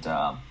and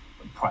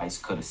price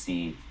could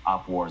see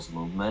upwards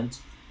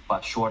movement.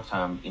 But short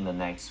term, in the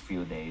next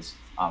few days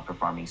after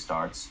farming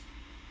starts,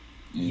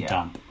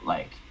 dump.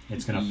 Like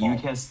it's gonna fall.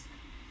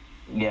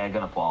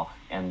 Gonna fall,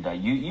 and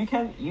you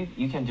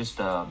can just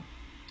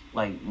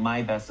like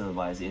my best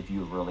advice if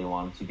you really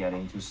want to get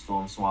into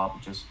Storm Swap,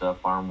 just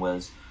farm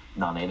with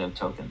non-native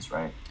tokens,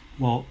 right?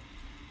 Well,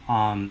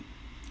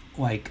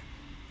 like,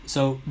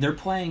 so they're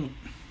playing.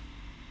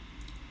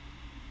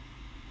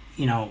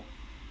 You know,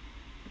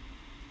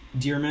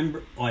 do you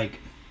remember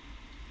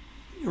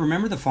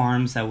the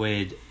farms that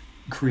would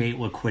create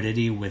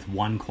liquidity with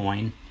one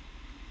coin?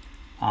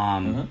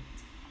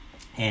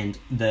 And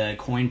the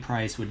coin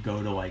price would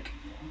go to like,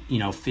 you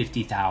know,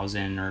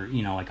 50,000 or,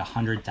 you know, like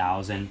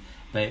 100,000,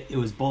 but it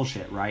was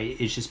bullshit, right?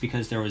 It's just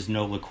because there was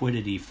no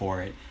liquidity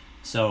for it.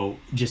 So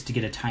just to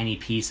get a tiny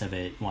piece of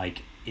it,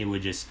 like it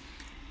would just,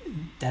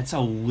 that's a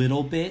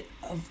little bit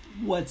of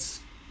what's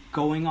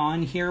going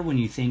on here when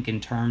you think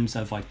in terms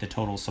of like the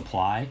total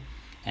supply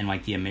and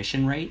like the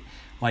emission rate.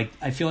 Like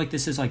I feel like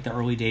this is like the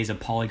early days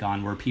of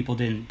Polygon where people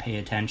didn't pay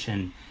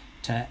attention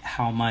to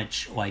how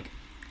much like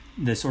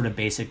the sort of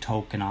basic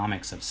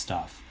tokenomics of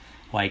stuff.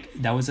 Like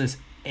that was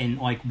and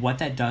like what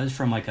that does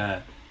from like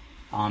a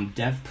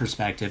dev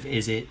perspective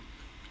is it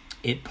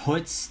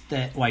puts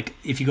that, like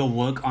if you go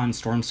look on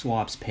Storm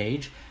Swap's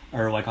page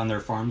or like on their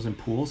farms and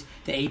pools,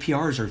 the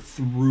APRs are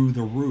through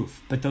the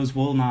roof, but those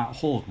will not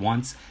hold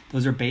once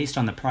those are based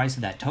on the price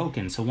of that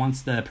token. So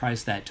once the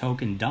price of that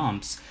token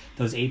dumps,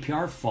 those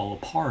APR fall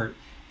apart.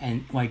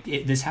 And like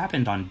this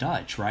happened on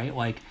Dutch, right?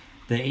 Like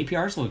the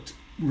APRs looked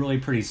really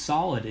pretty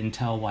solid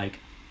until like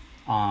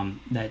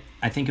that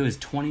I think it was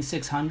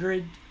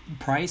 2,600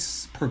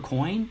 price per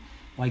coin.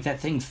 Like that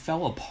thing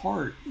fell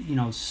apart, you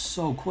know,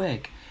 so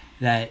quick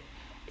that,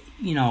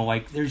 you know,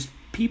 like there's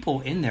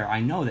people in there I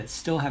know that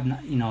still have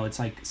not, you know, it's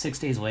like 6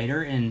 days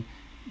later and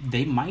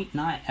they might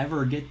not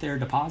ever get their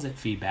deposit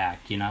fee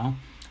back, you know.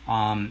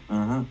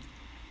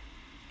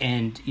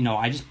 And you know,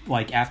 I just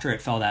like after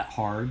it fell that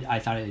hard, I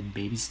thought it would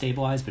baby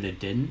stabilize, but it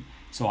didn't.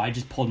 So I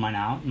just pulled mine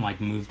out and like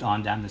moved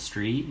on down the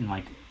street, and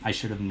like I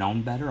should have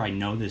known better. I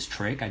know this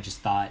trick. I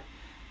just thought,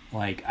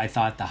 like I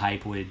thought the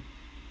hype would,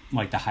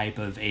 like the hype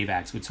of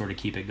AVAX would sort of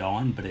keep it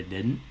going, but it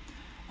didn't.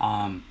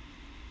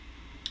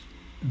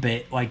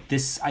 But like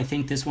this, I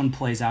think this one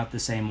plays out the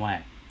same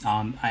way.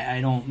 I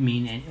don't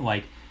mean any,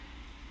 like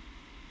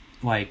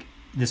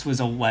this was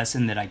a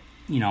lesson that I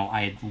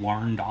had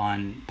learned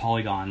on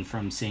Polygon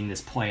from seeing this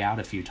play out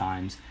a few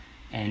times,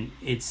 and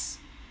it's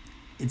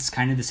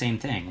kind of the same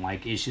thing.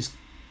 Like it's just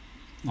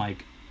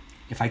like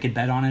if I could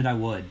bet on it, I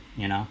would,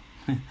 you know.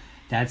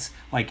 That's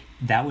like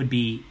that would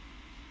be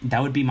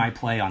my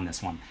play on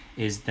this one,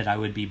 is that I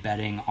would be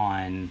betting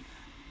on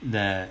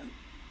the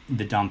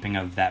dumping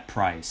of that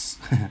price.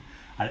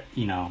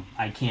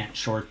 I can't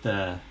short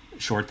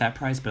that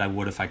price, but I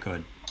would if I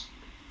could.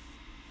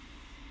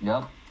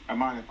 Yep. I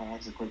mind if I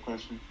ask a quick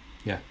question?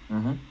 Yeah.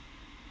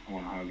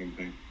 want to hug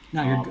anything.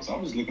 No, you're good. So I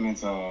was looking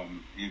into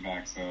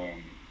AVAX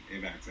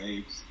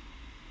Apes.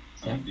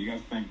 So Yeah. do you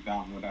guys think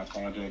that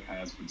project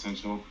has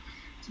potential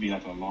to be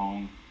like a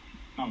long,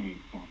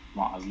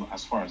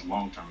 as far as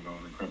long term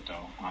goes in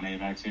crypto on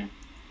AVAX here?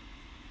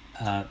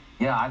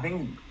 Yeah, I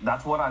think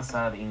that's what I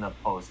said in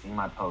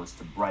my post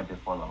right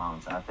before the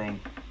launch. I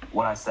think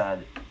what I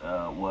said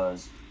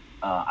was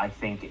I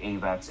think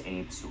AVAX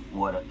Apes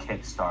would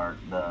kickstart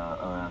the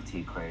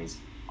NFT craze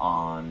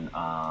on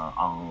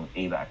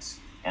AVAX,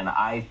 and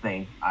I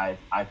think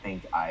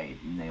I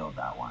nailed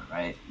that one,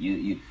 right?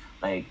 You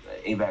like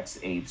AVAX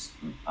Apes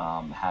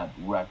had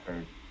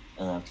record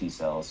NFT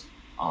sales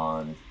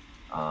on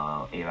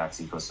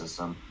AVAX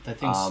ecosystem. That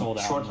thing sold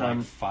out in short-term-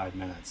 like 5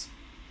 minutes.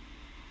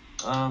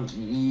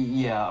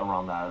 Yeah,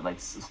 around that, like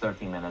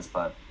 13 minutes,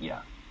 but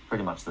yeah,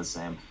 pretty much the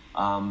same.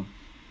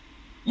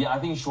 Yeah, I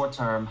think short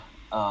term,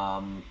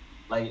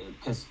 like,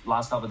 because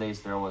last couple of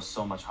days there was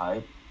so much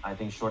hype. I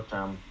think short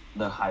term,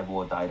 the hype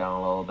will die down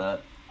a little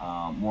bit.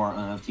 More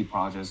NFT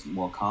projects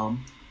will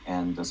come,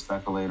 and the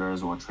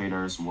speculators or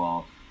traders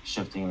will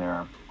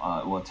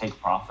will take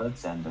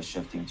profits and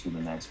shifting to the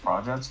next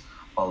projects.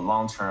 But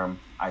long term,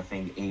 I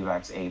think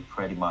AVAX Ape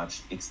pretty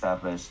much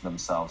established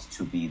themselves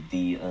to be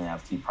the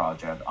NFT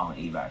project on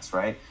AVAX,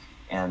 right?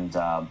 And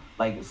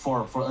like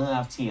for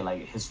NFT,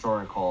 like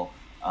historical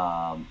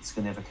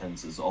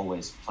significance is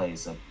always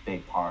plays a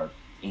big part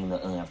in the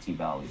NFT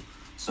value.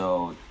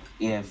 So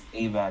if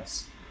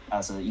AVAX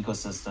as an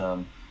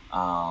ecosystem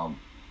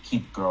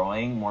keep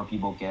growing, more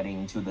people getting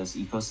into this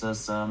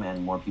ecosystem,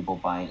 and more people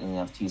buying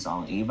NFTs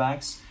on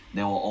AVAX,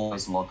 they will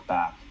always look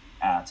back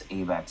at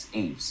AVAX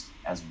Apes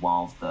as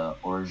one of the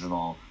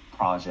original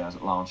projects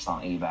launched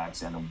on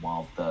AVAX and one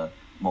of the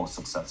most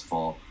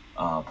successful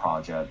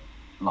project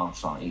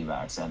launched on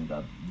AVAX, and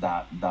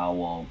that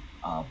will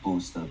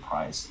boost the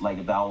price.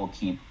 Like that will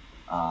keep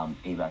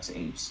AVAX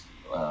Apes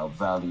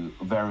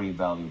very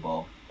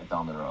valuable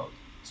down the road.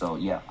 So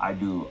yeah, I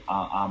do.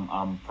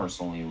 I'm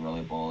personally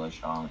really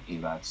bullish on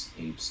AVAX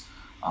Apes.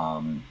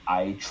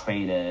 I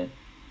traded.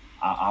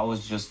 I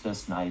was just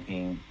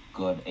sniping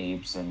good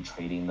apes and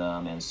trading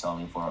them and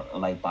selling for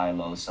like buy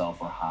low, sell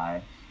for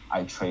high.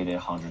 I traded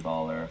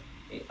 $100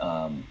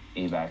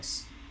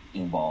 AVAX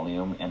in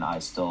volume, and I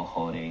still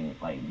holding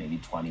like maybe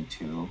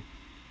 22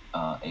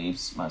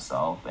 apes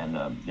myself. And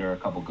there are a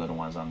couple good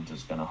ones. I'm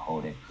just gonna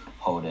hold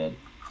it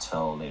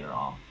till later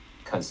on,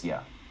 because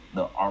yeah,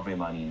 the RV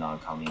money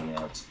not coming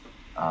yet.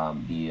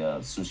 The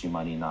sushi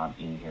money not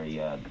in here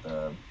yet.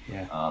 The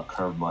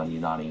curve money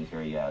not in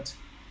here yet.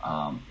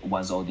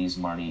 Once all these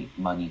money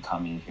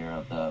coming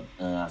here, the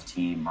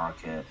NFT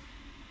market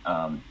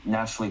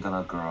naturally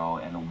gonna grow,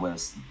 and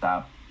with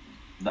that,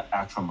 the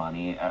actual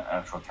money,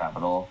 actual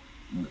capital,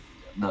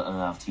 the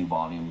NFT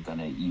volume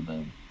gonna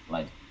even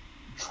like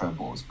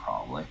triples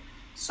probably.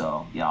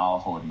 So yeah, I'll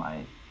hold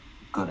my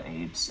good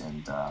apes,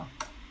 and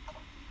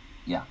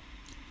yeah.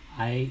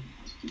 I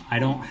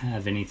don't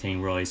have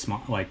anything really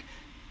small. Like,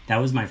 that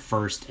was my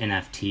first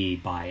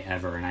NFT buy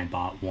ever, and I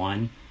bought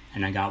one,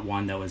 and I got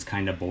one that was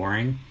kind of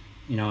boring.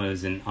 It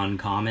was an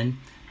uncommon.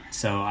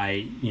 So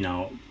I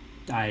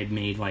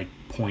made like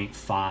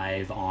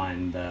 0.5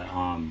 on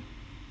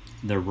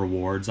the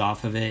rewards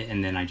off of it,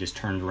 and then I just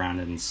turned around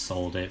and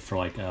sold it for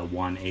like a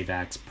 1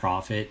 AVAX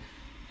profit,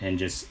 and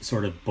just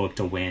sort of booked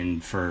a win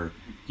for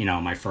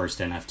my first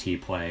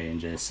NFT play, and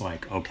just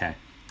like, okay,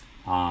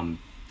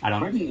 I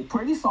don't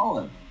pretty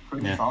solid.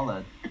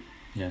 Solid.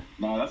 Yeah.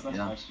 No, that's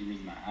actually the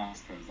reason I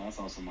asked, because that's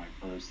also my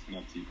first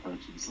NFT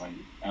purchase like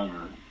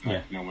ever.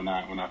 Like, when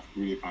I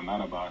really found out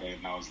about it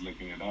and I was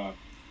looking it up,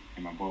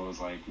 and my boy was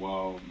like,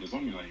 "Well, there's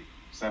only like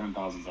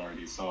 7,000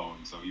 already sold,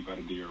 so you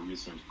better do your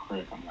research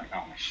quick." I'm like,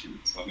 "Oh shoot!"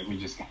 So let me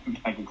just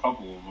like a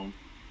couple of them.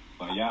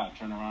 But yeah, I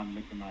turned around and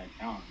looked at my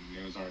account, and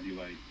there was already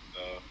like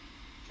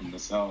from the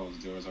sales,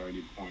 there was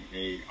already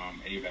 0.8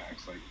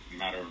 AVAX, like in a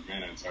matter of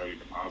minutes already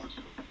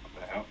deposited. What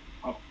the hell?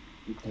 Oh,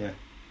 okay. Yeah.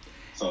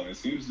 So it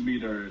seems to be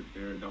their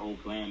whole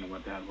plan, and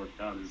what they had worked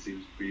out, it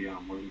seems to be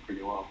working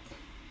pretty well.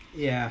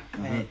 Yeah.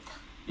 Mm-hmm.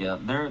 Yeah,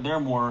 there are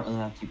more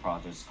NFT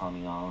projects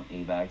coming on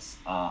AVAX.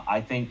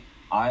 I think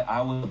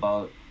I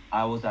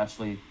was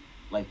actually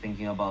like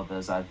thinking about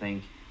this. I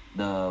think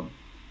the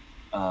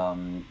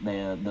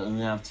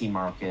NFT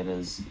market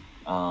is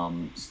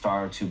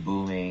start to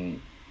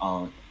booming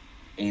on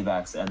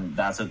AVAX, and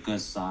that's a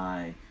good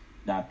sign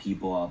that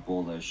people are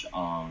bullish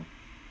on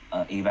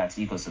AVAX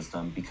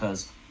ecosystem,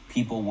 because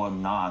people will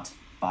not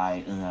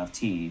buy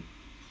NFT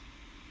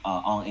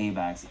on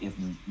AVAX if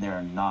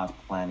they're not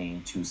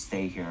planning to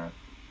stay here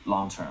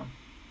long term,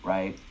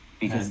 right?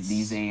 Because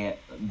these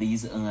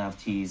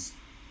NFTs,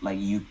 like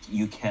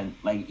you can,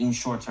 like in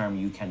short term,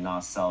 you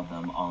cannot sell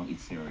them on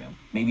Ethereum.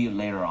 Maybe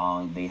later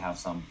on they have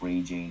some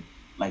bridge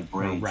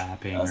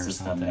wrapping or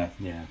system something. that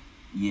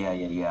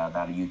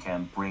that you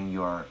can bring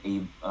your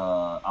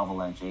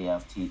Avalanche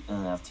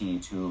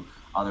NFT to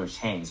other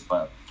chains,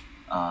 but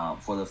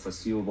for the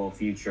foreseeable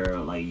future,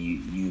 like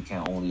you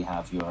can only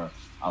have your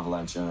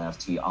Avalanche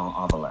NFT on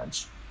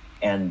Avalanche.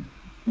 And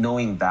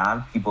knowing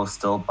that people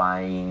still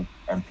buying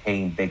and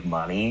paying big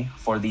money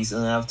for these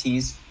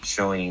NFTs,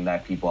 showing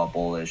that people are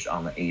bullish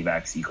on the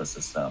AVAX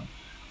ecosystem.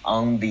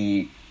 On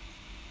the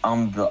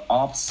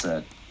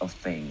opposite of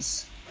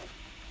things,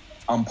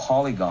 on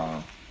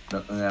Polygon,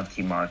 the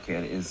NFT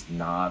market is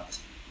not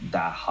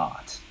that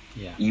hot.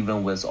 Yeah.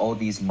 Even with all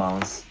these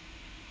months,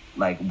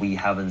 like we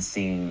haven't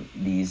seen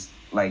these,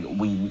 like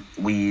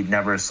we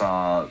never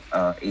saw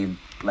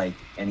like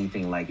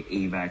anything like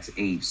AVAX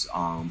apes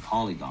on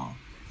Polygon.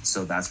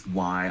 So that's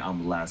why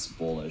I'm less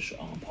bullish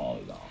on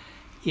Polygon.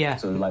 Yeah.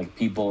 So like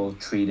people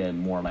treat it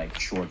more like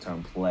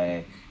short-term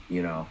play,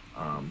 you know.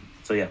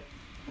 So yeah.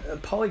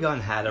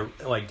 Polygon had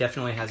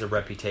definitely has a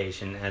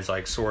reputation as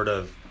like sort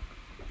of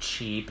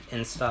cheap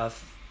and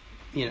stuff.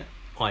 You know,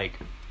 like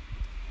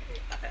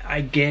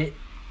I get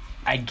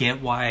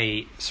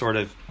why sort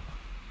of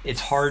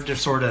it's hard to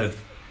sort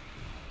of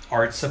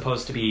art's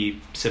supposed to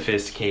be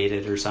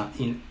sophisticated or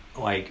something.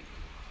 Like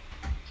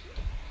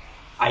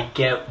I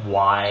get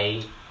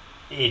why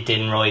it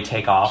didn't really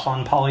take off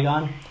on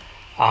Polygon.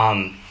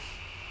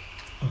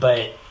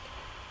 But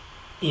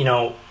you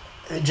know,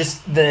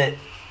 just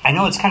I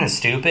know it's kind of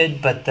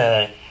stupid, but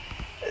the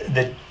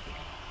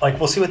like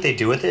we'll see what they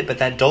do with it, but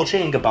that Dolce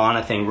 &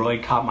 Gabbana thing really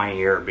caught my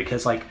ear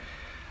because like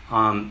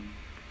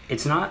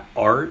it's not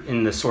art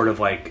in the sort of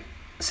like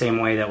same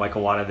way that like a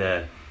lot of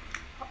the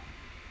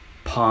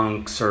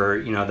punks or,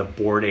 you know, the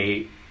Bored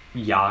Ape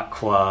Yacht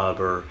Club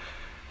or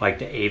like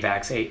the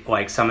AVAX 8,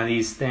 like some of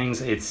these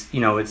things, it's, you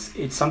know,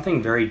 it's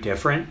something very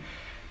different.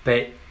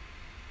 But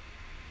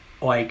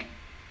like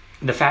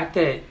the fact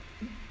that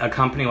a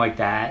company like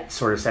that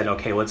sort of said,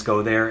 okay, let's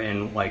go there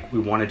and like we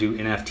want to do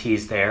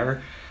NFTs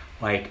there,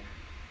 like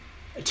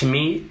to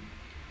me,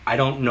 I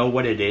don't know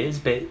what it is,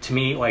 but to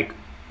me, like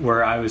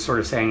where I was sort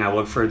of saying I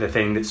look for the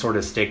thing that sort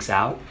of sticks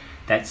out,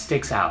 that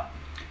sticks out.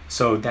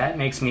 So that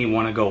makes me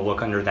want to go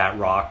look under that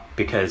rock,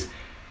 because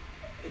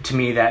to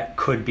me that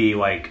could be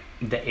like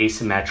the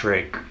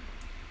asymmetric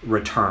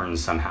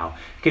returns somehow.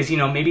 Because, you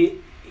know,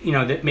 maybe, you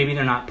know, that maybe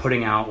they're not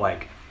putting out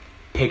like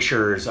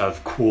pictures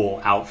of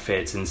cool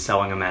outfits and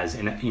selling them as,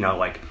 you know,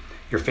 like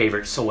your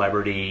favorite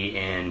celebrity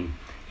in,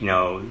 you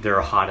know, their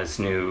hottest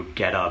new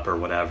get up or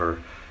whatever.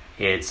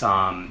 It's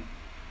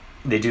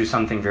they do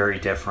something very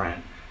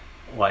different,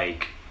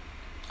 like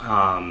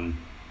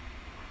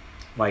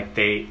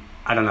they,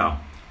 I don't know,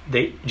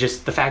 they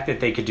just, the fact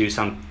that they could do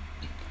someone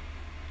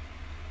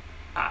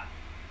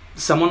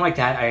like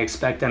that, I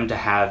expect them to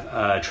have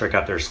a trick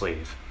up their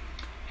sleeve,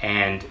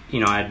 and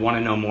you know, I'd want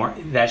to know more.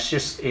 That's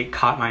just, it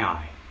caught my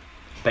eye.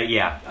 But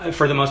yeah,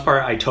 for the most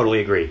part, I totally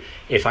agree.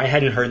 If I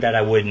hadn't heard that,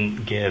 I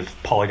wouldn't give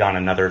Polygon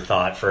another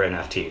thought for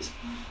NFTs.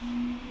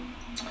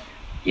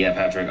 Yeah,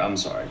 Patrick, I'm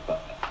sorry,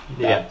 but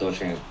that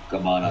Dolce &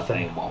 Gabbana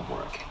thing won't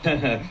work.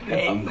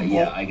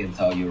 Yeah, I can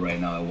tell you right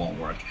now it won't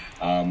work.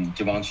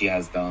 Givenchy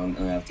has done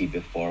NFT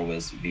before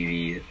with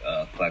VV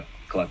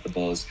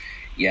collectibles.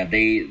 Yeah,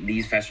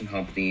 these fashion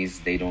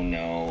companies, they don't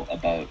know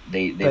about,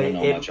 they don't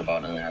know much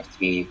about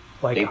NFT.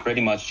 Like, they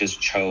pretty much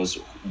just chose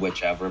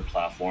whichever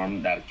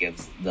platform that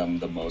gives them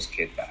the most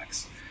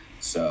kickbacks.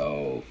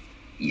 So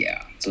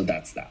yeah, so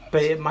that's that.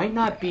 But it might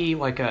not be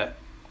like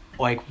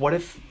what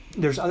if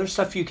there's other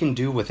stuff you can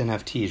do with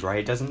NFTs, right?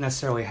 It doesn't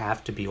necessarily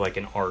have to be like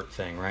an art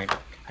thing, right?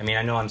 I mean,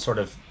 I know I'm sort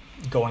of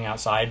going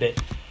outside, but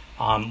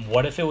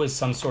what if it was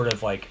some sort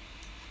of like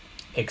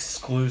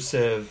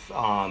exclusive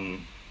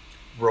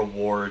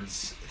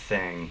rewards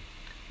thing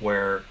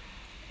where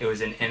it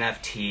was an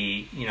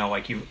NFT, you know,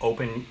 like you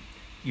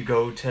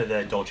go to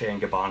the Dolce &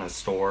 Gabbana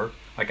store.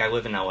 Like I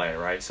live in LA,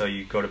 right? So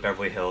you go to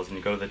Beverly Hills and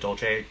you go to the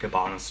Dolce &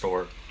 Gabbana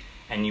store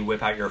and you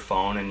whip out your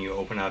phone and you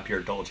open up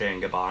your Dolce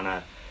 &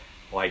 Gabbana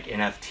like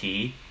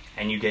NFT,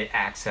 and you get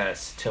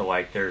access to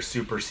like their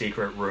super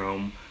secret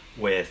room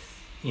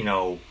with, you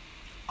know,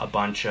 a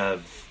bunch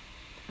of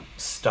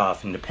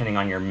stuff, and depending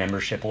on your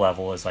membership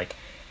level is like,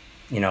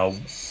 you know,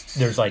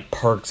 there's like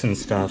perks and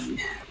stuff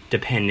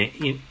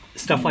depending,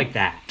 stuff like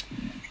that.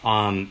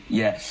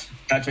 Yes,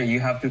 Patrick, you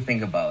have to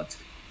think about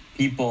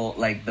people,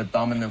 like the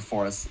dominant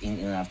force in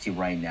NFT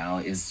right now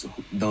is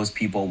those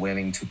people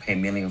willing to pay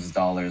millions of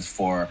dollars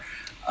for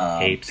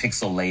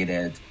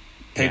pixelated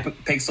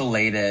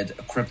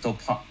crypto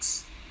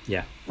punks.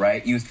 Yeah.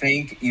 Right? You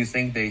think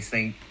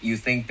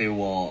they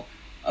will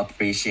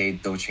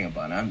appreciate Dolce &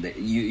 Gabbana?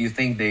 You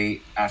think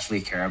they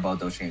actually care about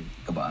Dolce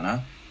 &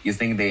 Gabbana? You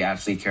think they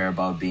actually care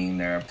about being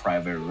their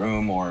private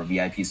room or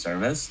VIP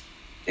service?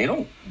 They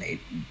don't. They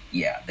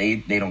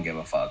don't give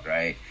a fuck,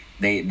 right?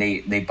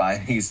 They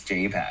buy these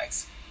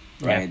JPEGs,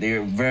 right? Yeah.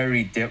 They're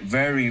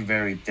very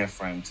very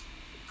different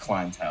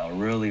clientele.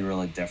 Really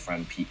really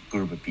different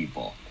group of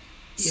people.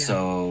 Yeah.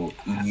 So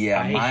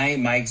yeah,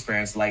 my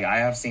experience, like I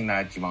have seen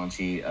that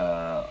Givenchy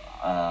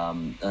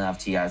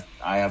NFT.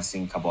 I have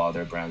seen a couple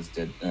other brands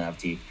did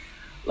NFT.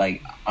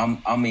 Like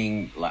I'm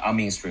in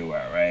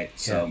streetwear, right?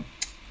 So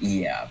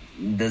yeah,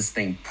 this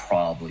thing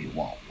probably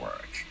won't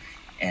work.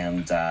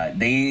 And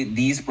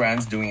these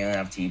brands doing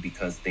NFT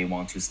because they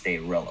want to stay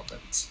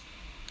relevant.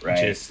 right?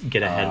 Just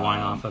get a headline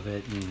off of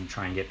it and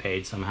try and get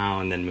paid somehow,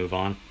 and then move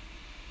on.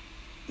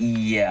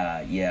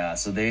 Yeah.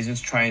 So they're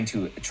just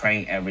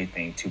trying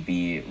everything to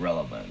be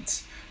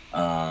relevant.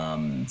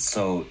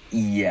 So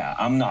yeah,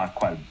 I'm not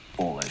quite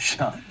bullish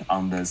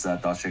on this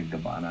Dolce &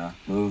 Gabbana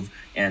move,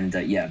 and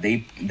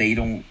they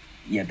don't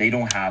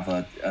have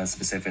a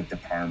specific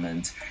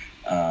department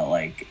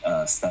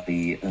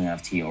study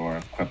NFT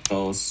or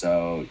crypto,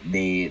 so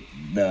the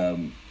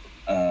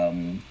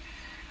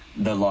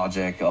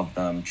logic of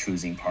them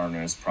choosing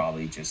partners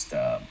probably just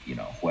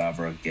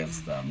whoever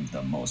gives them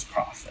the most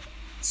profit.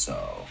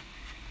 So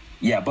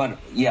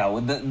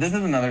this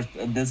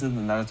is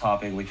another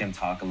topic we can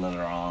talk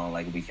later on.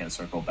 Like, we can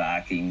circle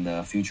back in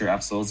the future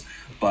episodes.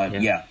 But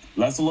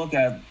let's look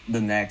at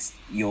the next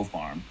yield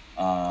farm.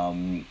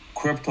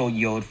 Crypto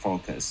yield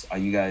focus. Are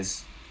you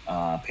guys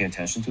paying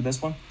attention to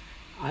this one?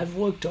 I've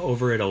looked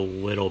over it a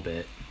little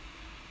bit.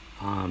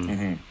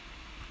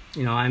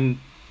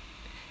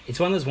 It's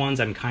one of those ones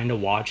I'm kind of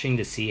watching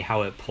to see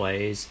how it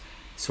plays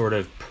sort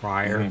of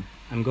prior.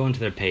 I'm going to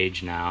their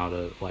page now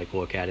to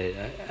look at it.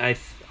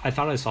 I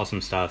thought I saw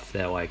some stuff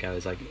that I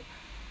was like,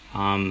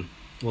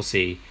 we'll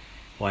see.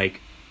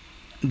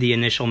 The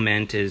initial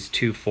mint is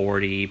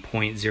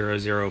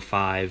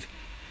 240.005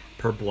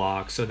 per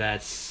block, so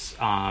that's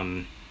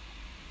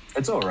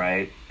it's all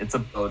right. It's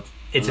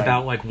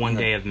about 1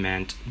 day of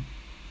mint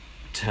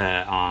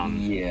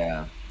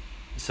to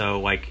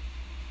So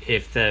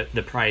if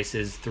the price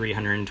is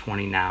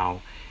 320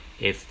 now,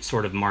 if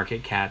sort of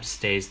market cap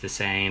stays the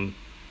same,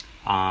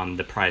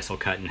 the price will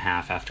cut in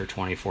half after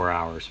 24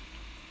 hours.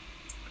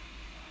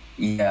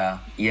 Yeah.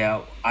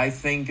 I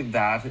think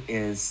that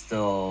is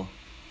still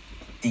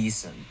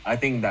decent. I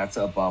think that's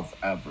above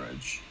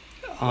average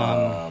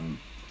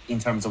in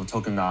terms of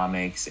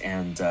tokenomics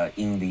and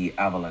in the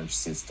Avalanche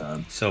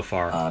system so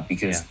far.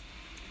 Because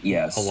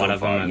a lot of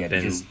them have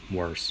been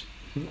worse.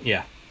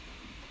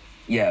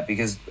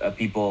 Because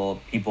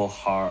people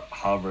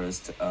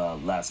harvest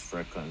less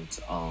frequent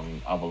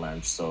on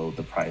Avalanche, so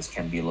the price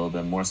can be a little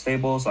bit more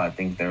stable. So I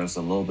think there's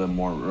a little bit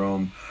more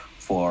room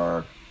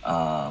for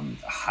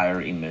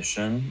higher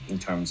emission in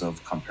terms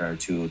of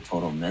compared to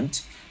total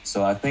mint.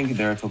 So I think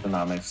their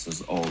tokenomics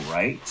is all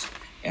right,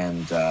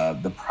 and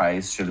the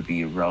price should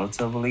be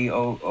relatively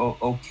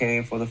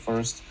okay for the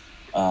first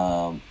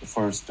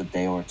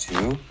day or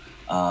two.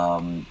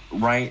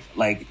 Right,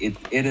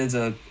 it is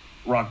a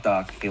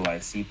Rockdog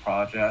KYC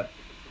project,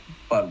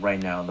 but right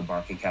now the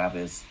market cap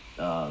is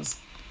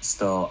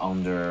still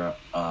under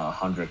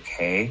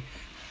 100K.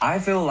 I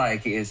feel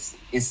like it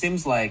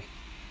seems like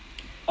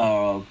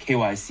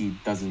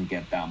KYC doesn't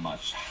get that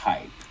much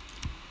hype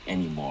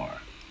anymore,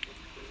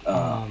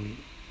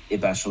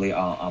 especially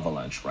on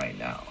Avalanche right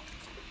now.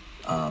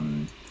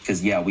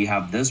 Because we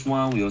have this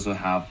one. We also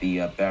have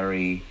the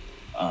Berry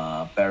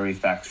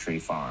Factory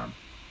Farm.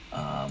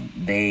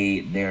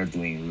 They're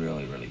doing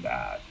really, really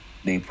bad.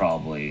 They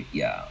probably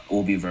it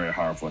will be very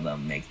hard for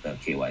them to make the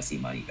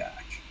KYC money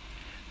back.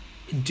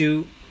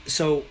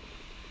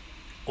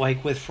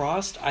 With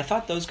Frost, I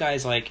thought those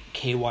guys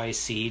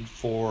KYC'd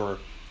for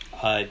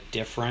a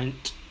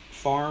different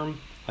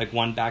farm,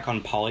 one back on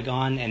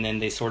Polygon, and then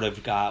they sort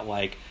of got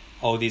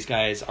these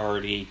guys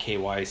already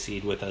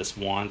KYC'd with us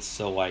once,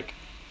 so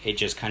it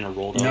just kind of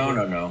rolled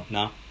over. No.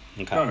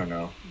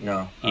 Okay.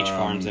 No. Each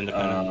farm's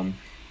independent.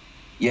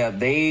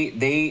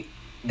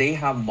 They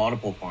have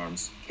multiple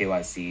farms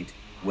KYC'd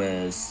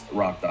with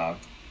Rockdog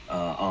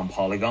on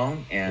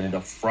Polygon, and the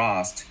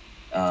Frost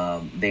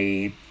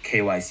they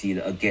KYC'd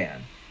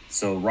again.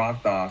 So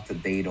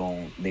Rockdog they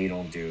don't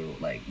do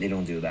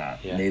that.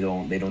 Yeah. They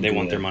don't. They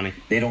want their money.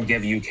 They don't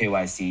give you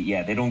KYC.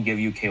 Yeah, they don't give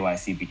you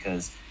KYC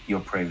because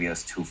your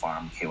previous two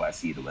farm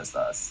KYC'd with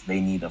us.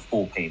 They need a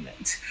full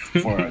payment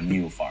for a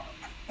new farm.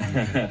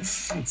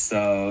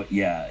 So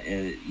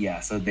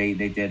so they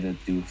did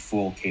do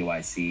full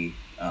KYC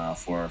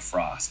for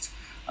Frost.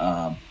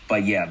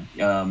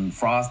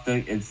 Frost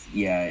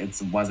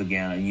it's once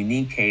again a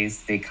unique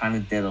case. They kind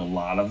of did a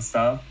lot of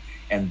stuff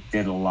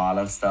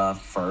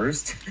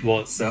first.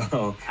 Well,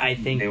 so I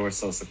think they were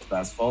so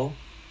successful.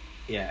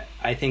 Yeah,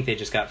 I think they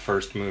just got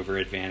first mover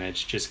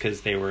advantage just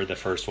because they were the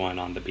first one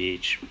on the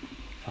beach.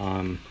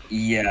 They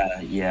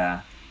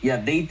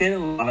did a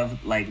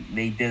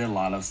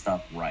lot of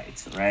stuff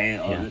right.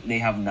 Yeah. They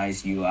have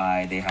nice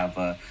UI. They have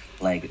a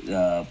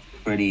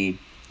pretty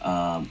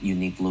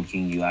unique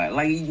looking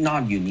UI.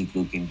 Not unique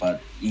looking,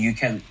 but you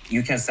can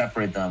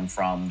separate them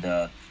from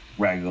the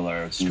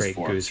regular Goose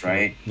Forks,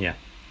 right? Yeah.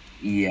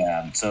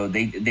 Yeah, so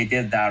they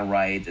did that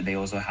right. They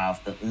also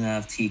have the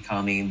NFT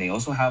coming. They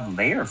also have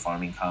layer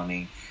farming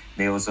coming.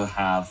 They also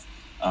have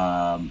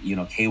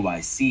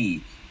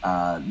KYC.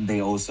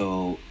 They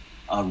also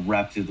a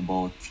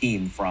reputable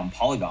team from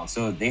Polygon.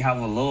 So they have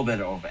a little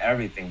bit of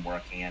everything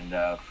working, and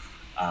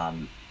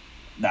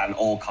that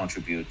all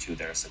contribute to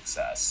their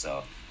success.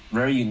 So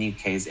very unique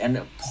case.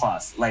 And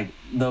plus,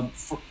 the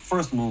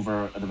first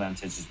mover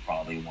advantage is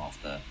probably one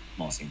of the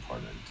most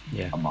important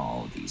among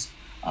all of these.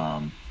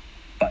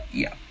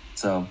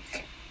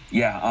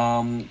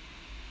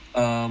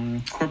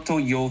 Crypto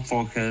yield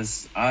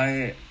focus.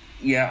 I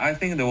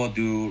think they will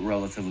do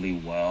relatively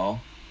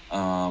well.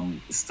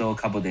 Still a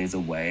couple days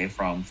away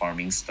from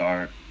farming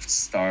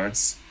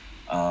starts.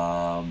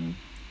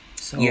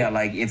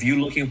 Like if you're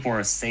looking for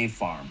a safe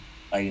farm,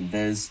 like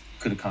this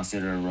could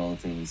consider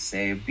relatively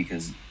safe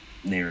because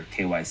they're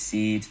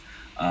KYC'd.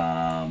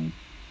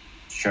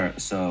 Sure.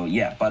 So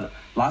yeah, but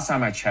last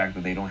time I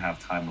checked, they don't have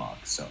time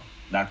lock, so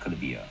that could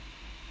be a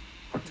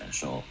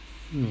potential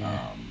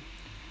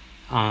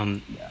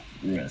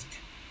risk.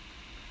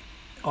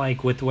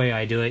 Like with the way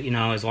I do it,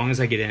 as long as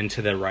I get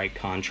into the right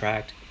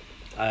contract,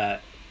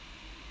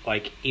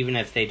 like even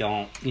if they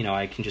don't,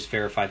 I can just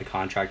verify the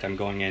contract I'm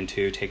going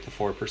into, take the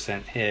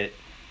 4% hit,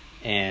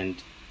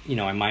 and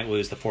I might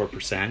lose the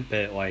 4%,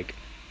 but like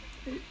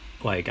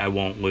I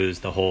won't lose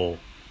the whole.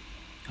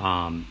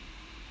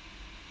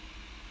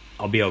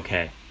 I'll be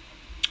okay.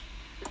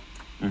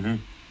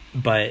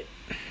 But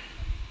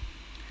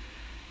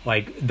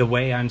like the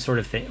way I'm sort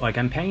of like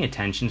I'm paying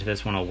attention to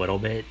this one a little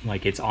bit,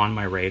 like it's on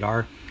my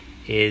radar,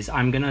 is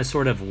I'm gonna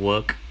sort of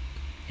look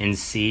and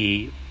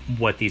see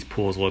what these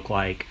pools look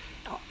like.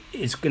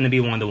 It's gonna be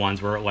one of the ones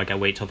where like I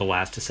wait till the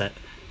last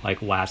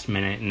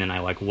minute, and then I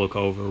like look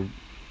over,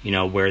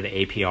 where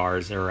the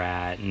APRs are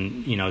at,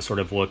 and sort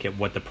of look at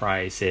what the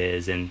price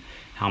is and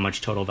how much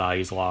total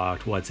value is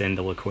locked, what's in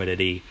the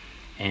liquidity.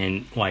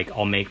 And like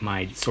I'll make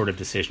my sort of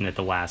decision at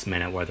the last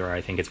minute whether I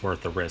think it's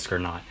worth the risk or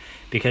not,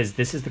 because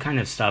this is the kind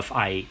of stuff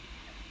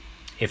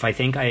if I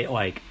think I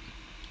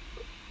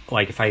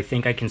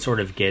can sort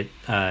of get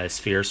a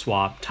Sphere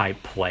Swap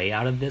type play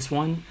out of this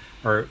one,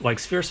 or like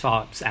Sphere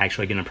Swap's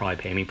actually going to probably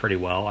pay me pretty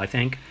well, I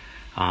think.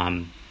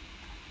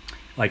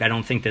 Like I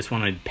don't think this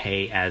one would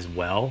pay as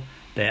well,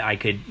 but I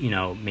could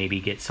maybe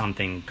get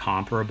something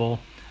comparable.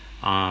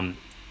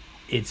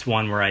 It's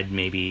one where I'd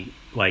maybe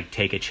like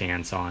take a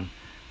chance on.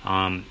 But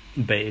I'm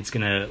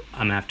gonna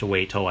have to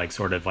wait till like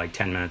sort of like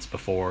 10 minutes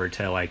before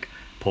to like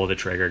pull the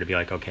trigger to be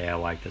like, okay, I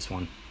like this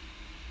one.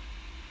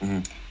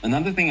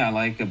 Another thing I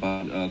like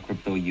about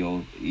crypto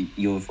yield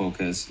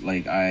focus,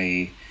 like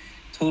I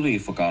totally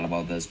forgot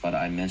about this, but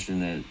I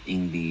mentioned it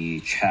in the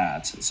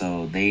chat.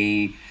 So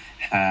they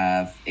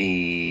have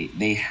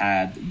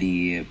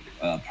the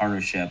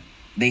partnership.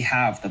 They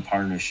have the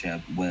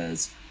partnership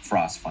with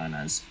Frost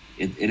Finance.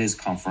 It is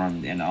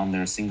confirmed, and on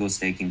their single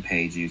staking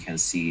page, you can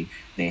see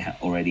they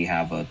already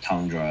have a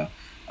Tundra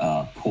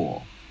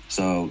pool.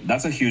 So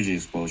that's a huge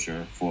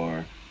exposure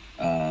for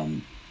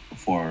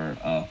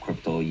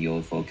crypto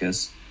yield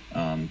focus,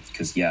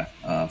 because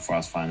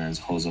Frost Finance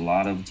holds a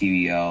lot of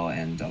TVL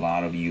and a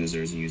lot of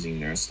users using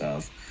their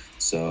stuff.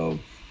 So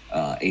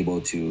able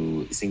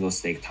to single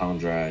stake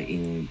Tundra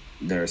in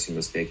their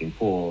single staking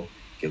pool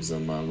gives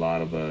them a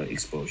lot of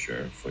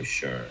exposure for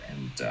sure.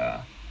 And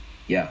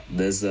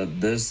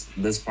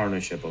this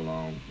partnership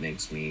alone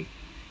makes me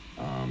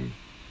kind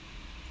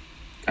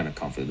of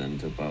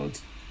confident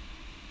about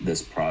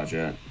this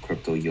project,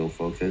 crypto yield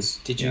focus.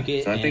 Did you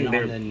get in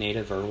on the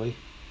native early?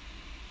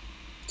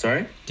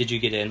 Sorry? Did you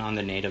get in on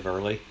the native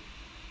early?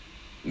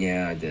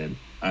 Yeah, I did.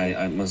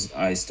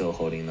 I still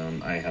holding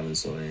them. I haven't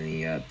sold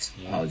any yet.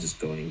 Yeah. I'll just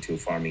go into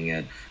farming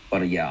it.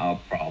 But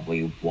I'll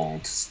probably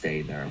won't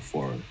stay there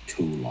for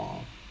too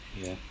long.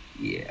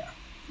 Yeah.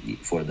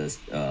 For this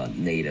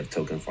native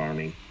token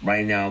farming.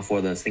 Right now,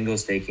 for the single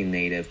staking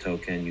native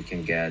token, you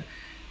can get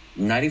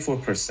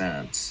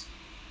 94%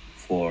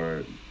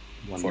 for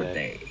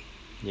day.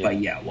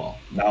 Yeah. But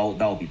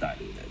that'll be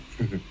diluted.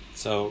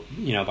 So,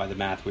 by the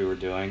math we were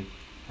doing,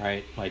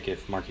 right? Like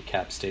if market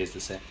cap stays the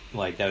same,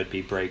 like that would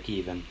be break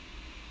even.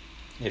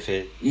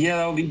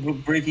 That would be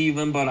break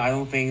even, but I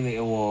don't think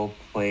it will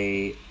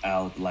play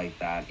out like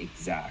that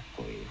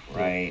exactly,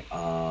 right?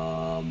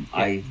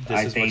 I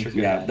think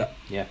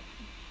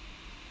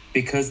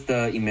because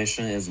the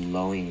emission is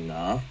low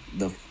enough,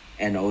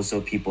 and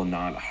also people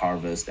not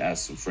harvest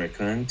as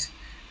frequent,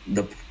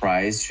 the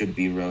price should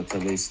be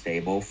relatively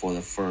stable for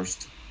the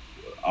first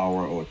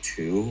hour or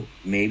two,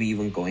 maybe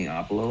even going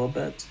up a little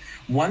bit.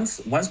 Once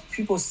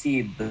people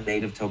see the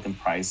native token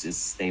price is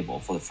stable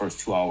for the first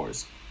 2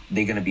 hours,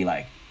 they're gonna be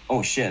like,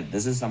 oh shit,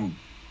 this is some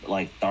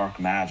like dark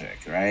magic,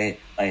 right?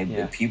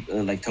 Like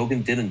people like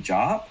token didn't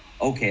drop.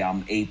 Okay,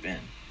 I'm ape in.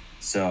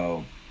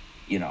 So,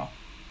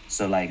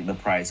 so like the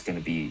price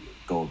gonna be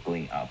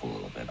going up a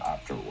little bit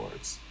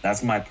afterwards.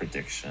 That's my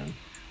prediction.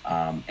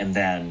 And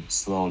then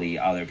slowly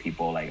other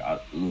people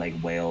like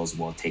whales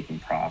will taking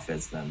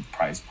profits, then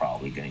price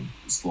probably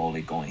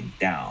slowly going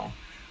down.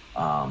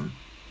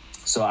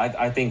 So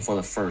I think for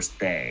the first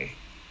day,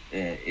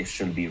 it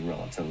should be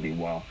relatively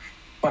well.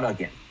 But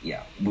again,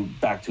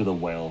 back to the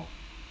whale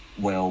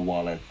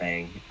wallet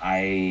thing.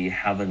 I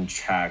haven't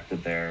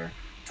checked their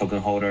token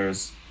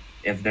holders.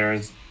 If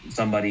there's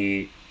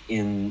somebody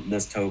in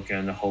this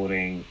token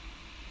holding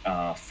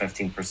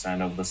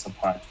 15% of the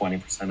supply,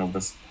 20% of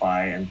the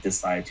supply, and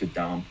decide to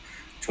dump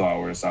 2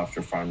 hours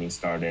after farming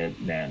started,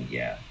 then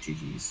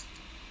GG's.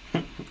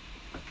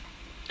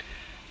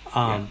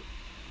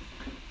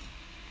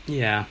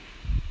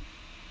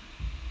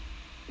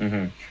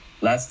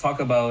 Let's talk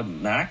about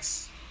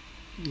Max.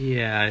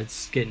 Yeah,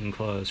 it's getting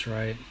close,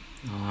 right?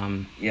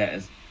 Yeah,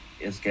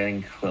 it's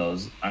getting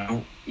close. I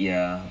don't.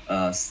 Yeah.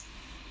 Let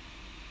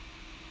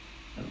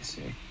me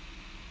see.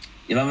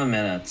 11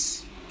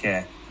 minutes.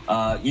 Okay.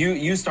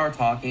 You start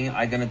talking.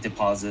 I'm gonna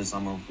deposit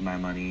some of my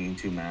money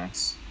into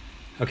Max.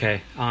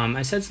 Okay.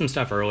 I said some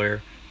stuff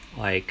earlier,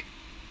 like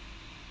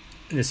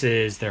this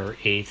is their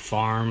 8th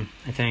farm,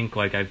 I think.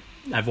 Like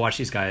I've watched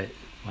these guys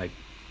like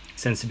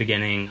since the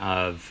beginning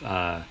of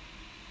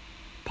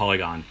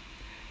Polygon,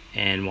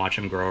 and watch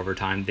them grow over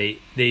time.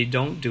 They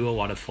don't do a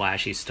lot of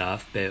flashy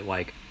stuff, but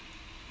like,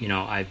 you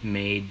know, I've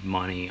made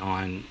money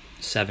on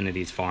 7 of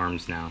these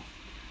farms now.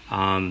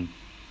 And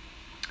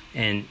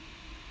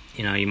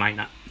you know, you might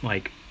not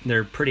like,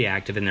 they're pretty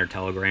active in their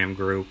Telegram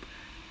group.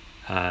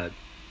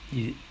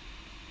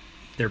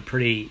 They're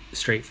pretty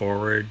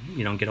straightforward.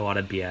 You don't get a lot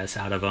of BS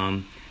out of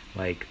them.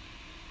 Like,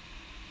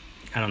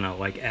 I don't know,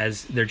 like,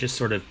 as they're just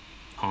sort of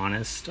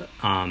honest.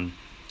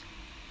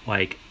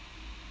 Like,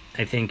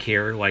 I think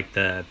here, like,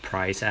 the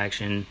price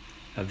action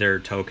of their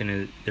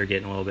token, they're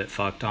getting a little bit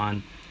fucked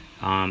on.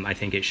 I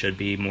think it should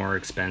be more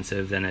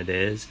expensive than it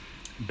is,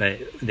 but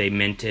they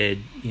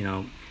minted, you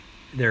know,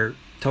 their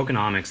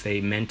tokenomics,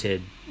 they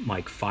minted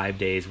like 5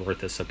 days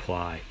worth of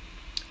supply.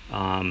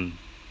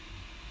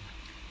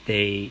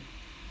 They,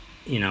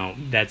 you know,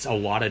 that's a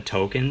lot of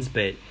tokens,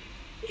 but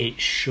it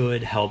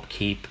should help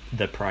keep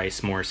the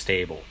price more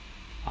stable.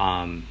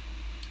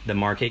 The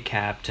market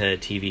cap to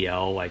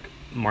TVL, like,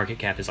 market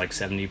cap is like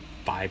 75%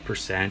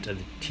 of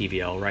the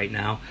TVL right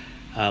now.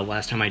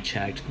 Last time I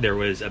checked, there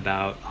was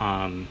about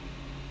I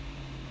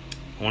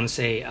want to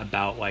say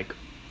about like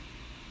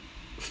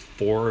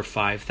 4,000 or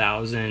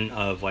 5,000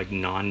 of like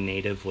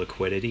non-native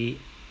liquidity.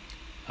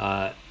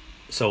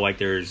 So like,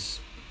 there's,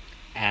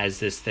 as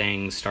this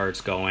thing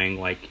starts going,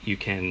 like, you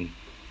can,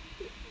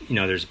 you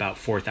know, there's about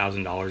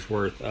 $4,000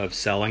 worth of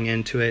selling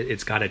into it.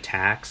 It's got a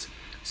tax,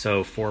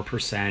 so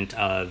 4%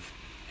 of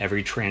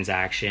every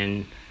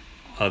transaction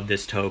of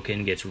this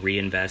token gets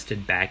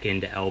reinvested back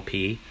into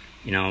LP.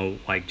 You know,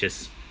 like,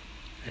 just,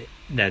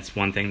 that's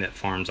one thing that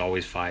farms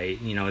always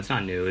fight. You know, it's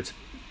not new. It's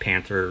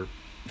Panther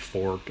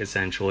fork,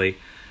 essentially.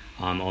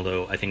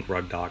 Although I think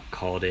Rugdoc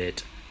called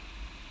it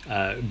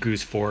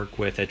Goose Fork,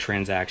 with a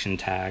transaction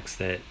tax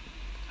that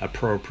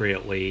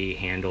appropriately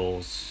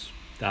handles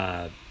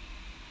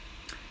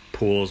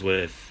pools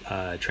with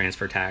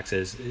transfer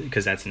taxes,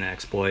 because that's an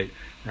exploit,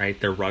 right?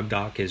 Their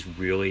Rugdoc is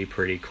really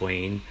pretty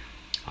clean.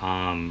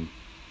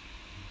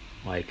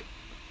 Like,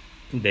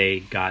 they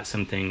got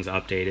some things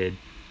updated.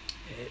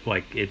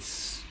 Like,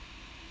 it's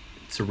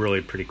a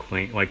really pretty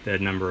clean, like, the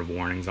number of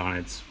warnings on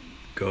it's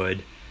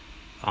good.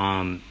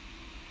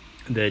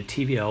 The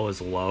TVL is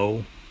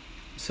low,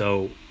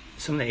 so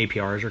some of the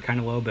APRs are kind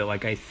of low, but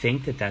like, I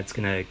think that that's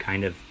gonna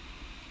kind of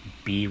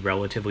be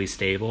relatively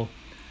stable.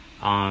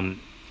 And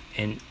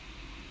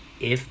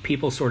if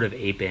people sort of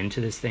ape into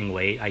this thing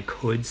late, I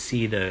could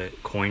see the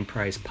coin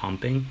price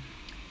pumping,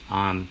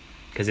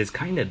 because it's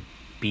kind of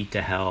beat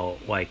to hell.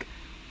 Like,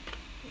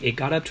 it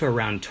got up to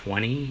around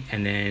 20,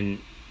 and then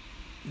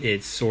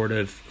it sort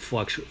of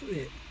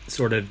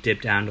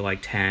dipped down to like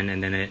 10,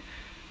 and then it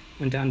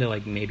went down to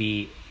like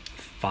maybe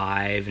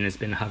 5, and it's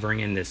been hovering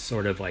in this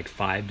sort of like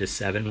 5 to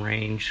 7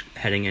 range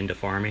heading into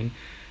farming.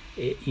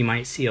 You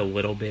might see a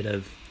little bit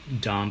of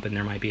dump, and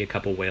there might be a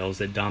couple whales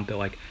that dump, but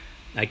like,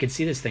 I could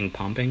see this thing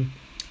pumping.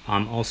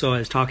 Also, I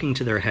was talking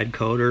to their head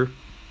coder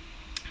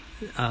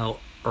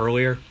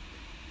earlier,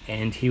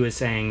 and he was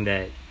saying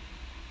that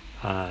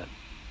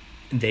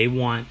they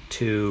want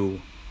to,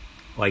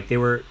 like, they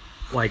were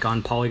like,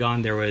 on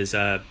Polygon there was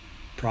a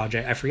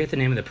project, I forget the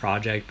name of the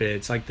project, but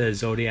it's like the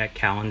Zodiac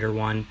calendar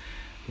one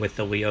with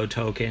the Leo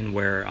token,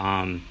 where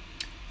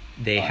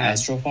they had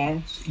Astro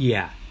Farms.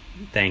 Yeah,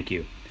 thank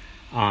you.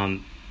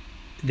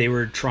 They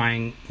were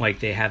trying, like,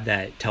 they have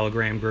that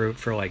Telegram group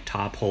for like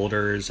top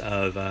holders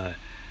of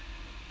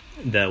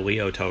the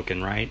Leo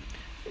token, right?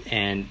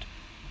 And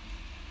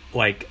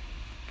like,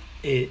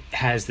 it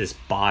has this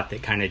bot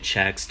that kind of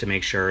checks to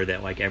make sure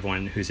that like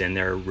everyone who's in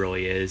there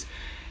really is.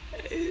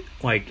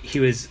 Like, he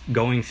was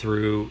going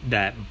through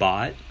that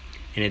bot,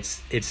 and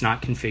it's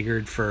not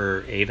configured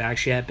for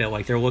AVAX yet, but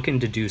like, they're looking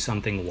to do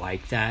something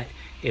like that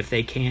if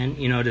they can,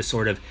 you know, to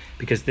sort of,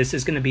 because this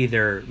is going to be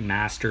their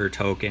master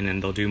token,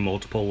 and they'll do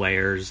multiple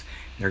layers.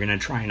 They're going to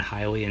try and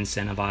highly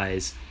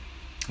incentivize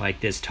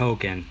like this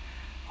token.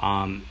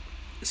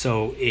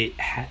 So it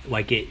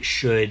it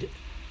should,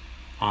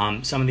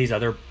 some of these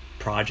other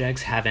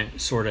projects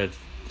haven't sort of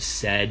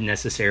said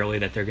necessarily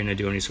that they're going to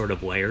do any sort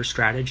of layer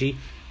strategy.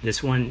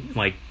 This one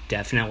like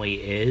definitely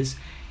is,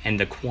 and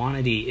the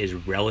quantity is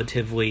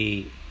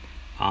relatively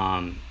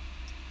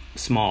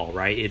small,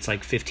 right? It's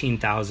like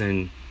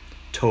 15,000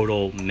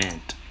 total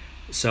mint.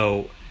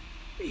 So,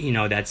 you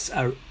know,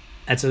 to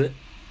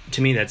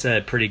me that's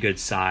a pretty good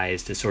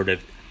size to sort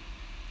of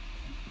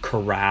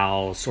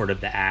corral sort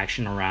of the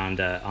action around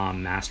a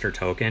master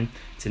token.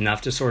 It's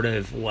enough to sort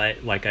of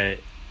let like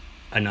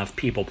enough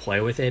people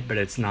play with it, but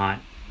it's not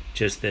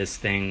just this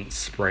thing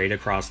sprayed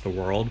across the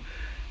world.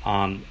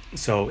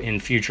 So in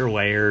future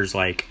layers,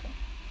 like,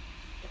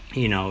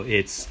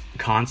 it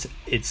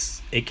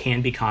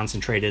can be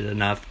concentrated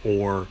enough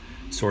or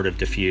sort of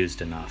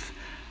diffused enough.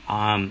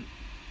 I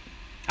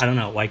don't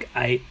know, like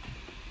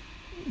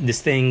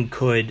this thing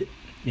could,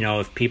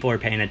 if people are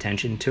paying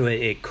attention to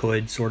it, it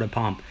could sort of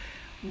pump.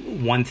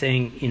 One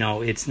thing,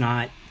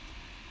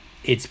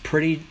 it's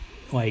pretty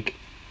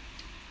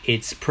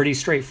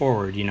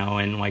straightforward,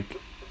 and like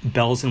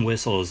bells and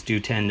whistles do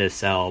tend to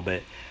sell,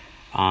 but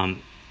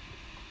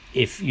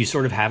if you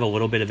sort of have a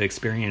little bit of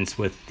experience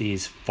with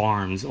these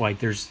farms, like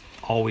there's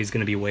always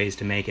going to be ways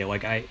to make it.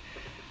 Like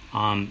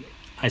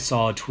I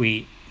saw a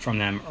tweet from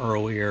them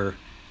earlier,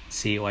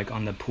 see like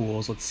on the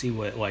pools, let's see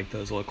what like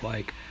those look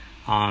like.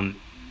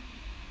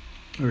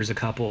 There's a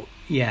couple,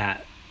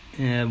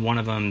 one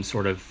of them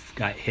sort of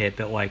got hit,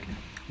 but like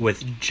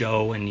with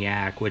Joe and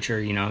Yak, which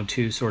are,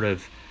 two sort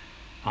of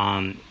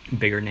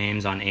bigger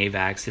names on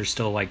AVAX, they're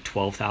still like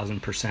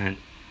 12,000%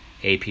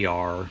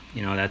 APR.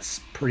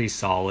 That's pretty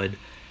solid.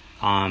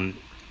 I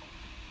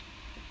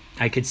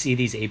could see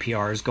these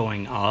APRs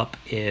going up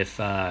if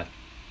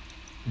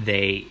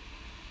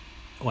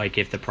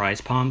if the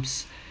price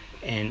pumps,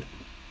 and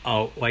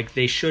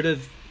they should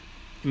have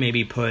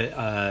maybe put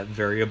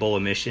variable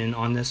emission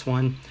on this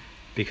one,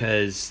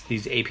 because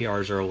these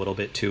APRs are a little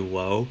bit too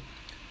low.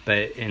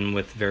 And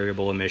with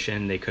variable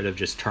emission, they could have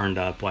just turned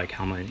up like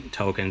how many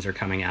tokens are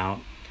coming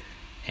out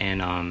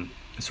and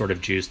sort of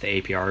juiced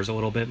the APRs a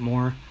little bit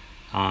more.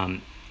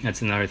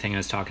 That's another thing I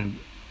was talking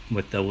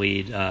with the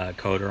lead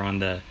coder on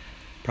the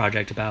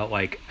project about.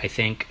 Like I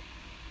think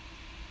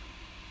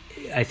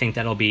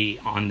that'll be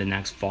on the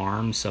next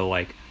farm, so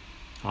like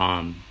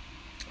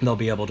they'll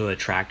be able to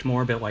attract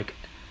more. But like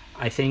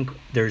I think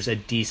there's a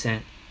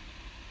decent,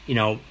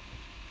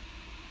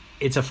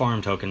 it's a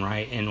farm token,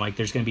 right? And like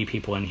there's going to be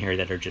people in here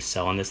that are just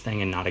selling this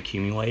thing and not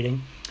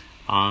accumulating.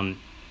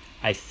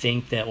 I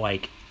think that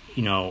like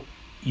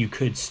you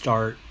could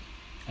start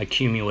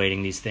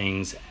accumulating these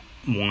things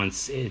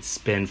once it's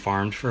been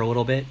farmed for a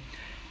little bit,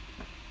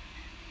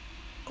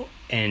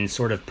 and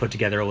sort of put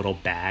together a little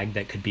bag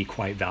that could be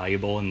quite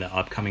valuable in the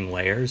upcoming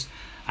layers.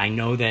 I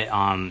know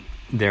that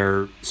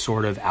they're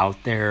sort of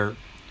out there.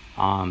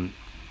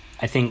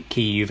 I think,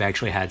 Key, you've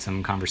actually had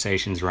some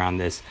conversations around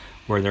this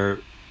where they're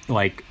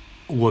like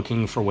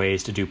looking for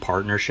ways to do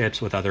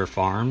partnerships with other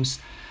farms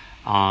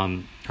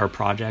or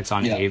projects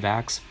on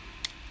AVAX.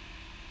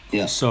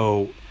 Yeah.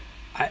 So,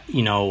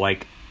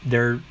 like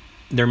they're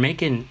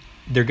going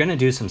to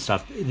do some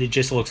stuff. It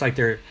just looks like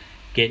they're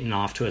getting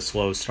off to a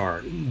slow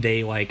start.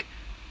 They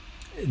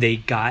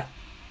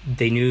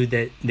knew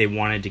that they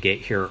wanted to get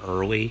here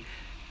early,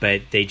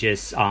 but they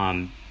just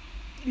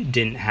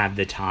didn't have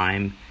the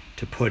time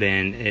to put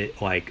in it,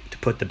 like to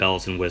put the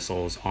bells and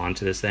whistles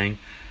onto this thing.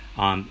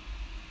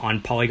 On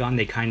Polygon,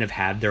 they kind of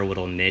have their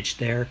little niche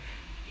there.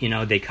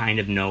 They kind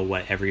of know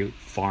what every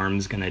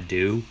farm's gonna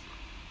do.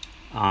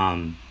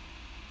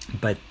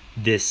 But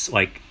this,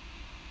 like,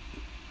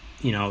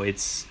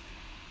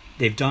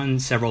 they've done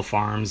several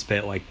farms,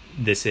 but like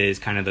this is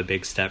kind of a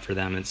big step for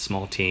them. It's a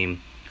small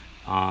team.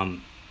 I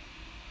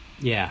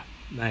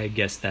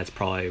guess that's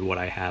probably what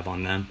I have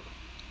on them.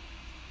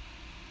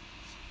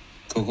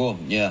 Cool.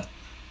 Yeah.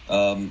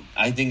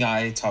 I think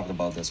I talked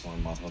about this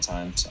one multiple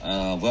times.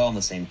 We're on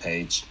the same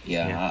page.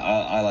 Yeah.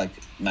 I like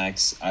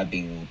Max. I've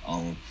been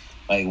on,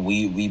 like,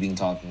 we've been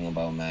talking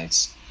about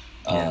Max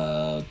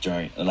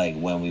during, like,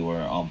 when we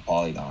were on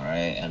Polygon,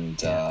 right?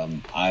 And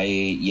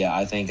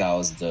I think I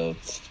was the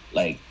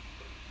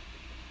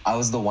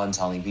one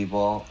telling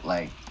people,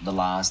 like, the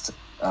last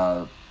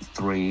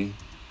 3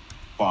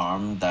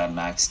 farm that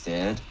Max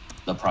did,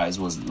 the price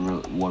were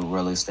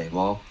really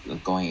stable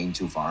going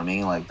into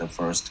farming. Like the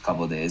first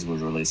couple of days was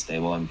really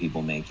stable and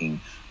people making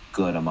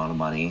good amount of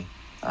money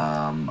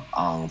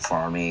on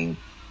farming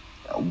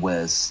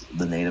with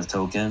the native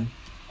token.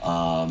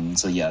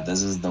 So yeah,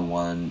 this is the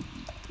one.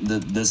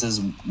 This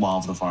is one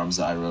of the farms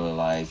that I really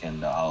like,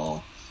 and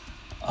I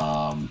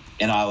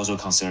also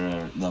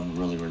consider them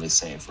really, really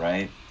safe,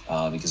 right?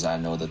 Because I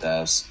know the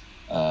devs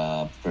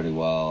pretty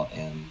well,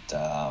 and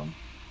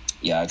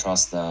I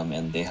trust them,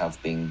 and they have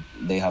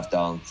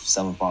done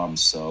 7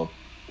 farms, so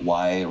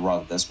why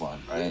rock this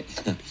one, right?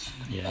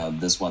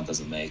 This one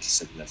doesn't make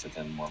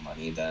significant more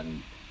money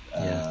than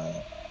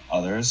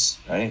others,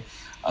 right?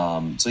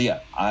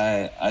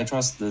 I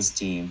trust this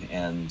team,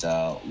 and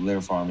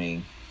their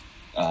farming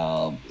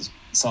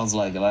sounds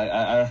like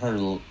I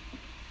heard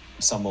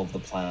some of the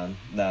plan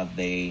that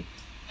they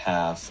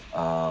have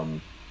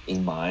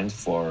in mind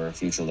for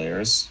future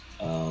layers.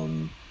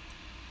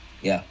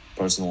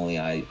 Personally,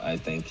 I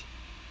think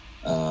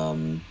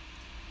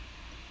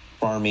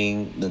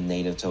farming the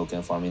native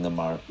token, farming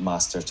the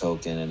master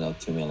token, and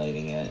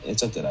accumulating it,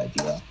 it's a good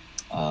idea.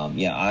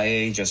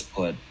 I just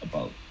put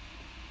about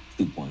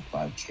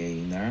 2.5k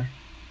in there.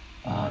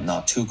 Nice.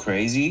 Not too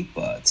crazy,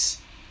 but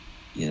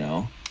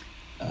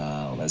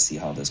let's see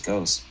how this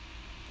goes.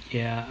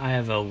 Yeah, I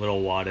have a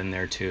little wad in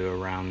there too,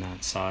 around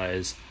that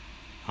size.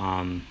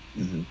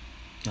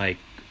 Like,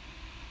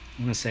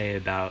 I'm gonna say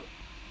about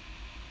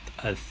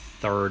a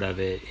third of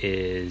it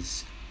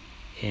is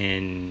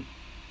in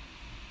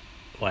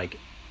like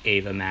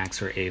Ava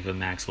Max or Ava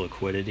Max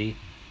Liquidity,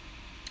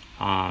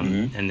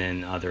 and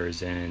then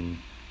others in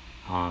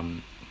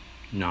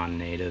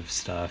non-native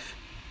stuff.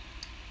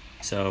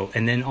 So,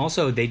 and then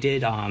also they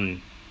did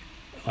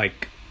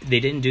like they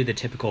didn't do the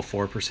typical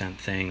 4%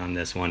 thing on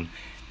this one.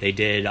 They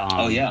did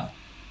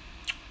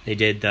they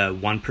did the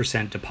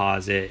 1%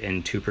 deposit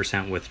and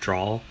 2%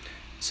 withdrawal.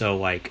 So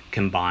like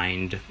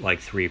combined like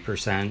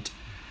 3%.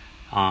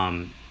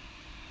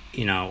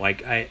 You know,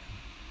 like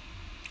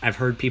I've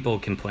heard people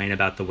complain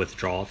about the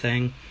withdrawal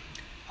thing.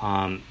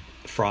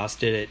 Frost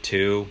did it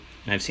too,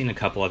 and I've seen a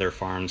couple other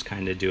farms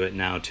kind of do it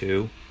now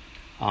too.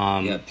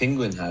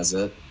 Penguin has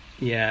it.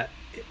 Yeah,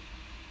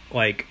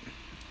 like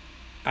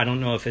I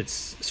don't know if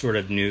it's sort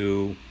of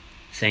new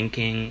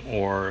thinking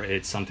or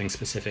it's something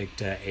specific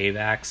to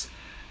AVAX.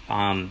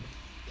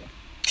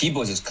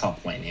 People just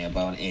complaining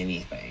about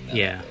anything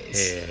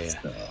nowadays.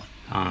 Yeah. So,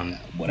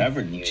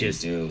 whatever new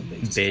just you do, they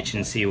just bitch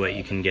and see what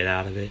you can get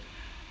out of it.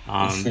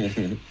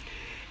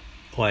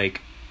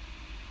 Like,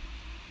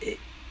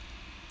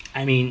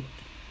 I mean,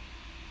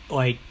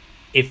 like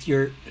if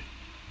you're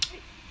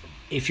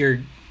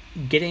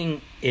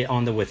getting it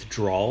on the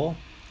withdrawal,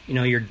 you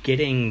know, you're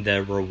getting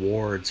the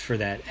rewards for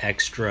that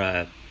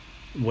extra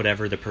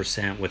whatever the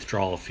 %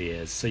 withdrawal fee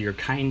is. So you're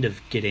kind of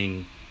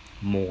getting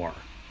more,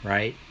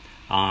 right?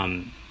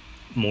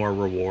 More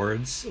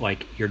rewards.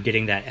 Like you're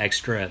getting that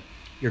extra,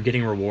 you're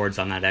getting rewards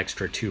on that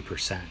extra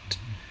 2%.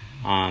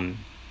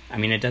 I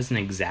mean, it doesn't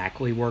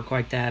exactly work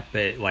like that,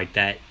 but like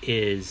that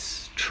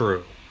is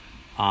true.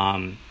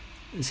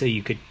 So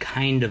you could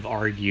kind of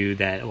argue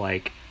that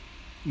like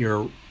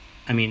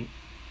I mean,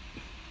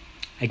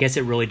 I guess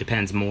it really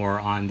depends more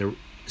on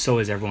so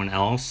is everyone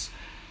else,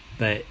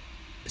 but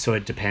so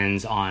it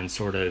depends on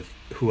sort of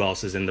who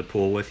else is in the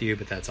pool with you,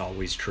 but that's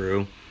always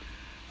true.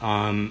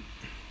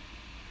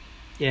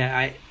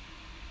 Yeah,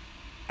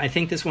 I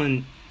think this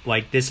one,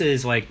 like this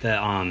is like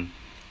the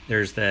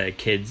there's the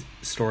kids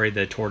story,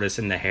 the tortoise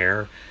and the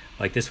hare.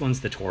 Like this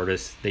one's the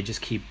tortoise. They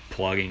just keep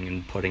plugging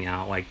and putting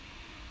out like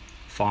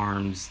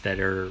farms that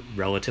are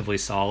relatively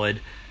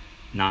solid,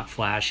 not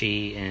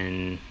flashy,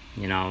 and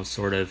you know,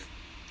 sort of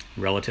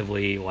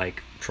relatively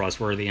like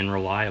trustworthy and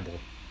reliable.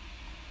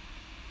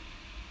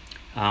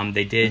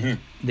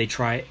 They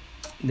tried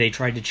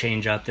to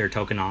change up their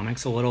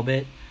tokenomics a little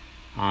bit.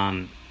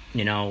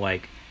 You know,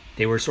 like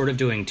they were sort of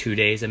doing 2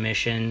 days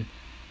emission,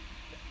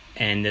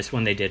 and this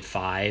one they did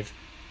 5.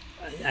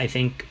 I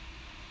think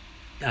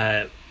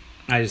I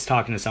was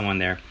talking to someone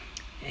there,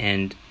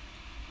 and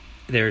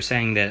they were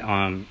saying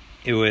that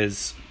it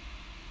was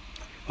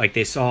like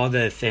they saw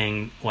the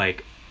thing,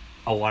 like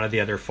a lot of the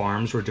other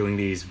farms were doing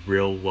these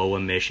real low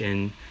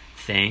emission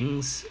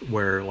things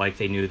where like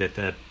they knew that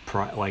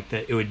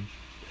it would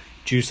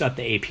juice up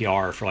the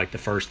APR for like the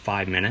first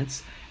 5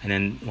 minutes, and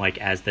then like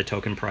as the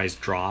token price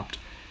dropped,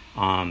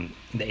 the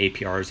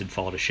APRs would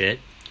fall to shit.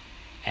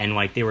 And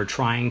like they were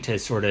trying to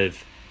sort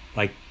of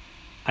like,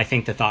 I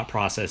think the thought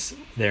process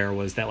there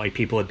was that like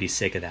people would be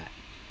sick of that,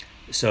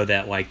 so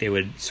that like they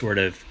would sort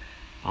of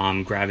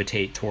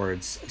gravitate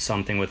towards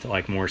something with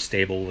like more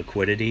stable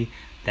liquidity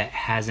that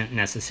hasn't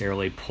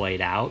necessarily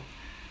played out.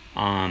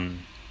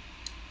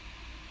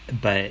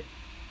 But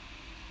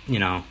you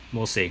know,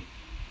 we'll see.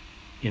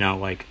 You know,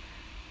 like,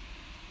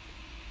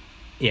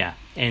 yeah,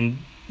 and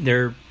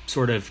they're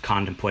sort of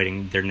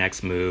contemplating their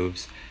next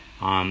moves.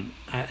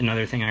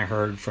 Another thing I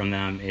heard from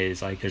them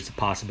is like there's a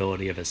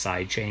possibility of a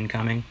side chain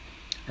coming,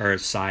 or a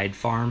side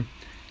farm,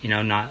 you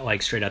know, not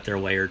like straight up their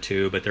layer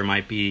 2, but there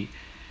might be,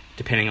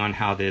 depending on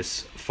how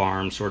this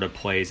farm sort of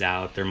plays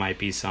out, there might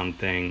be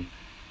something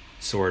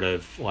sort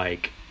of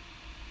like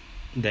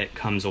that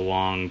comes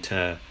along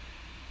to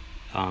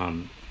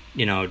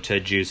you know, to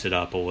juice it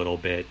up a little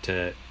bit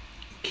to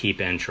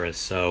keep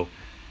interest. So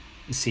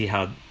see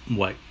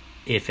what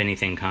if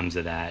anything comes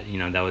of that. You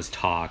know, that was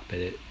talk, but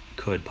it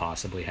could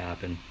possibly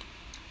happen.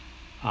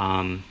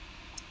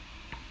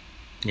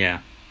 Yeah.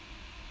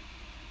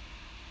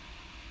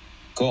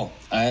 Cool.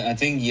 I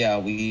think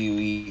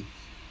we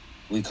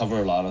cover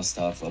a lot of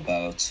stuff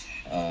about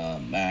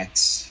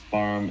Max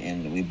Farm,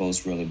 and we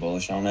both really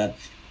bullish on it.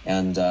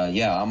 And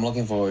I'm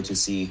looking forward to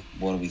see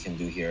what we can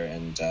do here.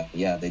 And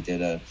they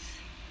did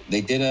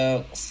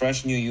a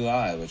fresh new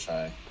UI, which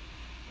I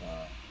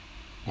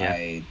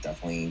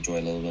definitely enjoy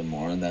a little bit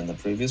more than the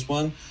previous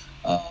one.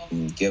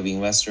 Give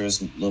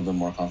investors a little bit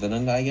more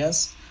confidence, I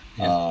guess.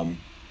 Yeah.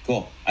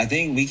 Cool. I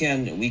think we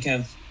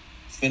can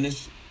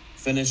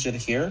finish it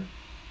here.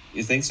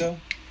 You think so?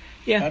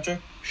 Yeah. Patrick?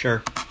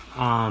 Sure.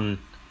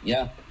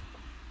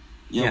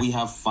 Yeah, we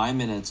have 5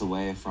 minutes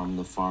away from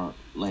the farm,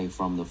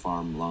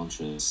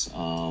 launches.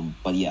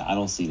 But yeah, I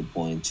don't see the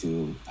point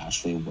to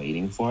actually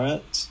waiting for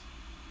it.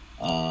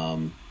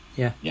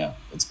 Yeah,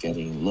 it's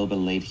getting a little bit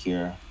late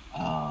here.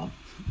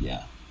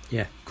 Yeah,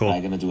 cool.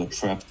 I'm gonna do a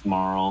trip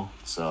tomorrow.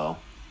 So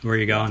where are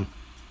you going?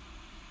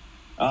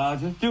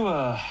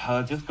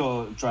 Just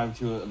go drive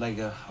to like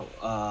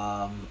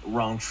a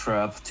round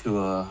trip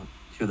to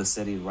the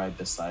city right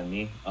beside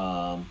me.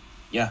 Do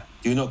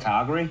you know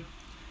Calgary?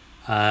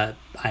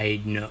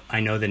 I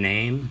know the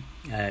name.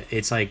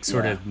 It's like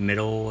sort of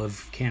middle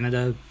of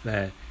Canada.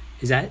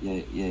 Is that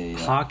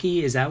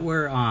hockey? Is that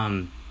where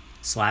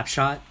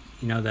Slapshot?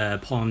 You know, the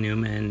Paul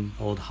Newman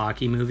old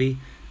hockey movie.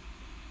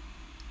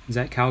 Is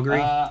that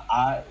Calgary?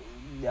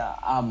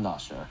 I'm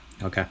not sure.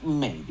 Okay.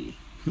 Maybe.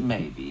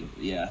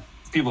 Yeah.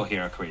 People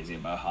here are crazy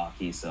about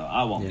hockey, so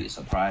I won't be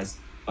surprised.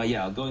 But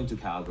yeah, I'll go into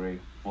Calgary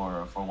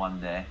for one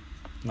day.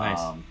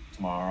 Nice.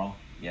 Tomorrow.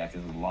 Yeah,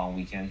 because it's a long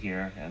weekend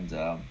here, and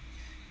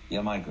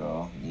my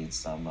girl needs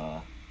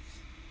some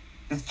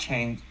just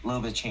a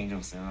little bit change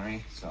of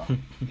scenery. So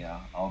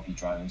yeah, I'll be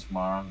driving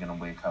tomorrow. I'm gonna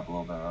wake up a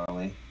little bit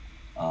early.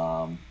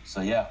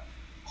 So yeah,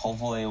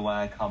 hopefully when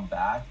I come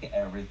back,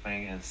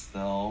 everything is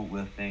still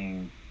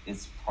within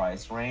its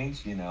price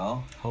range. You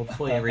know.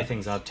 Hopefully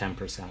everything's up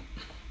 10%.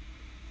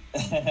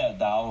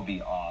 That would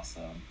be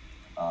awesome.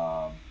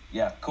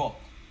 Yeah, cool.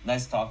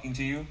 Nice talking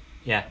to you.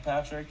 Yeah,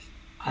 Patrick.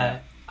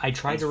 I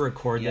tried to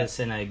record this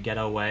in a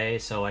ghetto way,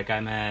 so like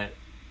I'm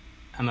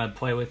gonna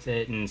play with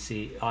it and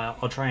see.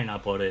 I'll try and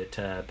upload it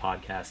to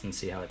podcast and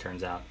see how it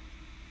turns out.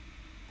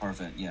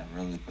 Perfect. Yeah,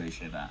 really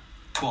appreciate that.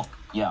 Cool.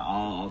 Yeah,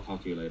 I'll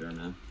talk to you later,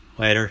 man.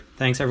 Later.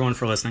 Thanks everyone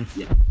for listening.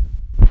 Yeah.